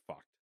raiding, you're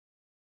fucked.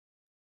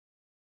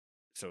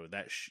 So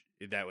that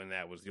when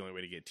that was the only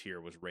way to get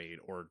tier was raid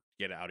or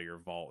get it out of your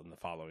vault in the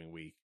following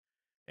week.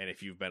 And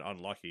if you've been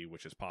unlucky,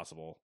 which is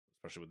possible,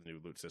 especially with the new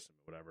loot system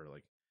or whatever,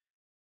 like,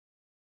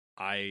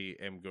 I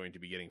am going to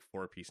be getting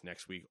 4-piece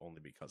next week only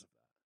because of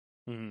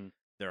that. Mm-hmm.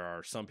 There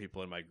are some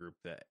people in my group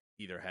that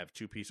either have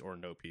 2-piece or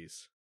no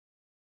piece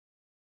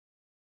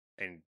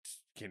and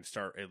can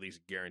start at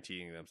least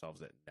guaranteeing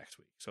themselves it next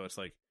week. So it's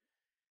like,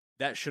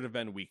 that should have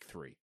been week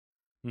 3.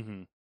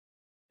 Mm-hmm.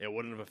 It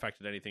wouldn't have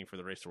affected anything for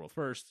the Race to World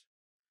First,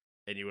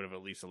 and you would have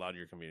at least allowed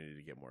your community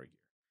to get more gear.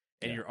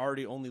 And you're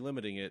already only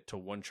limiting it to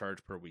 1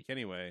 charge per week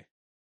anyway,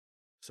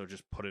 so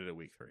just put it at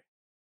week 3.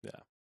 Yeah.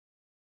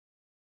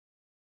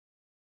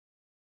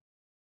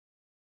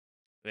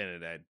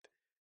 And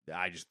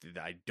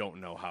I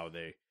don't know how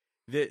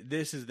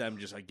this is them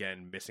just,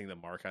 again, missing the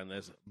mark on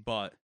this,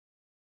 but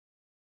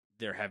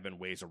there have been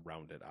ways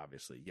around it,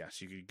 obviously.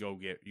 Yes, you could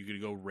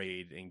go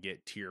raid and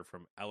get tier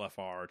from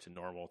LFR to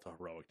normal to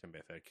heroic to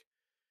mythic.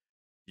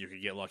 You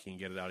could get lucky and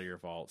get it out of your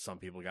vault. Some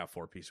people got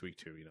 4-piece week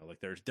 2, like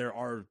there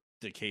are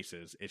the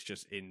cases. It's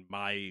just, in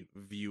my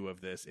view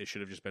of this, it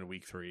should have just been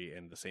week 3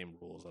 and the same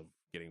rules of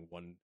getting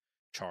 1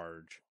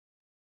 charge,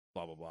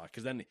 blah, blah, blah.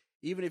 Because then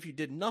even if you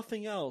did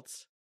nothing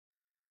else,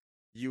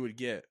 you would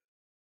get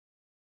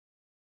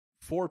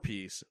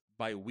 4-piece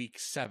by week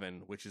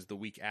 7, which is the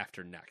week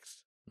after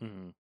next.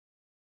 Mm-hmm.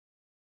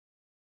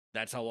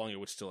 That's how long it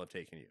would still have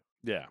taken you.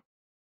 Yeah.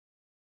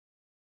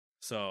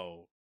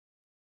 So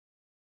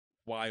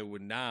why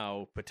would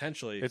now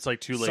potentially it's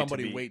like too late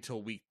somebody wait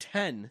till week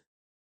 10?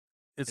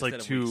 It's like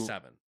week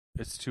 7.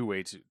 It's too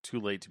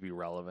late to be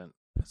relevant,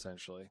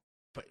 essentially.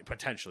 But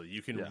potentially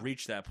you can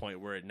reach that point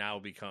where it now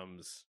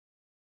becomes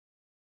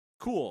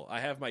cool. I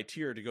have my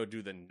tier to go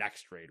do the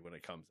next raid when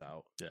it comes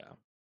out. Yeah.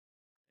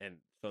 And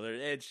so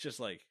it's just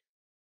like,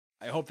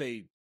 I hope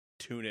they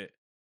tune it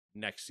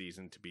next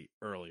season to be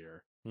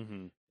earlier.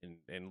 Mm-hmm.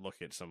 And look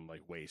at some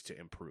like ways to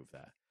improve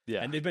that.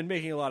 Yeah. And they've been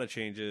making a lot of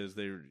changes.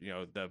 The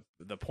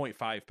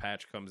 0.5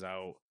 patch comes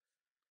out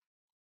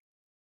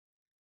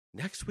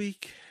next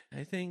week,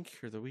 I think,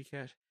 or the week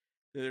after.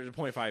 There's a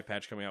 0.5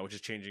 patch coming out, which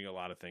is changing a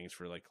lot of things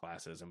for like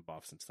classes and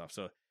buffs and stuff.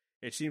 So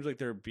it seems like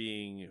they're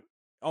being,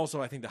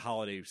 also I think the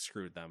holiday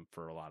screwed them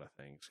for a lot of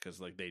things, because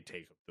like they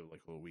take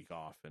like a week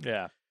off,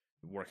 and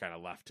we're kind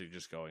of left to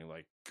just going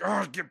like,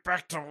 oh, get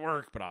back to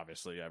work. But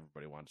obviously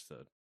everybody wants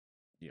to,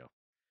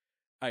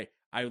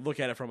 I look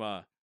at it from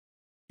I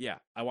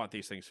want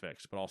these things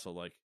fixed, but also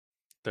like,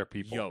 they're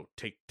people. Yo,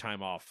 take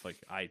time off.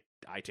 Like I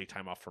take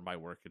time off for my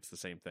work. It's the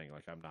same thing.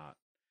 Like I'm not.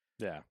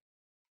 Yeah.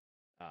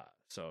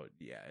 So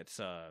yeah, it's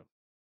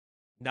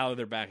now that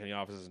they're back in the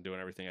offices and doing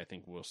everything, I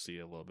think we'll see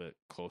a little bit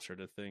closer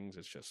to things.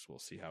 It's just, we'll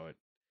see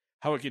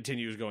how it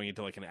continues going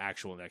into like an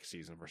actual next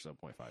season versus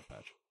a 0.5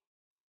 patch.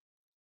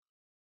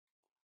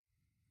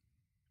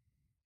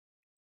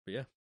 But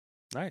yeah,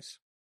 nice.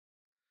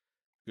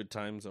 Good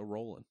times a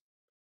rolling.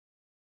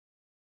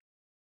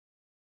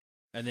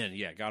 And then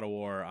God of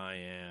War. I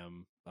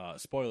am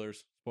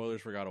spoilers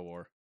for God of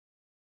War.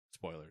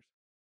 Spoilers.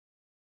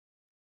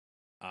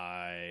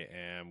 I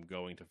am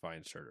going to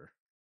find Surtur.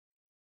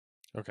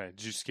 Okay.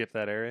 Did you skip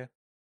that area?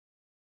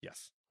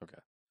 Yes. Okay.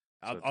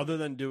 Other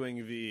than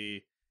doing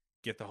the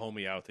get the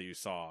homie out that you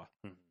saw,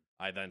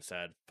 I then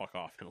said fuck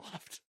off and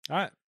left. All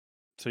right.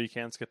 So you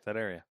can skip that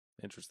area.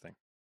 Interesting.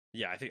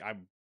 Yeah,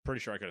 I'm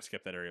pretty sure I could have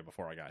skipped that area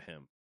before I got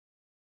him.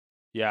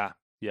 Yeah.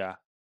 Yeah.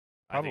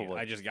 Probably.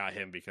 I just got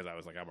him because I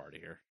was like, I'm already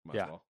here. Might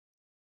as well.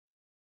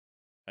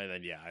 And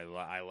then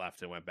I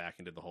left and went back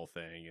and did the whole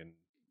thing, and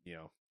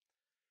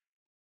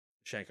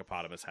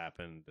Shankopotamus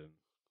happened. And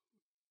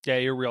Yeah,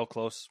 you're real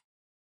close.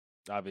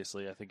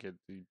 Obviously, I think you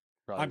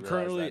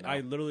probably I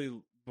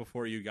literally,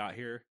 before you got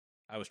here,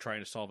 I was trying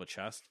to solve a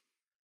chest,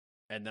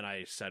 and then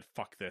I said,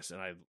 fuck this,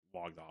 and I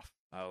logged off.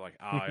 I was like,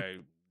 I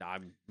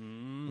could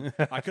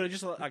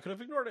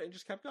have ignored it and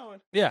just kept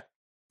going. Yeah.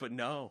 But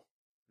no.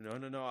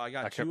 I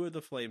got two of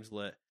the flames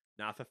lit,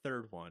 not the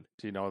third one.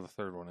 Do you know what the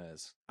third one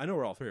is? I know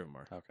where all three of them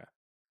are. Okay.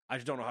 I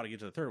just don't know how to get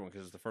to the third one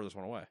because it's the furthest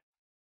one away.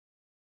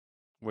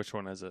 Which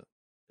one is it?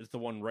 It's the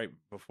one right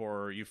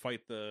before you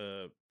fight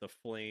the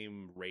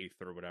flame wraith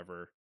or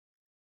whatever.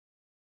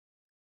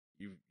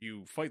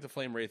 You fight the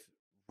flame wraith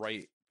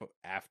right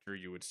after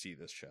you would see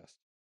this chest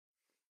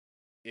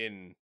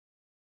in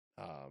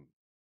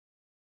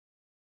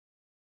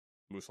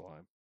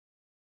Muspelheim.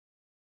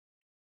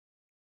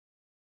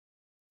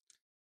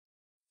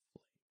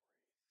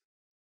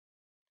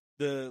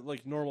 The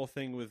normal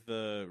thing with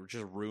the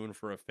just rune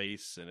for a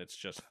face, and it's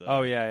just the...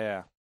 Oh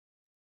yeah.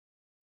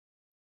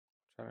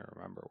 I'm trying to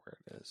remember where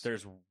it is.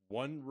 There's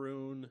one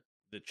rune.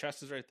 The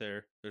chest is right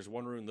there. There's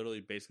one rune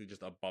literally basically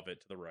just above it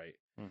to the right.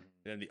 Mm-hmm.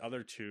 And then the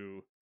other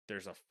two,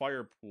 there's a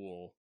fire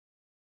pool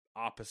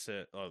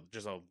opposite,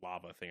 just a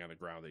lava thing on the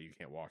ground that you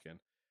can't walk in,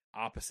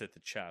 opposite the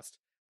chest.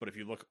 But if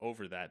you look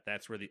over that,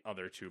 that's where the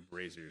other two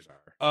braziers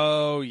are.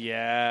 Oh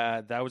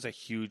yeah, that was a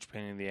huge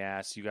pain in the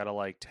ass. You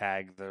gotta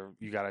tag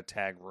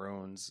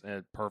runes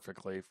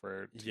perfectly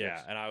for.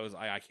 And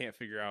I can't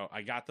figure out.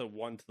 I got the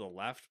one to the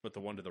left, but the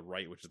one to the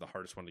right, which is the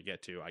hardest one to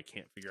get to, I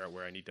can't figure out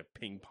where I need to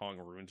ping pong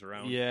runes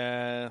around.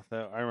 Yeah,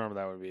 I remember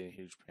that would be a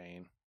huge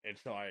pain. And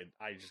so I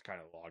just kind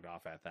of logged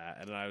off at that,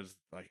 and then I was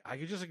like, I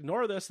could just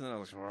ignore this, and then I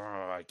was like,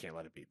 oh, I can't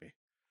let it beat me.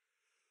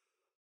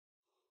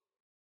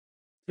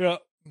 Yeah.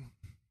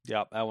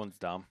 Yep, that one's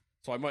dumb.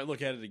 So I might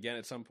look at it again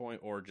at some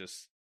point, or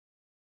just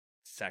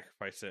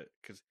sacrifice it,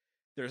 because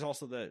there's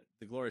also the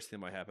glorious thing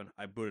might happen.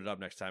 I boot it up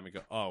next time and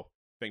go, oh,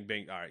 bing,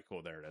 bing. All right,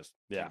 cool, there it is.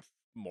 Yeah.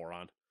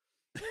 Moron.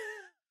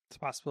 It's a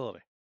possibility.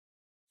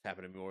 It's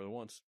happened to me more than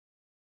once.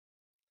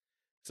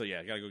 So yeah,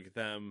 I gotta go get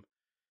them,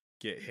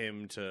 get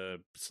him to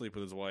sleep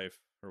with his wife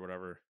or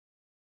whatever,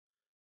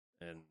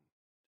 and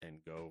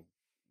go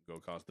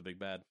cause the big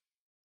bad.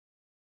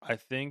 I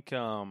think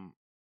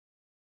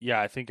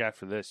I think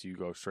after this you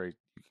can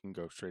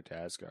go straight to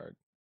Asgard.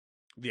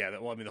 Yeah, the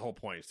whole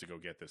point is to go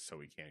get this so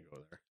we can go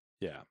there.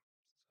 Yeah.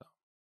 So.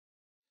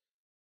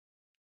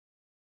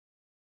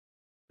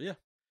 But yeah.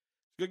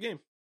 It's a good game.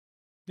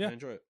 Yeah. I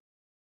enjoy it.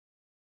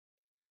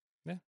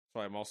 Yeah.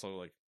 So I'm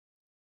also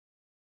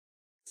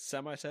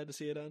semi-sad to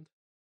see it end.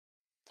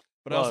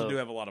 But I also do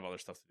have a lot of other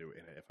stuff to do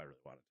in it if I really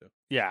wanted to.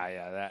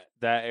 Yeah,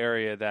 that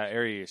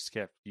area you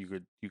skipped, you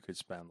could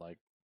spend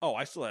Oh,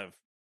 I still have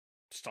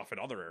stuff in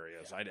other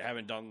areas. Yeah. I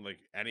haven't done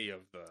any of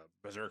the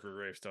Berserker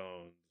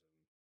gravestones.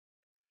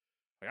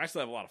 I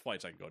still have a lot of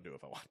fights I can go do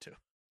if I want to.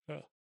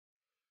 Yeah.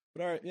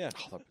 But all right, yeah.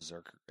 Oh, the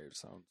Berserker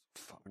gravestones.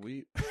 Fuck.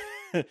 We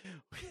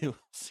will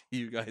see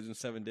you guys in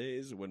 7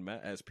 days when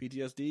Matt has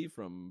PTSD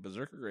from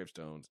Berserker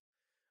gravestones.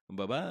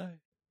 Bye-bye.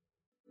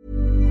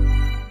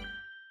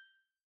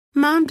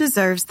 Mom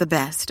deserves the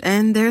best,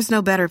 and there's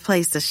no better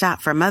place to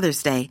shop for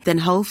Mother's Day than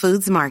Whole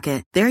Foods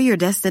Market. They're your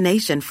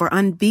destination for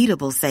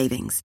unbeatable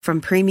savings, from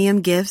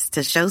premium gifts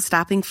to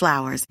show-stopping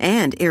flowers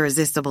and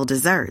irresistible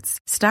desserts.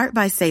 Start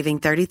by saving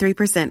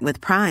 33% with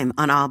Prime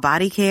on all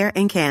body care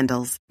and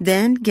candles.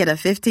 Then get a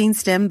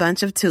 15-stem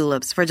bunch of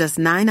tulips for just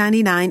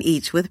 $9.99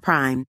 each with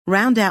Prime.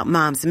 Round out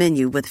Mom's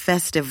menu with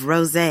festive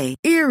rosé,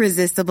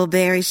 irresistible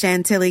berry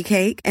chantilly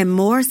cake, and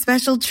more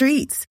special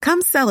treats.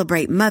 Come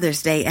celebrate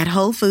Mother's Day at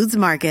Whole Foods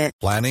Market.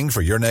 Planning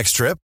for your next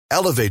trip?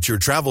 Elevate your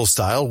travel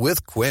style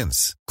with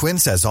Quince.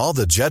 Quince has all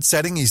the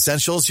jet-setting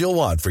essentials you'll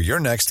want for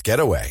your next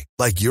getaway,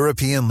 like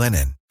European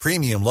linen,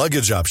 premium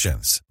luggage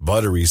options,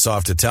 buttery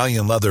soft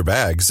Italian leather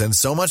bags, and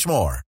so much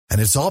more. And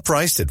it's all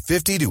priced at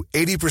 50 to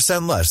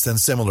 80% less than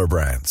similar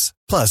brands.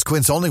 Plus,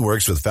 Quince only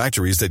works with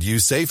factories that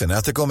use safe and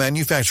ethical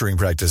manufacturing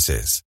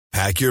practices.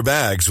 Pack your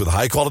bags with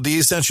high-quality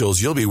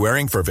essentials you'll be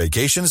wearing for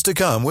vacations to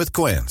come with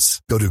Quince.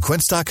 Go to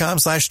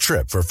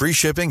quince.com/trip for free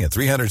shipping and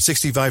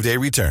 365-day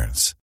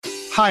returns.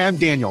 Hi, I'm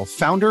Daniel,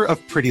 founder of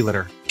Pretty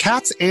Litter.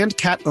 Cats and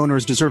cat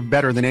owners deserve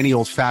better than any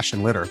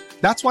old-fashioned litter.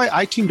 That's why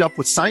I teamed up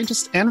with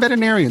scientists and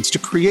veterinarians to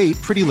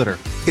create Pretty Litter.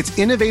 Its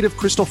innovative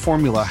crystal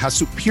formula has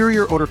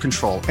superior odor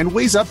control and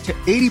weighs up to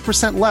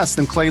 80% less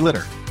than clay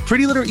litter.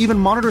 Pretty Litter even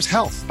monitors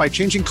health by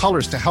changing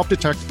colors to help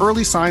detect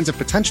early signs of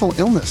potential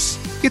illness.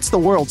 It's the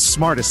world's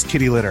smartest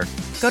kitty litter.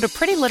 Go to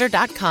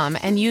prettylitter.com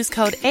and use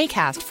code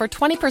ACAST for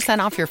 20%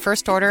 off your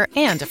first order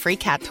and a free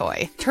cat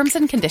toy. Terms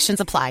and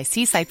conditions apply.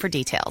 See site for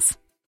details.